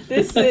of Yeah, heat.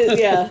 this is,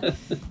 yeah.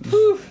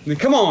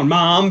 Come on,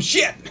 Mom.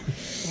 Shit.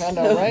 I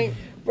know, right?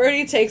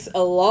 Bertie takes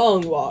a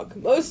long walk.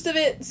 Most of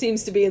it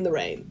seems to be in the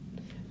rain.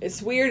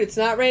 It's weird. It's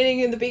not raining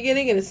in the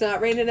beginning and it's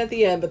not raining at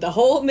the end, but the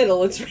whole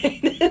middle it's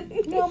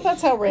raining. No,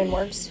 that's how rain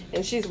works.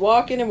 And she's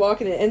walking and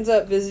walking and ends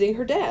up visiting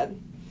her dad.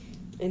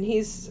 And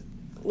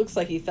looks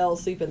like he fell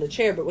asleep in the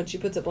chair, but when she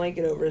puts a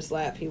blanket over his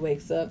lap, he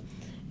wakes up.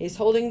 He's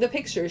holding the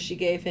picture she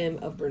gave him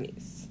of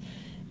Bernice.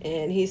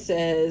 And he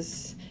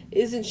says,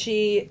 isn't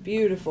she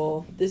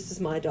beautiful? This is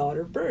my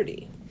daughter,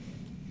 Bertie.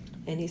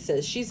 And he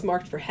says, she's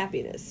marked for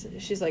happiness.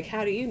 She's like,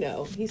 how do you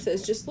know? He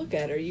says, just look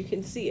at her. You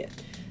can see it.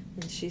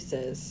 And she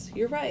says,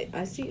 you're right.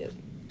 I see it.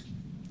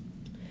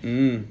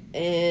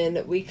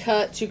 And we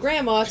cut to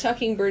Grandma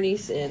tucking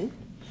Bernice in.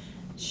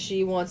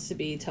 She wants to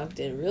be tucked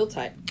in real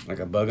tight. Like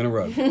a bug in a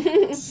rug.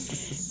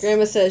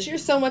 Grandma says, you're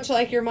so much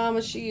like your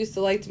mama. She used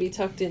to like to be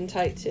tucked in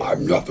tight, too.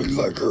 I'm nothing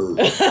like her.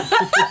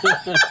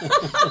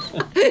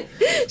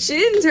 She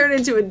didn't turn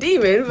into a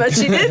demon, but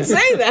she did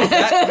say that.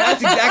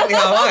 That's exactly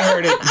how I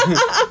heard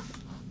it.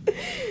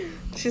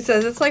 She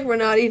says, it's like we're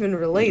not even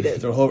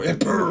related. It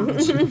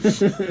burns.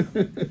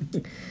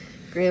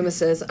 Grandma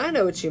says, I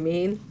know what you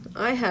mean.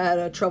 I had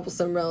a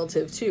troublesome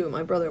relative, too,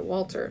 my brother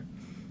Walter.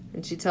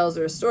 And she tells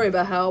her a story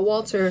about how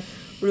Walter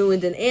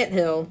ruined an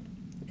anthill.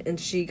 And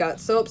she got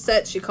so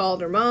upset, she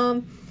called her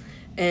mom.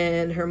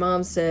 And her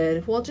mom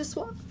said, well, just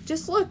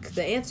look.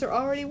 The ants are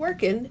already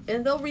working,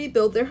 and they'll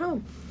rebuild their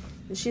home.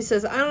 And she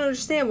says, I don't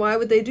understand. Why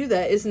would they do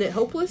that? Isn't it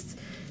hopeless?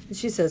 And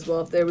she says,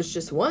 well, if there was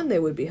just one, they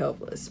would be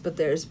hopeless. But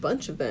there's a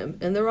bunch of them,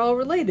 and they're all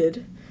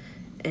related.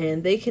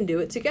 And they can do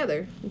it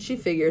together. And she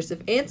figures if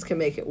ants can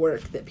make it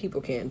work, that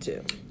people can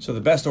too. So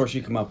the best story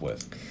she come up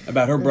with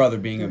about her brother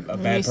being a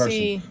bad person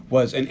see.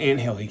 was an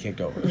anthill he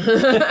kicked over.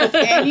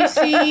 And you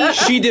see,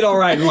 She did all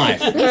right in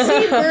life. Her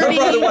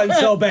brother wasn't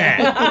so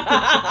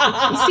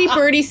bad. you see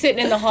Birdie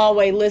sitting in the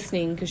hallway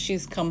listening because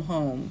she's come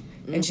home.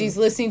 And she's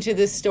listening to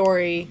this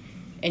story,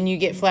 and you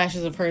get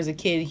flashes of her as a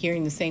kid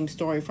hearing the same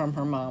story from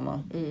her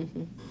mama.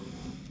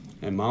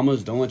 And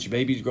mamas, don't let your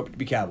babies grow up to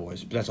be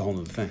cowboys. But that's a whole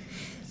other thing.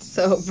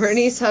 So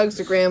Bernice hugs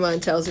her grandma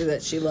and tells her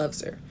that she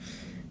loves her.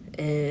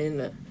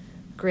 And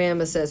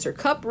grandma says her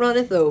cup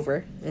runneth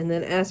over, and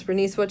then asks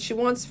Bernice what she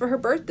wants for her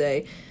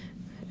birthday.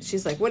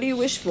 She's like, what do you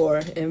wish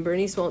for? And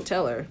Bernice won't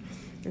tell her.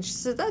 And she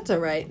says, that's all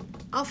right.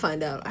 I'll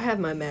find out. I have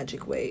my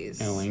magic ways.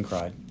 And Elaine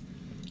cried.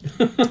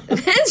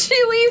 Then she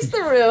leaves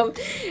the room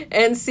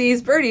and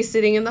sees Bertie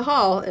sitting in the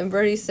hall. And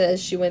Bertie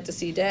says she went to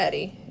see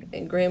Daddy.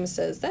 And Grandma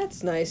says,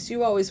 that's nice.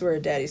 You always were a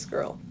daddy's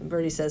girl. And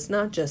Bertie says,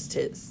 not just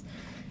his.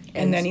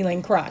 And then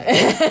Elaine cried.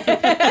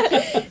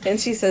 And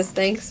she says,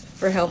 thanks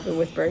for helping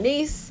with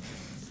Bernice.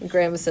 And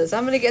Grandma says,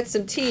 I'm going to get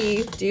some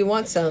tea. Do you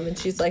want some? And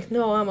she's like,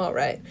 no, I'm all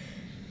right.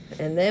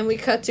 And then we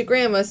cut to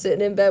Grandma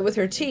sitting in bed with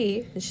her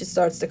tea. And she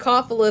starts to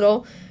cough a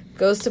little,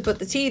 goes to put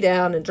the tea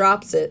down and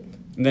drops it.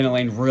 And then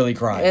Elaine really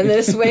cried. And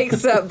this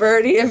wakes up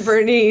Bertie and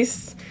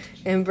Bernice.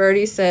 And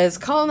Bertie says,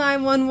 call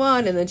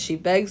 911. And then she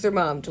begs her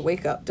mom to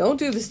wake up. Don't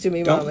do this to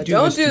me, Mama.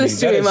 Don't do this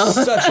to me, That Mama.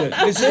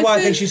 is this is why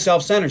I think she's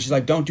self-centered. She's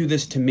like, don't do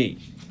this to me.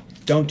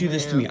 Don't do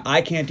this to me.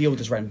 I can't deal with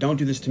this right now. Don't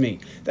do this to me.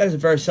 That is a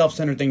very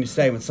self-centered thing to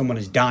say when someone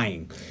is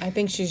dying. I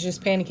think she's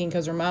just panicking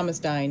because her mom is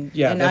dying.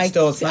 Yeah, and that's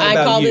still, it's not I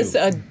about call you.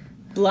 this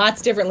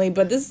lots differently,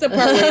 but this is the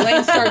part where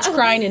Elaine starts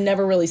crying and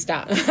never really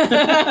stops.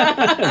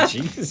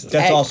 Jesus.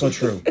 That's also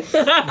true.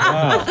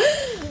 Wow.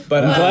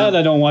 But I'm glad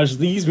I don't watch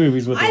these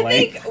movies with I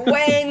Elaine.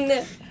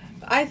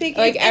 think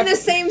Like in the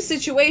same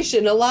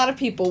situation, a lot of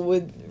people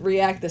would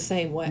react the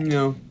same way.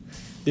 no.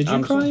 Did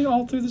you cry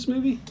all through this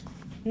movie?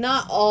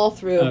 Not all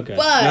through, Okay.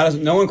 but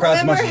No one cries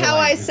as much remember as how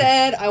I Elaine.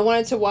 said I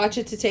wanted to watch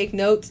it to take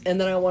notes, and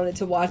then I wanted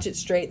to watch it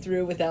straight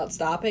through without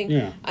stopping?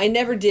 Yeah. I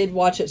never did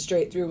watch it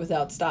straight through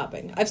without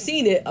stopping. I've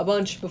seen it a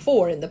bunch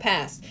before in the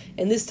past,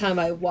 and this time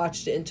I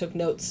watched it and took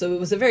notes, so it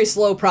was a very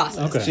slow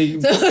process. Okay. See,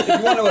 if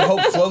you want to know what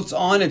Hope floats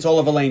on, it's all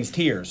of Elaine's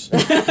tears.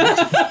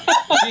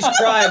 She's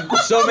cried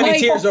so many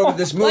tears over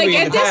this movie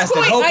in the past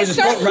that Hope is just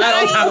floating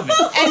right on top of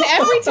it. And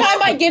every time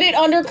I get it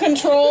under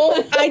control,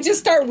 I just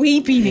start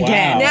weeping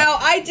again. Now,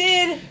 I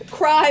did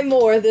cry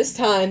more this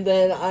time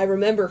than I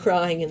remember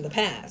crying in the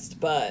past,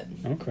 but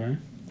Okay.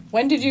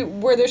 When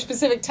were there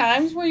specific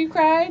times where you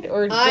cried?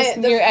 Or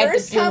just the at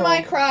first time I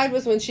funeral? cried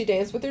was when she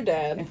danced with her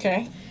dad.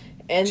 Okay.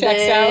 And Checks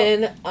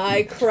then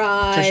I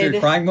cried. Trisha,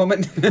 your crying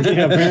moment?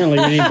 Yeah, apparently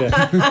we need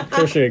to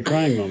crochet a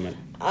crying moment.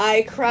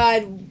 I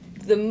cried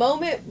the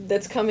moment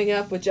that's coming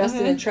up with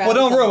Justin and Travis.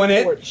 Well, don't on the ruin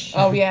it. porch.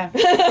 Oh, yeah.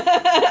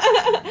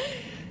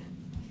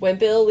 When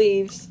Bill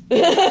leaves.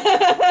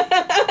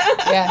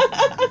 Yeah.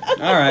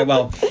 All right,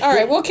 well. All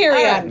right, we'll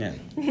carry on. Yeah.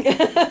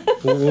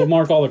 We'll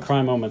mark all the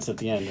cry moments at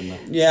the end. In the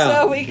Yeah.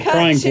 So we cut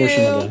crying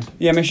portion of to the...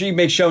 Yeah, make sure you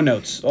make show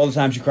notes all the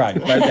times you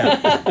cried. Write it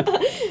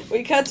down.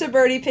 we cut to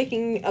Birdie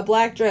picking a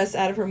black dress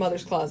out of her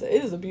mother's closet.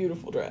 It is a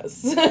beautiful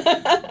dress.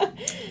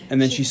 And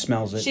then she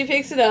smells it. She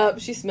picks it up,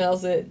 she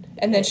smells it,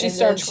 And then she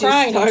starts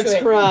crying into Starts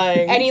it.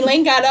 crying. And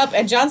Elaine got up,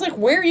 and John's like,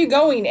 "Where are you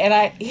going?" And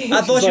I thought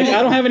She's she like,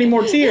 I don't have any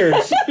more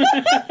tears.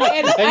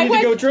 and I need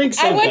to go drink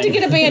I went to something.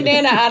 get a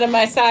bandana out of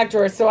my sock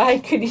drawer so I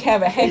could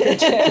have a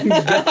handkerchief.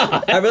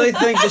 I really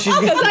think that she's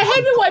Because I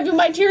had been wiping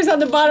my tears on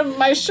the bottom of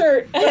my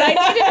shirt, but I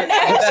needed an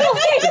actual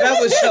that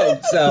was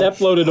soaked. So, That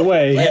floated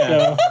away.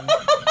 Yeah.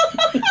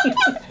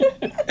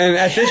 and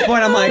at this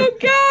point, I'm like, Oh,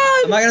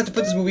 God. am I gonna have to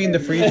put this movie in the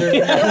freezer?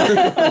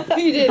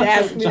 He did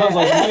ask me. Sounds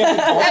like, am I gonna have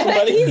to call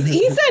somebody?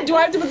 He said, "Do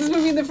I have to put this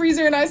movie in the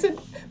freezer?" And I said,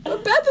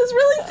 "But Beth is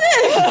really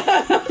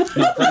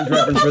sick." Friends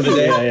reference for the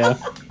day. Yeah,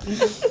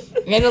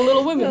 yeah. And a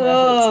Little Women reference.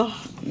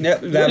 Oh.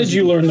 Yep, Where did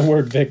you learn the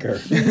word vicar?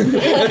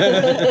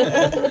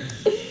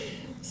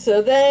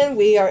 So then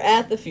we are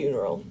at the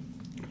funeral.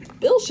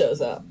 Bill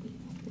shows up.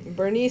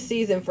 Bernice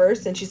sees him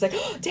first, and she's like,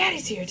 oh,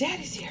 Daddy's here,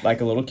 Daddy's here.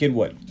 Like a little kid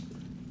would.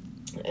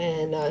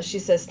 And she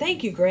says,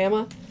 thank you,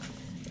 Grandma.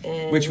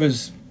 And Which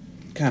was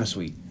kind of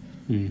sweet.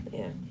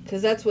 yeah,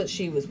 because that's what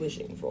she was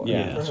wishing for.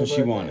 Yeah, for that's her what she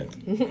birthday.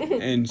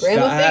 wanted. And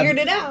Grandma figured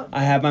it out.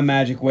 I have my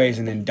magic ways,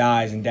 and then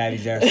dies, and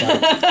Daddy's there. So, all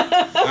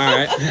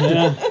right.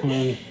 Yeah,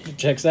 well,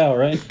 checks out,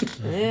 right?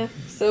 Yeah.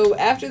 So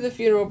after the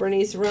funeral,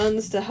 Bernice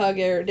runs to hug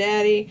her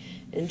daddy,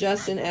 and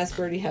Justin asks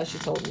Birdie how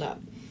she's holding up.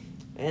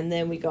 And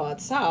then we go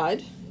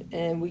outside,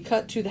 and we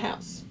cut to the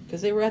house,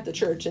 because they were at the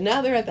church, and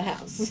now they're at the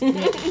house.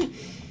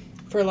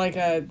 For like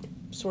a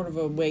sort of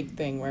a wake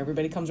thing where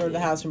everybody comes over to the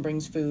house and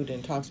brings food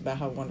and talks about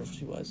how wonderful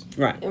she was.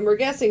 Right. And we're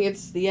guessing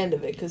it's the end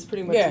of it, because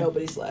pretty much Yeah.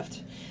 nobody's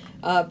left.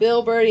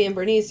 Bill, Birdie, and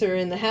Bernice are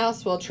in the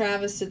house while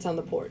Travis sits on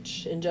the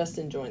porch, and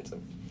Justin joins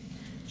them.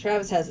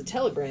 Travis has a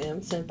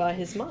telegram sent by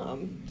his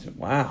mom.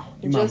 Wow,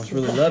 your mom must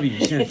really love you.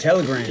 You sent a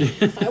telegram.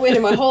 I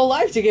waited my whole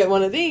life to get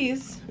one of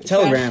these.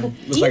 Telegram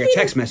was like a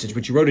text message,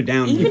 but you wrote it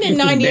down. Even in and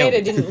 '98, mailed I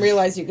it. didn't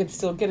realize you could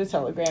still get a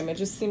telegram. It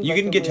just seemed You like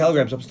couldn't a get weird-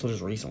 telegrams up until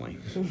just recently.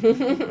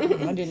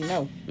 I didn't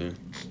know.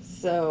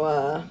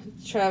 So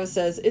Travis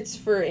says, it's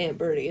for Aunt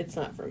Bertie, it's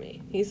not for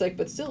me. He's like,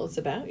 but still, it's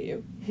about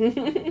you.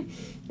 And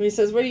he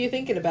says, what are you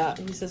thinking about?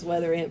 And he says,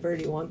 whether Aunt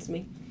Bertie wants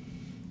me.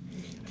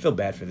 I feel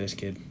bad for this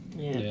kid.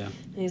 Yeah. Yeah.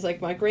 And he's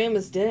like, my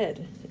grandma's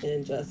dead.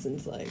 And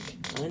Justin's like,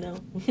 I know.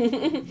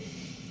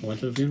 Went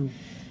to the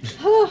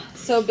funeral.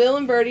 So Bill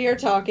and Bertie are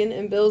talking,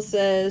 and Bill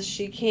says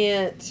she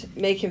can't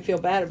make him feel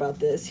bad about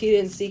this. He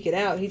didn't seek it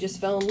out, he just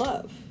fell in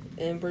love.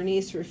 And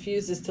Bernice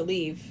refuses to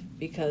leave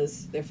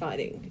because they're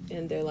fighting.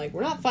 And they're like,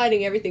 we're not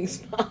fighting, everything's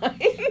fine.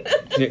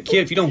 Yeah, kid,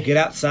 if you don't get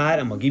outside,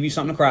 I'm gonna give you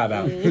something to cry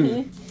about,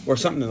 or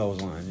something in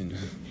those lines.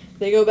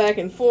 They go back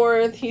and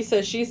forth. He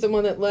says she's the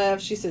one that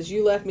left. She says,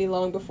 you left me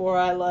long before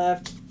I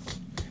left.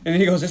 And then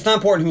he goes, "It's not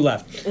important who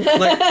left." I'm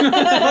like,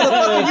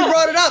 motherfucker, you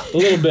brought it up. A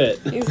little bit.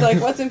 He's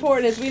like, what's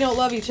important is we don't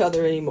love each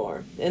other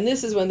anymore. And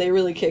this is when they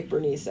really kick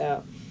Bernice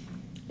out.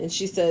 And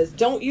she says,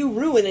 don't you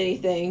ruin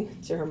anything,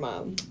 to her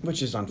mom.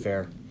 Which is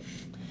unfair.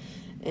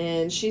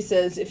 And she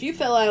says, if you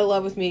fell out of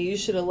love with me, you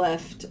should have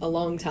left a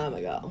long time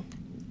ago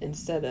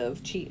instead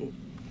of cheating.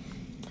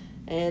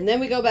 And then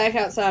we go back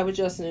outside with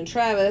Justin and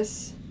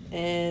Travis.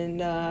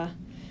 And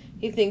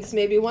he thinks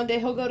maybe one day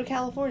he'll go to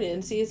California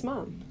and see his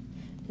mom.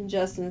 And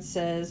Justin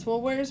says,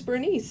 well, where's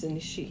Bernice? And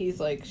he's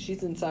like,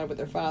 she's inside with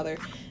her father.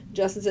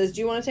 Justin says,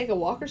 do you want to take a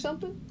walk or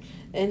something?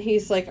 And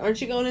he's like, aren't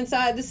you going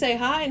inside to say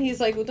hi? And he's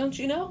like, well, don't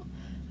you know?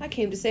 I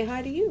came to say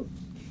hi to you.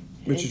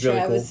 Which and is really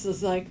Travis cool.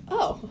 is like,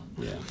 oh,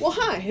 Yeah. well,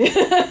 hi.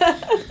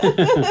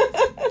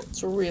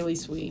 It's really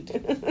sweet.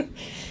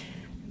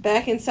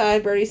 Back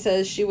inside, Bertie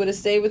says she would have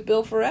stayed with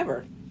Bill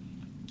forever.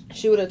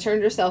 She would have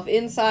turned herself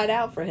inside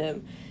out for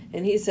him.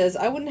 And he says,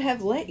 I wouldn't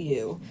have let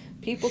you.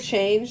 People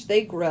change,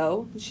 they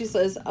grow. She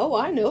says, oh,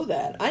 I know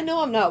that. I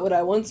know I'm not what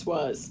I once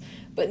was,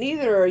 but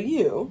neither are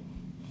you.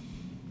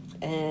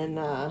 And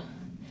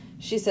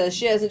she says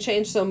she hasn't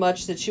changed so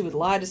much that she would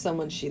lie to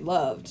someone she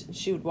loved.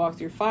 She would walk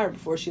through fire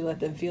before she let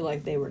them feel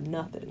like they were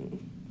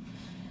nothing.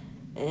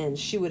 And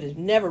she would have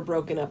never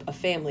broken up a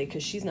family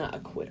because she's not a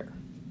quitter.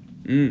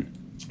 Mm.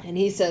 And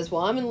he says,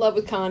 well, I'm in love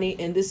with Connie,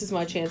 and this is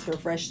my chance for a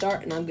fresh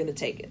start, and I'm going to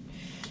take it.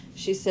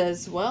 She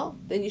says, well,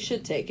 then you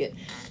should take it.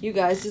 You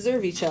guys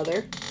deserve each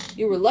other.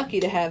 You were lucky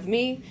to have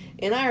me,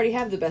 and I already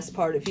have the best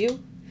part of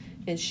you.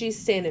 And she's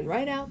standing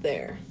right out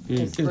there.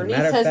 Because As a Bernice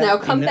matter of has fact, now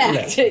come in that back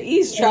left. to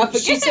eavesdrop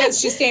again. She says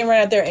she's standing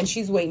right out there and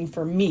she's waiting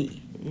for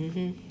me.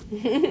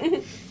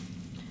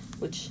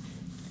 Which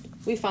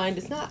we find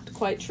is not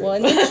quite true. Well,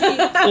 and then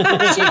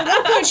she at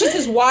one point she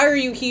says, "Why are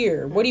you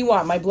here? What do you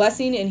want? My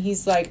blessing?" And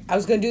he's like, "I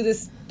wasn't gonna do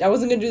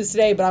this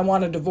today, but I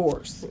want a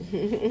divorce."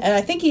 And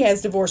I think he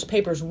has divorce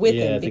papers with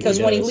Yeah, I him think because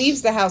he when he does.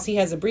 leaves the house, he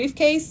has a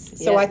briefcase.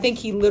 So Yeah. I think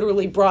he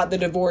literally brought the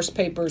divorce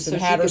papers so and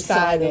she had her could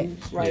sign it. them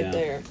right Yeah.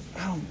 there.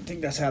 I don't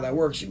think that's how that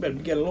works. You better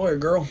get a lawyer,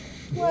 girl.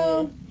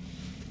 Well,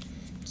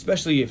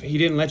 Especially if he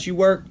didn't let you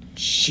work.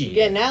 Shit.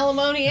 Getting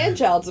alimony and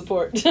child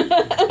support.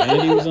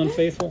 And he was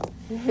unfaithful.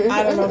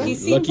 I don't know. He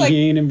seems Lucky like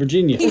he ain't in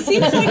Virginia. he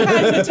seems like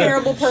kind of a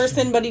terrible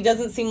person, but he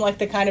doesn't seem like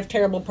the kind of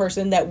terrible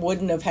person that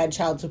wouldn't have had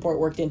child support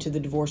worked into the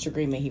divorce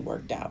agreement he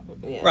worked out.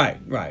 Yeah. Right.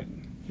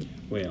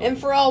 Well, And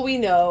for all we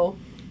know,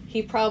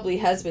 he probably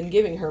has been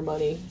giving her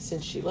money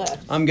since she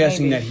left. I'm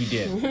guessing Maybe. that he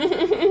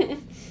did.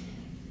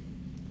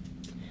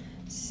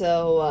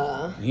 So,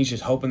 And he's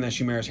just hoping that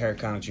she marries Harry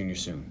Connick Jr.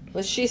 soon.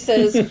 but she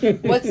says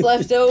what's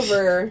left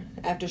over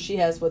after she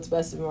has what's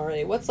best of him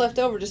already. What's left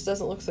over just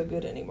doesn't look so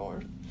good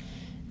anymore.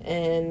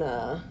 And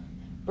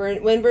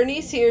when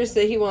Bernice hears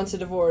that he wants a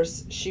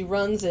divorce, she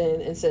runs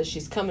in and says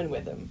she's coming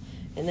with him.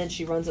 And then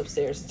she runs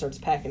upstairs and starts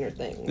packing her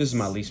things. This is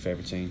my least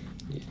favorite scene.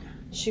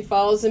 She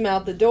follows him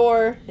out the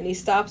door, and he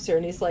stops her,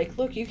 and he's like,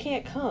 look, you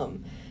can't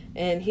come.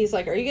 And he's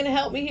like, are you going to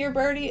help me here,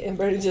 Bertie? And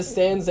Bertie just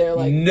stands there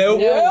like,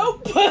 Nope.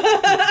 Nope.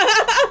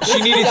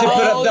 She needed to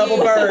put up double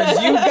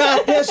birds. You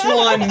got this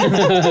one.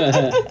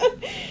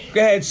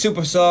 Go ahead,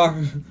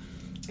 superstar.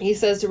 He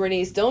says to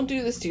Bernice, don't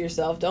do this to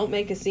yourself. Don't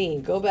make a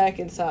scene. Go back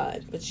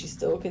inside. But she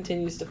still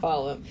continues to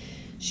follow him.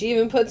 She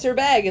even puts her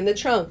bag in the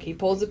trunk. He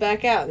pulls it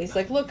back out. And he's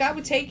like, look, I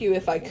would take you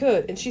if I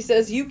could. And she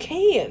says, you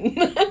can.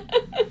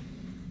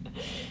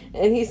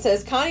 And he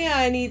says, Connie and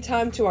I need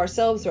time to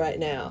ourselves right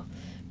now.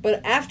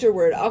 But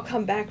afterward, I'll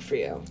come back for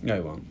you. No,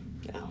 he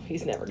won't. No,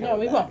 he's never coming No,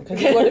 we back. won't, because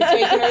he would have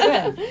taken her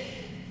then.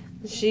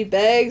 She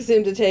begs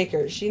him to take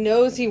her. She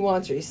knows he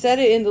wants her. He said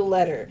it in the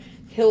letter.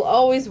 He'll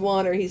always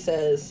want her, he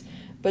says.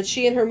 But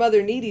she and her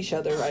mother need each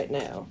other right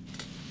now.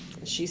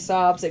 She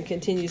sobs and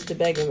continues to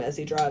beg him as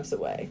he drives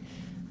away.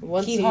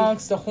 Once He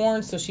honks the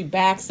horn, so she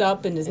backs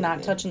up and is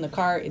not touching the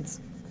car. It's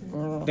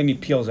Then he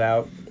peels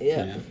out.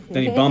 Yeah.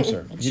 Then he bumps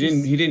her. He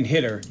didn't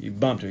hit her. He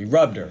bumped her. He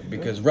rubbed her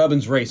because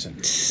rubbing's racing.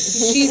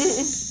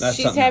 she's That's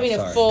she's something having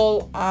else, a sorry.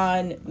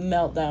 full-on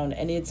meltdown,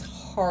 and it's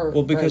hard.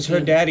 Well, because her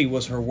daddy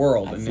was her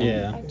world. And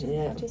yeah.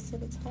 Yeah. I just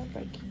said it's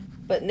heartbreaking.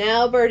 But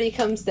now Birdie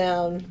comes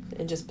down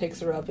and just picks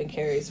her up and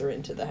carries her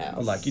into the house.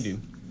 Oh, like you do.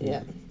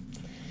 Yeah.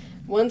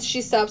 Once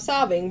she stops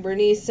sobbing,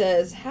 Bernice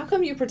says, "How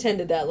come you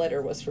pretended that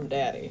letter was from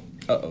Daddy?"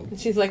 Uh-oh. And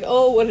she's like,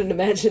 "Oh, what an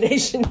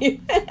imagination you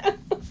have."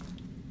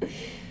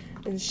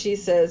 And she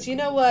says, "You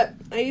know what?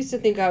 I used to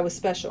think I was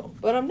special,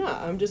 but I'm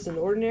not. I'm just an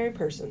ordinary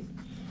person.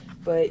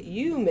 But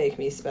you make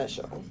me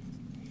special."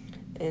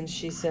 And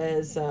she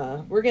says,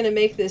 we're going to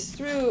make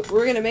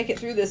it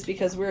through this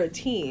because we're a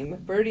team.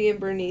 Birdie and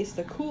Bernice,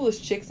 the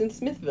coolest chicks in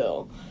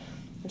Smithville.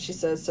 And she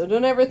says, "So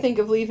don't ever think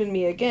of leaving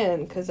me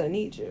again, because I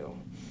need you."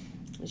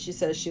 And she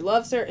says she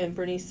loves her, and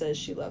Bernice says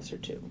she loves her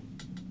too.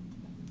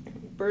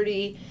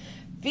 Birdie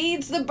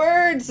feeds the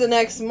birds the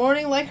next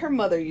morning like her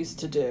mother used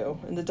to do.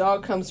 And the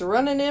dog comes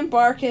running in,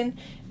 barking,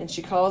 and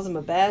she calls him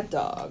a bad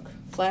dog.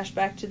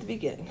 Flashback to the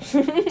beginning.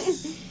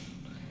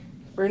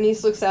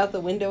 Bernice looks out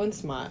the window and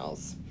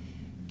smiles.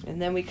 And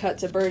then we cut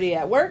to Birdie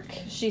at work.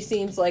 She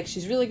seems like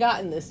she's really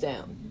gotten this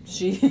down.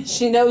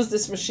 She knows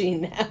this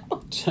machine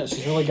now.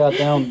 She's really got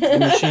down the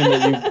machine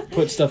that you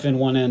put stuff in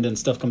one end and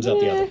stuff comes out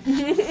the other.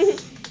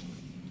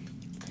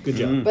 Good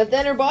job. But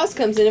then her boss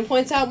comes in and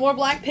points out more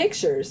black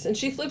pictures. And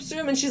she flips through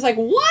them and she's like,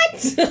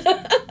 "What?"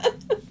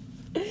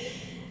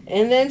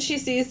 And then she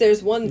sees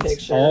there's one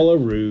picture. All a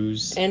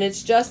ruse. And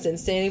it's Justin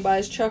standing by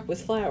his truck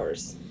with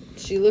flowers.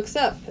 She looks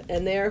up,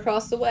 and there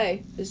across the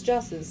way is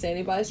Justin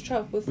standing by his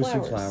truck with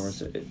flowers. With some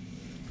flowers.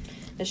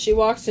 As she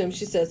walks to him,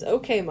 she says,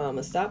 "Okay,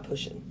 Mama, stop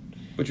pushing."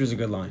 Which was a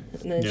good line.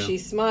 And then Yeah. she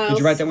smiles. Did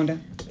you write that one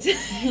down?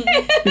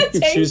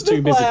 Takes She was the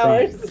too busy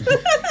crying.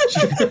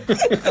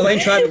 flowers. Elaine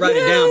tried to write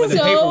it down, but the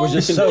So paper was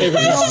just so... It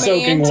was just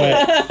soaking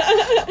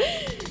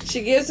wet.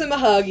 She gives him a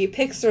hug, he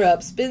picks her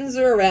up, spins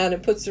her around,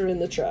 and puts her in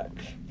the truck.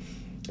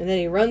 And then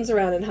he runs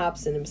around and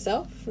hops in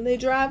himself, and they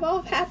drive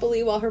off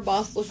happily while her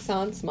boss looks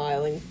on,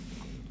 smiling.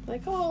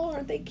 Like, "Oh,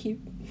 aren't they cute?"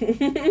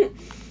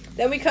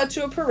 Then we cut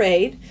to a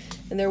parade,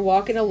 and they're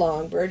walking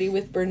along, Birdie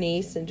with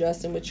Bernice and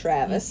Justin with You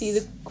Travis. see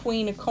the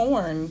Queen of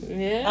Corn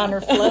Yeah. on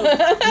her float in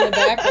the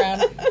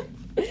background.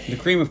 The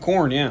cream of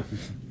corn, yeah.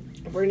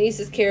 Bernice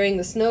is carrying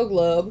the snow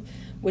globe,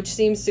 which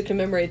seems to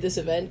commemorate this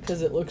event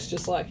because it looks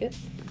just like it.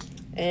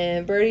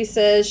 And Birdie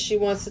says she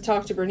wants to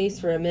talk to Bernice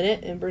for a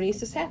minute, and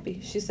Bernice is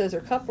happy. She says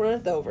her cup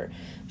runneth over.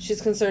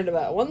 She's concerned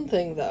about one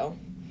thing, though.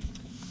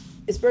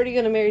 Is Birdie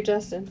going to marry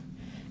Justin?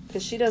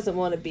 Because she doesn't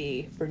want to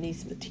be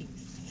Bernice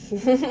Matisse.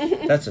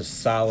 That's a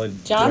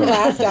solid... John word.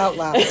 laughed out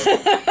loud.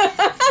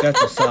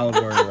 That's a solid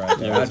word right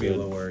there. That was I'd be a good.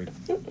 little worried.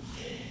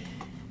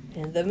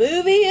 And the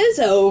movie is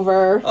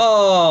over.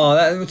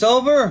 Oh, it's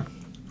over?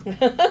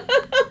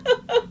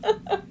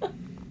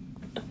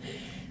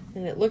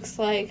 And it looks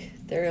like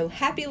they're a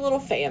happy little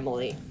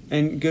family.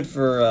 And good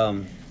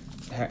for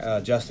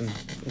Justin.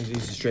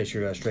 He's a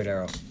straight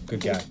arrow.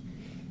 Good guy.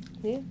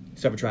 Yeah.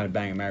 Except for trying to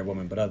bang a married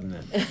woman, but other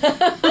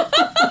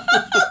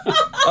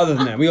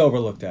than that, we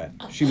overlooked that.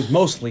 She was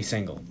mostly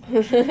single.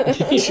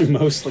 She's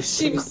mostly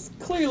She was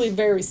clearly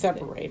very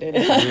separated.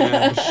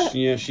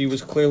 Yeah, she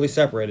was clearly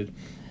separated.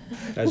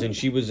 As in,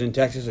 she was in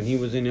Texas and he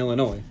was in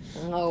Illinois.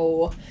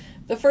 Oh.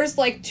 The first,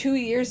 2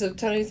 years of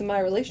Tony's and my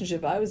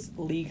relationship, I was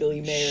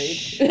legally married.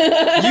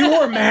 You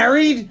were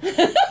married?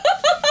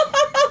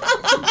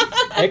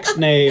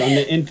 Ex-nay on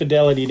the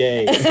infidelity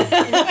day.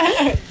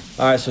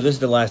 All right, so this is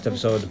the last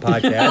episode of the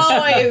podcast.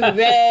 Oy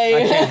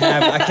vey.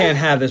 I can't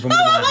have this woman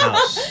in my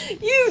house.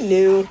 You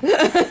knew.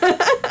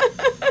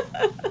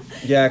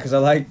 Yeah, because I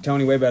like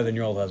Tony way better than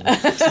your old husband.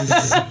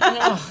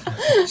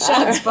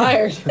 Shots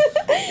fired.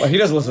 Well, he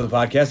doesn't listen to the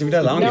podcast. If he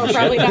does, I don't No, give a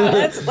probably shit.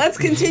 not. Let's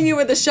continue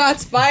with the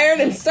shots fired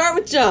and start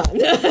with John.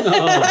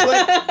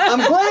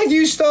 I'm glad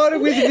you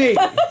started with me.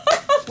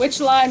 Which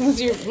line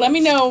was let me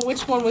know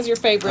which one was your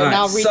favorite, and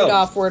All right, I'll read so- it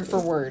off word for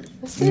word.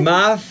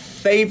 My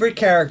favorite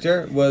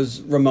character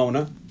was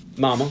Ramona,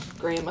 Mama,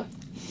 Grandma.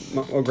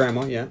 or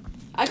Grandma, yeah.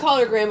 I call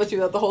her Grandma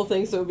throughout the whole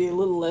thing, so it would be a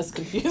little less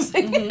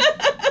confusing.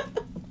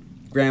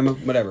 Grandma,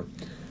 whatever.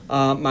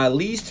 My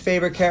least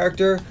favorite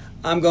character,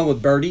 I'm going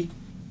with Birdie.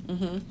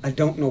 Mm-hmm. I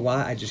don't know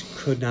why, I just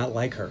could not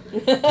like her.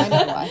 I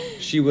know why.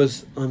 She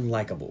was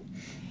unlikable.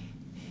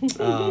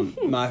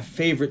 My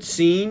favorite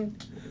scene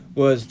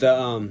was the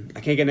I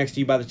Can't Get Next to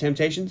You by the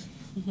Temptations.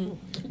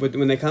 Mm-hmm. But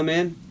when they come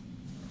in,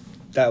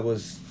 that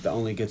was the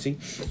only good scene.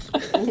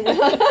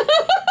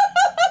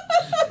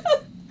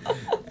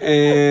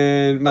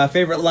 And my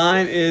favorite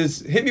line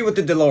is, hit me with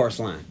the Dolores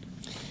line.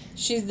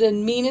 She's the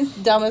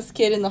meanest, dumbest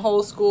kid in the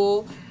whole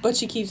school, but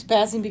she keeps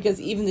passing because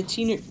even the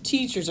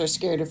teachers are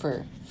scared of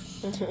her.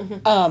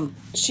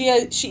 She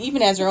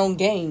even has her own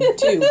gang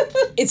too.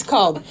 It's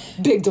called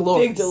Big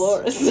Dolores. Big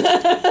Dolores.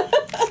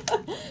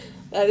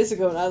 That is a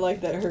good one. I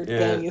like that her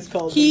gang is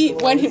called Big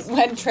Dolores.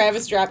 When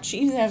Travis dropped, she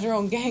even has her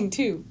own gang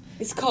too.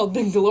 It's called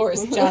Big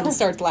Dolores. John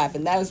starts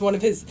laughing. That was one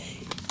of his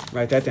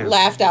Write that down.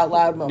 laughed out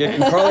loud Yeah, moments.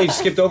 and Carly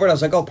skipped over it. I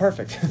was like, oh,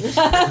 perfect.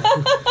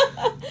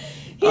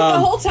 The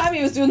whole time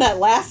he was doing that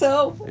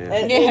lasso,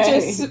 and Yeah.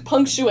 it just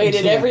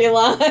punctuated Yeah. every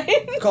line.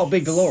 It's called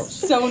Big Dolores.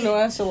 So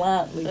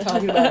nonchalantly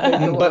talking about Big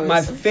Dolores. But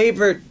my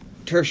favorite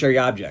tertiary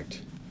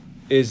object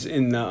is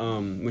in the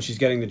when she's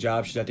getting the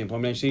job, she's at the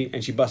employment agency,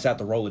 and she busts out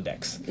the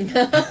Rolodex.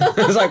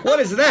 I was like, "What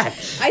is that?"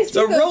 I see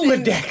the those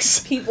in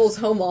Rolodex. people's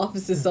home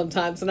offices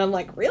sometimes, and I'm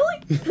like, really?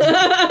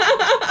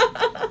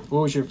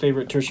 What was your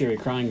favorite tertiary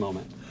crying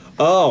moment?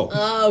 Oh,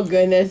 Oh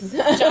goodness.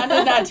 John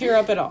did not tear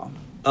up at all.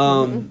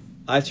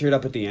 I teared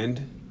up at the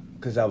end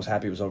because I was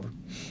happy it was over.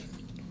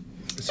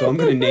 So I'm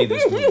gonna nay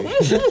this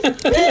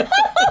movie.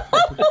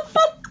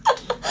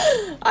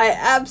 I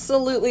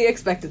absolutely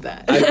expected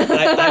that. I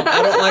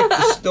don't like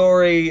the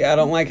story. I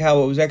don't like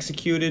how it was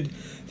executed.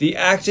 The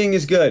acting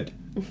is good.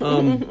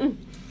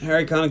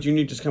 Harry Connick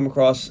Jr. just come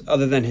across,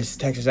 other than his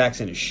Texas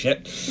accent is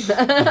shit.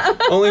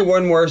 Only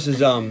one worse is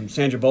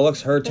Sandra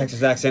Bullock's. Her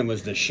Texas accent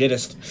was the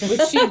shittest.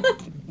 Which she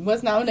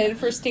was nominated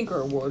for a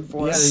Stinker Award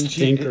for. Yeah,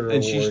 Stinker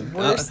and she, award.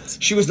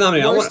 Worst- she was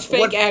nominated. worst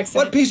fake accent.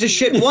 What piece of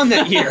shit won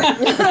that year?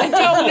 I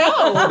don't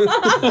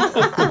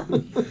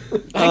know.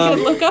 I could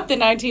look up the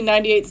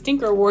 1998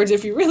 Stinker Awards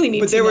if you really need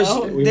But to there was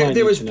know. We there might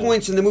need was to know.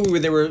 points in the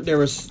movie where there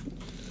was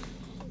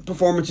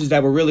performances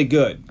that were really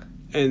good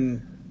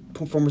and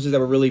performances that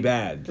were really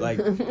bad. Like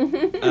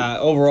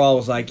overall, it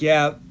was like,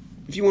 yeah,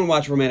 if you want to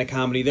watch a romantic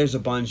comedy, there's a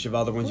bunch of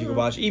other ones you can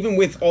watch. Even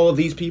with all of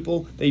these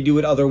people, they do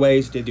it other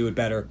ways. They do it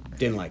better.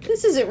 Didn't like it.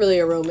 This isn't really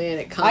a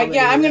romantic comedy.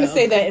 I'm going to though.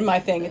 say that in my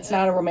thing. It's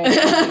not a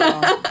romantic comedy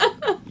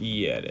at all.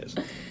 Yeah, it is.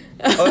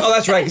 Oh,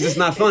 that's right, because it's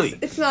not funny.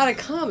 It's not a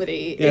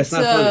comedy. Yeah, it's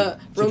not funny.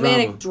 It's a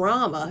romantic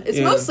drama. It's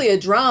Yeah. mostly a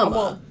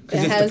drama.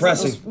 Because it's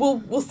depressing.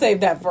 We'll save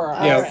that for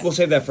our... Yeah, Alright. we'll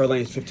save that for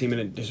Elaine's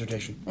 15-minute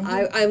dissertation.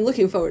 I'm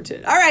looking forward to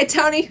it. All right,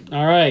 Tony.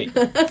 All right.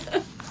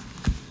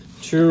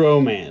 True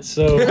romance.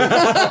 So,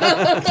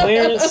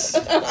 Clarence.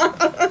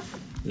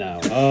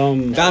 No.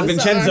 Don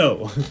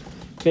Vincenzo.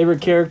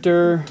 Favorite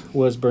character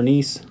was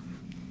Bernice.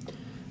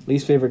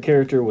 Least favorite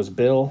character was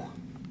Bill,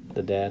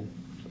 the dad.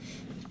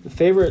 The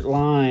favorite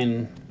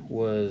line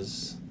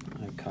was,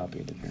 I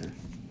copied it here,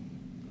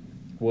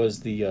 was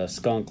the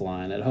skunk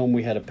line. At home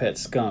we had a pet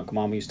skunk.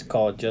 Mom used to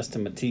call it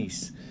Justin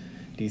Matisse.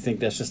 Do you think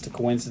that's just a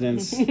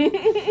coincidence?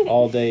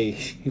 All day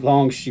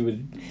long she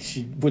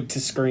would to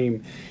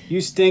scream, "You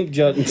stink,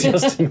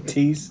 Justin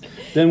Matisse."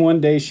 Then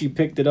one day she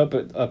picked it up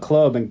at a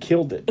club and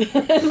killed it.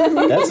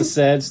 That's a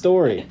sad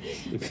story.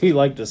 If you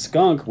liked the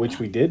skunk, which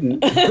we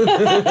didn't. I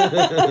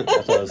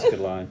thought it was a good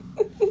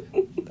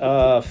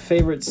line.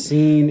 Favorite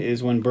scene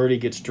is when Birdie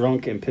gets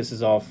drunk and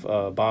pisses off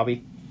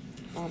Bobby.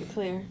 Bobby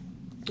Claire.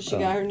 She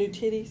got her new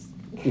titties.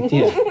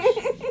 Yeah.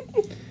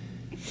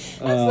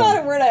 That's not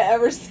a word I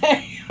ever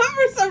say.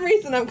 For some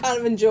reason, I'm kind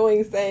of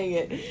enjoying saying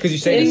it. Because you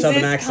say it in In a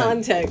southern this accent.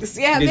 context.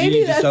 Yeah, Because maybe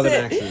you use a that's southern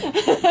it.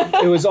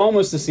 accent. It was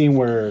almost the scene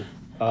where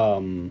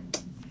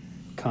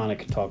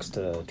Connick talks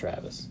to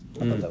Travis.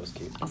 I thought that was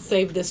cute. I'll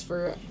save this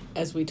for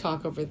as we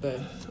talk over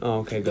the Oh,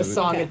 okay, good.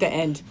 song at the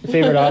end.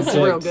 Favorite That's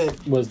real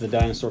object good. was the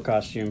dinosaur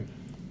costume.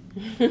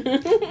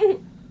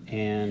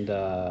 And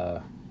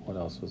what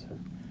else was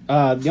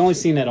there? The only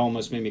scene that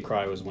almost made me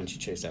cry was when she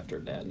chased after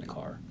her dad in the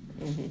car.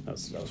 That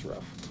was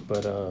rough.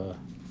 But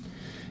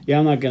yeah,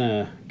 I'm not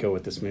gonna go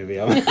with this movie.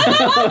 I'm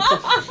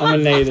gonna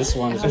nay this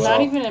one as I'm well.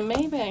 not even a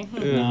maybe.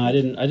 No, I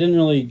didn't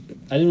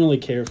really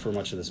care for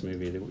much of this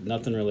movie. There was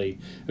nothing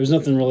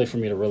really for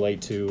me to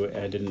relate to.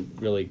 I didn't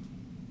really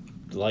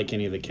like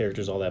any of the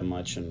characters all that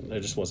much, and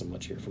there just wasn't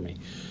much here for me.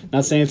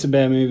 Not saying it's a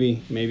bad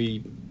movie.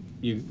 Maybe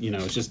you know,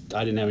 it's just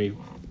I didn't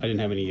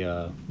have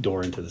any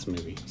door into this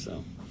movie.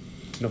 So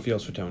No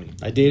feels for Tony.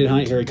 I dated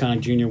Harry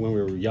Connick Jr. when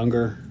we were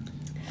younger,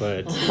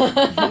 but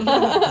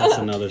that's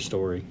another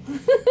story.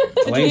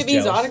 Could you give me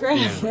his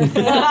autograph?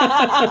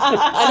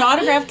 An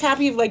autographed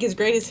copy of like his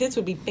greatest hits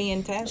would be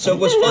fantastic. So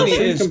what's funny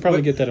You is... can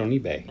probably get that on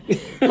eBay.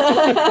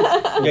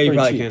 Yeah, you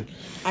probably cheap. can.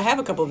 I have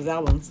a couple of his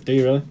albums. Do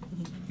you really?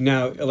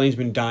 Now, Elaine's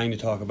been dying to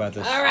talk about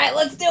this. All right,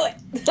 let's do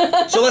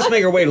it. So let's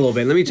make her wait a little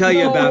bit. Let me tell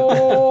you about...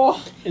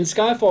 Oh, In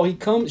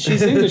Skyfall,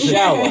 she's in the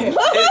shower. He If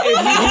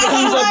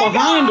comes up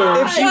behind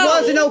her. she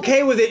wasn't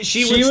okay with it,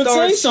 she would would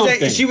start say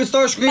something. she would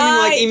start screaming My-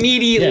 like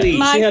immediately.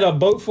 Yeah, she had a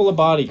boat full of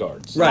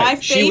bodyguards. Right. My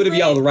She would have favorite-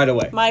 yelled right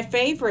away. my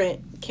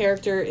favorite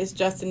character is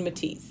Justin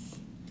Matisse.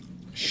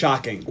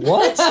 Shocking.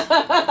 What?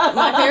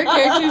 My favorite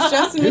character is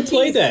Justin Who Matisse.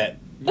 played that?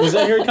 Was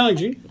that Harry Connick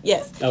Jr.?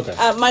 Yes. Okay.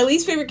 My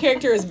least favorite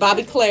character is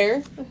Bobby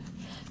Claire.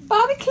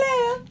 Bobby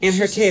Claire. And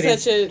her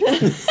Such a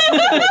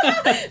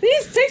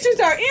These pictures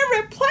are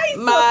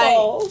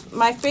irreplaceable.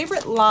 my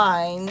favorite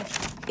line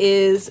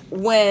is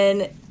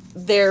when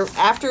they're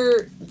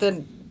after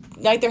the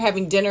night they're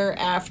having dinner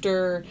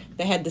after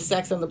they had the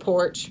sex on the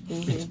porch.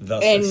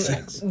 Thus And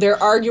sex.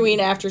 they're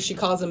arguing after she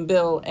calls him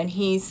Bill, and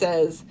he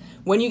says,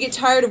 "When you get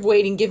tired of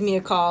waiting, give me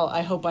a call.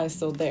 I hope I'm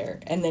still there."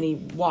 And then he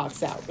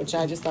walks out, which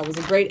I just thought was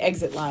a great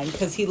exit line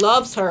because he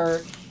loves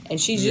her,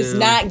 and she's just Yeah.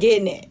 not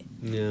getting it.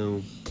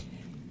 No.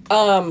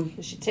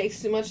 If she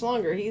takes too much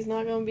longer, he's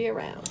not going to be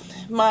around.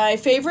 My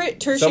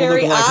favorite Someone tertiary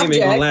looking like him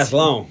ain't gonna last object.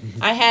 long.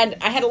 I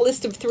had a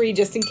list of 3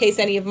 just in case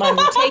any of mine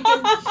were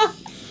taken.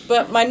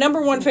 But my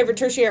number one favorite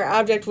tertiary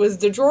object was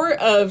the drawer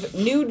of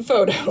nude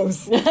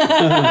photos, which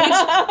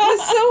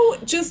was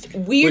so just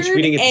weird Which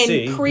we didn't get to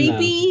and see.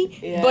 creepy.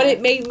 No. Yeah. But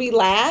it made me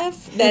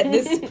laugh that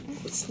this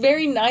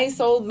very nice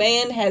old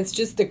man has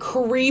just the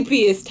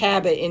creepiest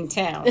habit in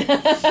town.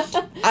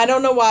 I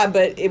don't know why,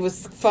 but it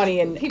was funny,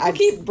 and People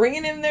keep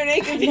bringing him their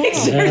naked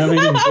pictures. Yeah, I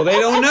mean, Well, they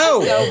don't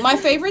know. So my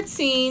favorite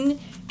scene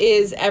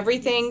is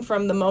everything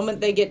from the moment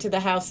they get to the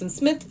house in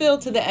Smithville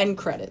to the end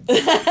credits. So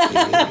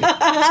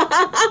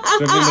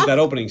everything but that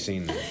opening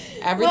scene.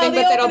 Everything Well, the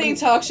but that opening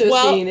talk show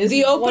well, scene is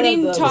the one of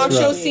opening those talk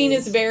show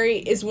scenes.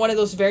 scene is one of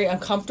those very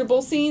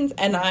uncomfortable scenes,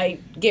 and I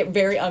get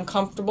very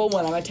uncomfortable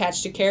when I'm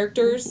attached to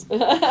characters,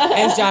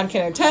 as John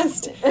can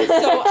attest.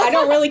 So I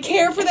don't really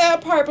care for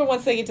that part, but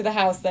once they get to the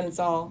house, then it's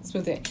all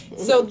smooth in.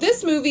 So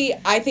this movie,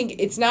 I think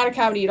it's not a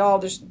comedy at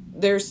all.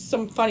 There's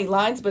some funny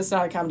lines, but it's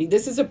not a comedy.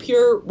 This is a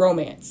pure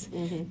romance.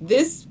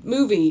 This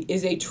movie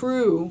is a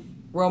true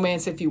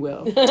romance, if you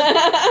will.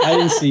 I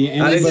didn't see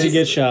anybody see-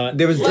 get shot.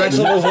 There was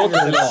Drexel hookers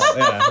at all.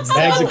 Yeah.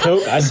 Bags of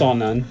coke. I saw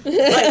none.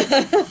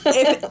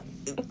 If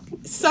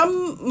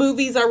some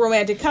movies are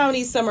romantic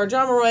comedies, some are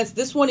drama romance.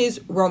 This one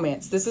is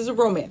romance. This is a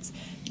romance.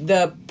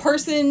 The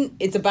person,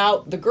 it's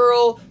about the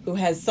girl who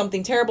has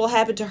something terrible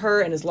happen to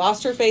her and has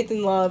lost her faith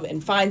in love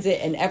and finds it,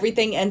 and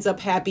everything ends up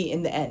happy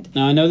in the end.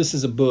 Now I know this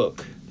is a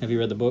book. Have you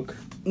read the book?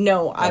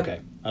 No, Okay.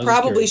 I I was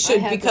probably just should,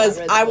 I have because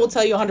not read the I will book.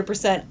 tell you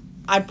 100%,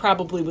 I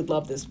probably would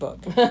love this book.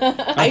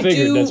 I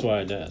figured that's why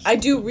it does. I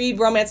do read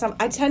romance.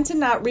 I tend to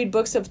not read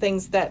books of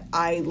things that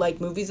I like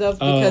movies of,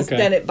 Oh, because okay.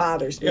 then it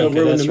bothers me. It'll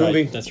ruin that's the right.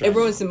 movie. That's right. It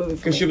ruins the movie for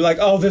Because me. she'll be like,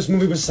 oh, this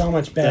movie was so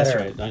much better.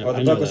 That's right. Or the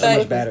I know book was that. so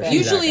much better.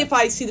 Usually, if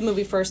I see the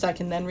movie first, I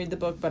can then read the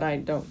book, but I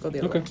don't go the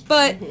other Okay. way.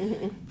 But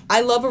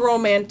I love a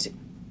romance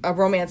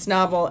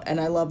novel, and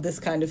I love this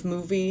kind of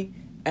movie,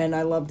 and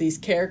I love these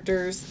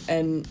characters,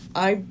 and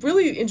I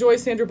really enjoy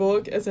Sandra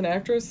Bullock as an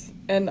actress,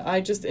 and I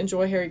just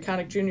enjoy Harry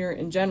Connick Jr.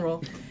 in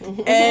general.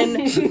 And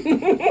it's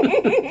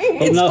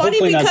funny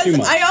hopefully not too because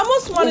much. I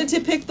almost wanted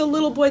to pick the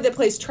little boy that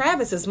plays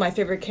Travis as my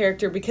favorite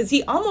character, because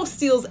he almost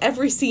steals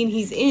every scene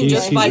he's in He's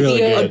just by really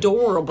being good.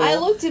 adorable. I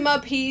looked him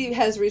up. He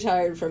has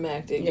retired from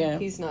acting. Yeah.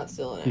 He's not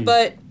still in acting.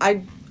 But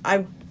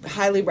I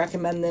highly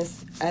recommend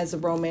this as a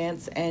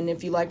romance, and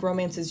if you like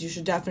romances, you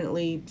should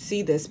definitely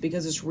see this,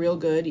 because it's real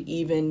good,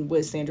 even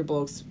with Sandra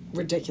Bullock's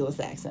ridiculous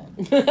accent.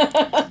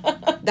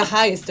 The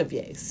highest of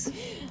yays.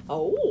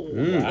 Oh,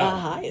 the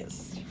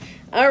highest.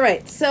 All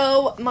right,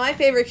 so my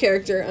favorite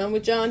character, I'm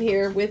with John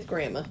here with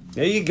Grandma.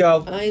 There you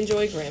go. I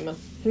enjoy Grandma.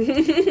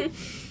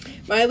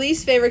 My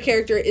least favorite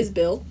character is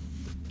Bill.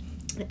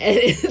 And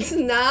it's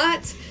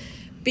not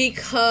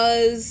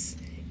because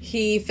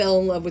he fell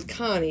in love with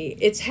Connie.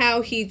 It's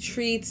how he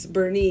treats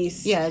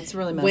Bernice Yeah, it's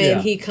really messed when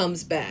up. he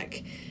comes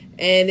back.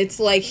 And it's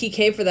like he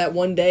came for that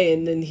one day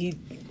and then he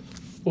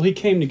Well, he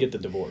came to get the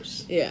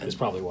divorce. Yeah. That's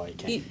probably why he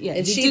came.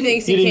 and she didn't-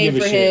 thinks he he didn't came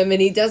give a for shit. him,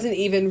 and he doesn't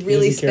even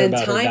really doesn't care spend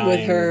about her time with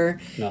dying, her.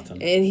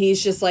 nothing. And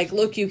he's just like,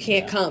 "Look, you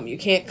can't Yeah. come, you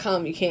can't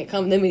come, you can't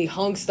come." And then when he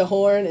honks the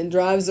horn and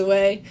drives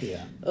away,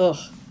 Yeah. ugh,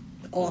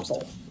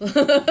 awful.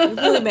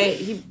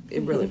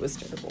 It really was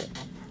terrible.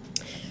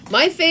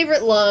 My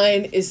favorite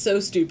line is so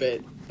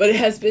stupid, but it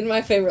has been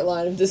my favorite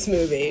line of this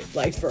movie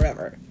like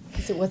forever.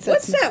 So what's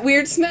What's that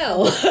weird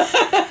smell?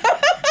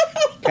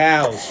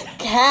 Cows.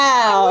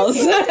 Cows.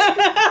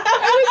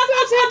 I was so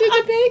tempted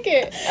to pick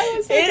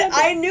it.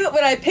 I knew it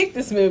when I picked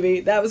this movie.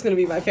 That was going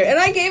to be my favorite. And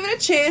I gave it a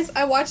chance.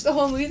 I watched the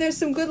whole movie. There's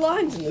some good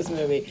lines in this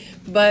movie.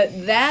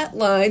 But that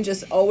line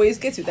just always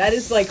gets me. That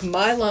is like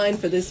my line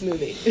for this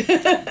movie.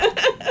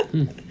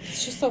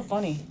 It's just so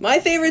funny. My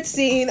favorite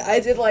scene, I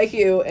did like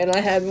you, and I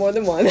had more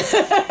than one.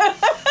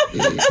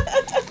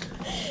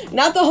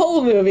 Not the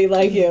whole movie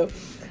like you.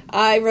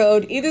 I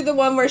wrote either the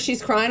one where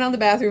she's crying on the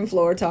bathroom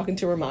floor talking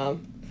to her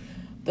mom,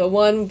 the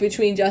one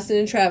between Justin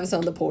and Travis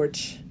on the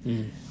porch,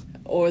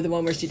 or the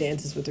one where she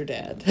dances with her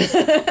dad.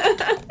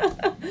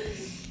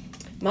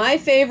 My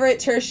favorite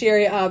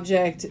tertiary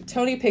object,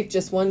 Tony picked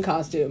just one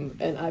costume,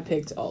 and I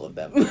picked all of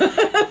them.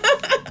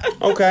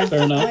 Okay.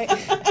 Fair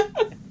enough.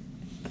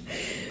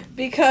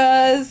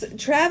 Because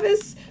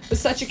Travis was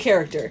such a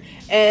character,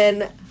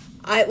 and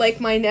I like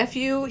my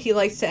nephew. He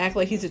likes to act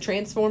like he's a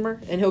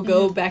transformer, and he'll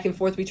go back and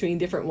forth between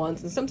different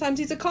ones. And sometimes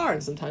he's a car,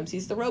 and sometimes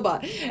he's the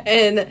robot.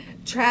 And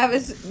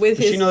Travis, with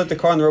Does his she know that the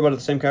car and the robot are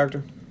the same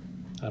character?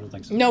 I don't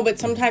think so. No, but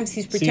sometimes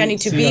he's pretending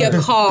to see be that?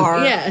 a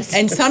car. Yes.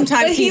 And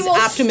sometimes But he he's will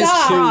Optimus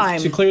stop. Prime.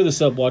 To clear this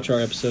up, watch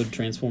our episode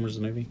Transformers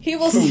the movie. he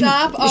will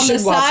stop on the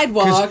should watch-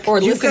 sidewalk Or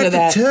listen to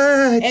that. touch.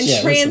 and Yeah,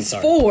 listen,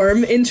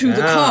 transform into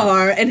the Ah.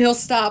 car, and he'll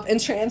stop and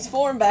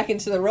transform back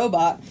into the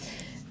robot.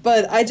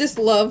 But I just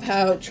love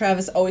how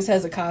Travis always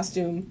has a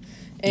costume,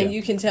 and Yeah.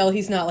 you can tell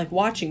he's not like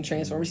watching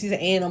Transformers. He's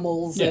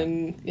animals, Yeah.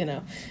 and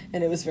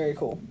and it was very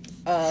cool.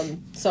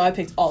 So I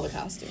picked all the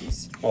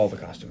costumes. All the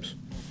costumes.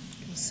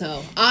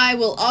 So I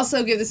will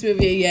also give this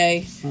movie a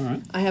yay. All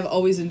right. I have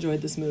always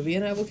enjoyed this movie,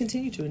 and I will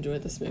continue to enjoy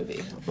this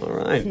movie. All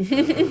right.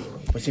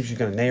 Let's see if she's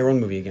going to name her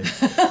own movie again.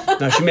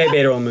 No, she may have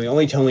made her own movie.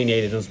 Only Tony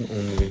made her own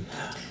movie.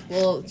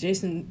 Well,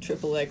 Jason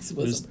XXX It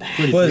was was bad.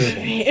 pretty Was-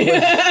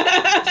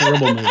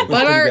 terrible movie.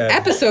 But our bad.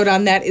 episode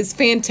on that is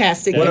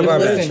fantastic. One of our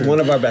Listen. best. One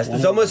of our best.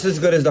 It's almost as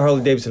good as the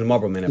Harley Davidson and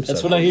Marlboro Man episode.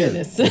 That's what I hear.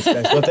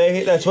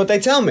 That's what they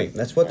tell me.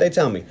 That's what they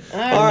tell me. All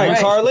right, right.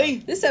 Carly.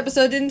 This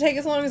episode didn't take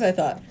as long as I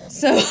thought.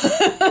 So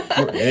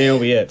It'll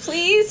be it.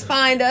 please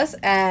find us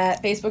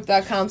at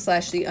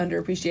facebook.com/the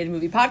Underappreciated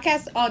Movie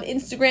Podcast, on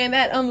Instagram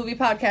at Unmovie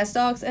Podcast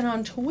Dogs, and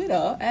on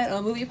Twitter at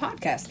Unmovie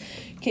Podcast.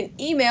 You can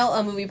email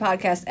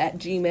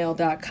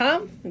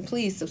unmoviepodcast@gmail.com. And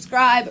please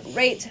subscribe,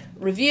 rate,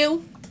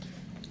 review.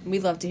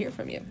 We'd love to hear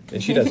from you.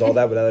 And she does all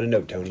that without a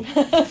note, Tony.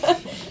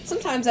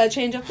 Sometimes I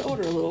change up the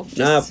order a little.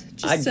 Nah,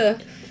 Just to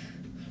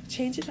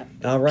change it up.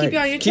 All right. Keep you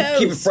on your toes.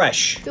 Keep it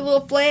fresh. Get a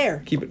little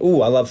flair. Keep it.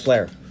 Ooh, I love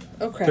flair.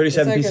 Oh, crap.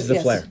 37 It's pieces not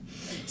of good. flair. Yes.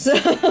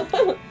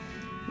 So,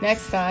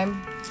 Next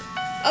time.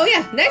 oh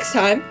yeah, next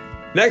time.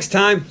 Next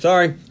time,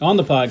 sorry, On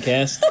the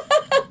podcast,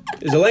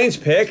 is Elaine's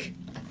pick.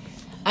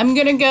 I'm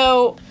gonna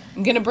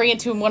bring it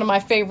to one of my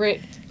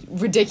favorite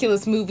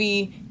ridiculous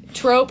movie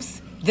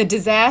tropes, the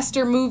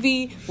disaster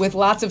movie with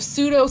lots of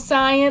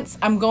pseudoscience.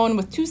 I'm going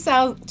with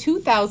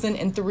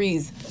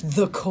 2003's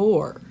The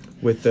Core.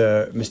 With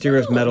the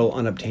mysterious metal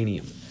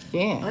unobtainium.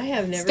 Yeah. I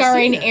have never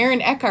Starring seen that.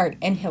 Aaron Eckhart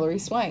and Hilary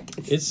Swank.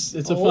 it's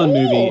a fun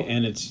movie,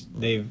 and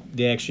they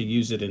actually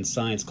use it in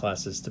science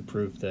classes to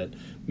prove that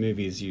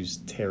movies use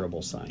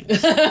terrible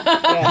science.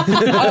 Yeah.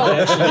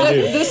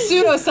 The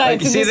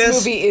pseudoscience You in see this this?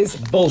 movie is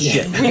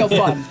Bullshit. real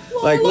fun.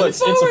 Like, look,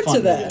 Look forward fun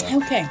to that.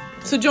 movie, Okay,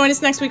 so join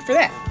us next week for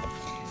that.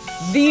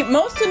 The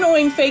most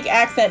annoying fake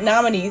accent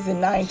nominees in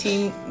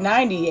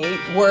 1998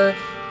 were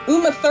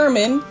Uma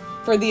Thurman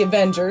for The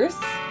Avengers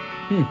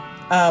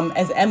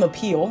as Emma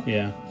Peel,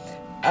 Yeah.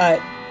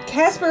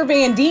 Casper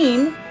Van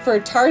Dien for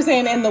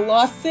Tarzan and the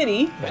Lost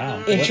City.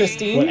 Wow.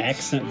 Interesting. What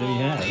accent did he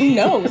have? Who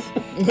knows?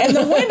 And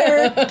the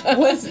winner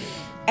was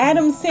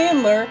Adam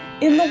Sandler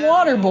in The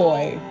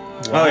Waterboy.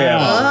 Oh yeah.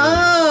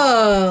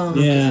 Oh.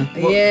 Yeah.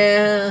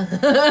 Yeah.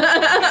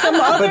 Some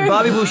But other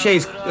Bobby Boucher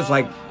is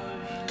like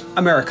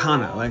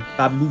Americana, like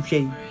Bobby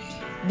Boucher.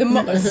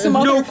 some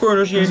other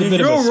pronunciation. It's a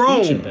bit of a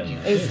speech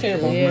impediment. it's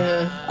terrible.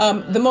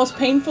 Yeah. The most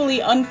painfully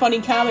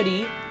unfunny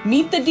comedy,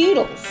 Meet the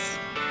Deedles.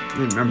 I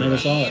remember Never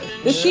that. saw it.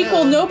 The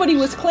sequel nobody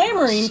was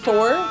clamoring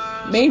for,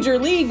 Major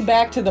League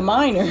Back to the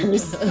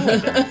Minors.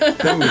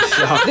 That was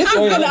shocked. This is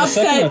Oh, gonna the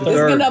second or upset. This is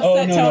third? gonna Oh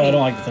upset no, Tony. I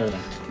don't like the third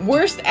one.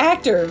 Worst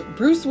actor,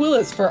 Bruce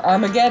Willis for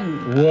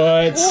Armageddon.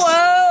 What?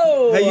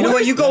 Whoa! Hey, you know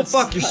what? You go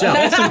fuck yourself.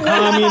 That's some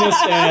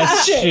communist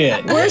ass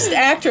shit. Worst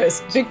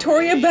actress,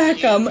 Victoria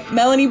Beckham,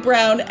 Melanie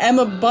Brown,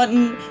 Emma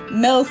Bunton,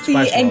 Mel C,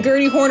 Spice and World.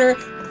 Gertie Horner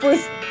for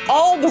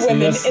all the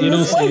women in You the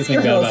don't say Spice anything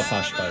bad Girls. about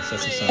Posh Spice.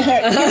 That's a sign.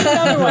 Here's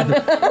another one.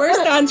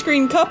 Worst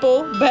on-screen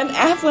couple, Ben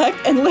Affleck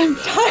and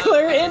Liv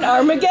Tyler in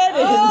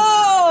Armageddon.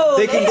 Oh,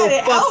 They can go had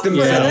it fuck out for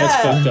Yeah,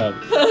 themselves. that's that.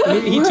 fucked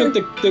up. He took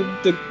the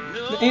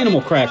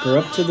animal cracker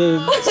up to the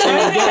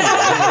sand.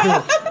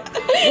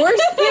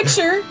 Worst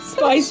picture,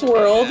 Spice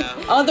World.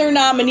 Other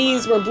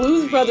nominees were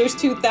Blues Brothers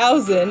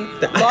 2000,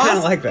 I kind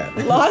of like that.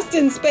 Lost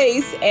in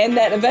Space, and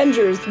that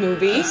Avengers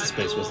movie.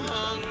 Space wasn't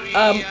that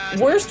bad.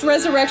 Worst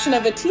resurrection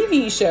of a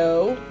TV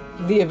show,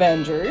 The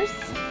Avengers.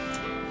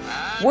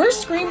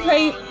 Worst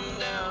screenplay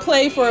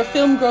for a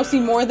film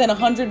grossing more than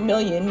 $100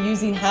 million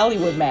using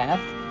Hollywood math,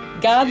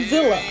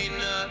 Godzilla,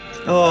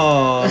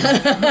 Oh,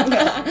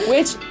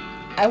 which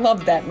I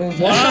love that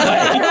movie.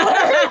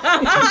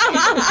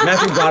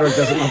 Matthew Broderick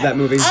doesn't love that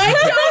movie.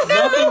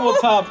 Nothing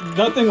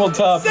will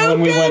top So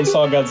when we went and good.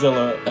 saw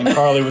Godzilla and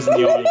Carly was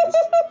in the audience.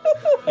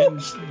 And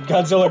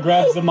Godzilla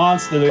grabs the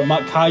monster, the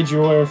kaiju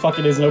or whatever the fuck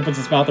it is, and opens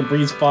its mouth and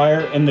breathes fire.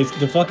 And the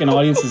fucking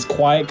audience is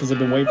quiet because they've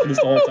been waiting for this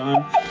the whole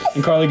time.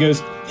 And Carly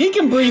goes, "He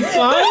can breathe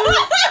fire?"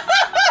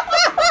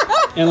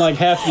 And like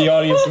half the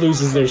audience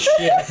loses their shit.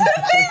 They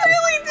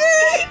really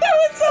did. That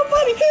was so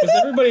funny. Because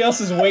everybody else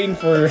is waiting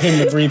for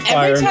him to breathe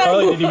fire, and time-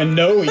 Carly didn't even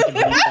know he could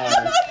breathe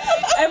fire.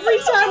 Every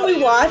time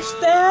we watch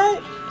that,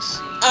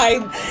 I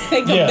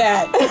think of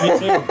that. Me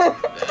too.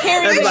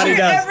 Carrie, Everybody sure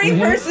does. every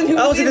person who's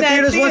I was in the that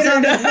theaters one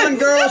time. theater This one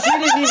girl, she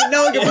didn't even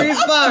know it could breathe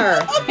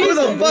fire. Who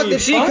the fuck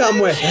did she come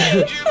with?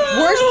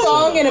 Worst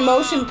song and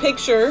emotion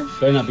picture,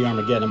 Better not be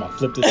Armageddon. I'm gonna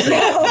flip this thing.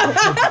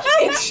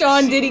 it's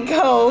Sean Diddy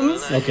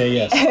Combs Okay,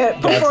 yes.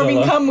 performing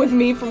Godzilla. "Come With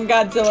Me" from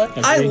Godzilla.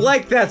 I Agreed.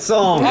 like that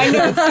song. I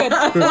know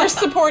it's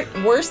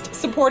good. Worst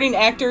supporting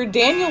actor,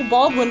 Daniel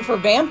Baldwin for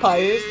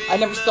Vampires. I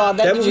never saw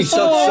that. That Did movie you see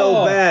sucked that?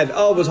 so bad.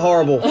 Oh, it was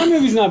horrible. That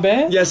movie's not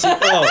bad. Yes. Oh,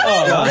 Oh,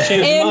 God.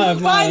 changed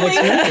And my next finally-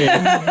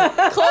 movie.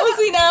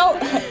 Closing out,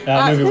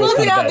 movie was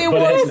closing kinda out bad, the but it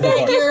awards has good that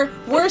parts. year.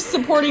 Worst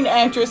supporting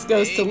actress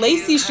goes to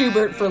Lacey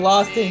Schubert for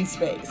Lost in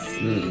Space,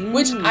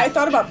 which I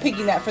thought about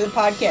picking that for the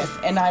podcast,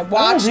 and I I don't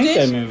watched hate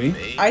that it. movie.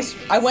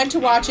 I went to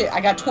watch it.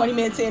 I got 20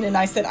 minutes in, and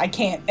I said I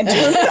can't, and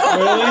turned it off.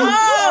 Really?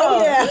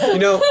 Oh yeah. You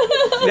know,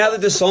 now that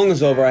this song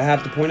is over, I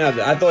have to point out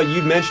that I thought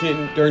you'd mention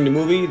it during the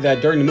movie,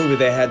 that during the movie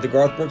they had the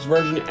Garth Brooks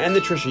version and the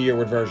Trisha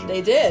Yearwood version.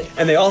 They did.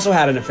 And they also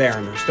had an affair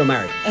and they're still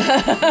married.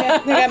 Yeah,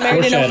 they got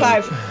married in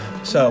Foreshadowing. 05.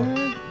 So,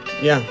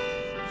 yeah.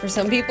 For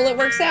some people, it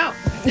works out.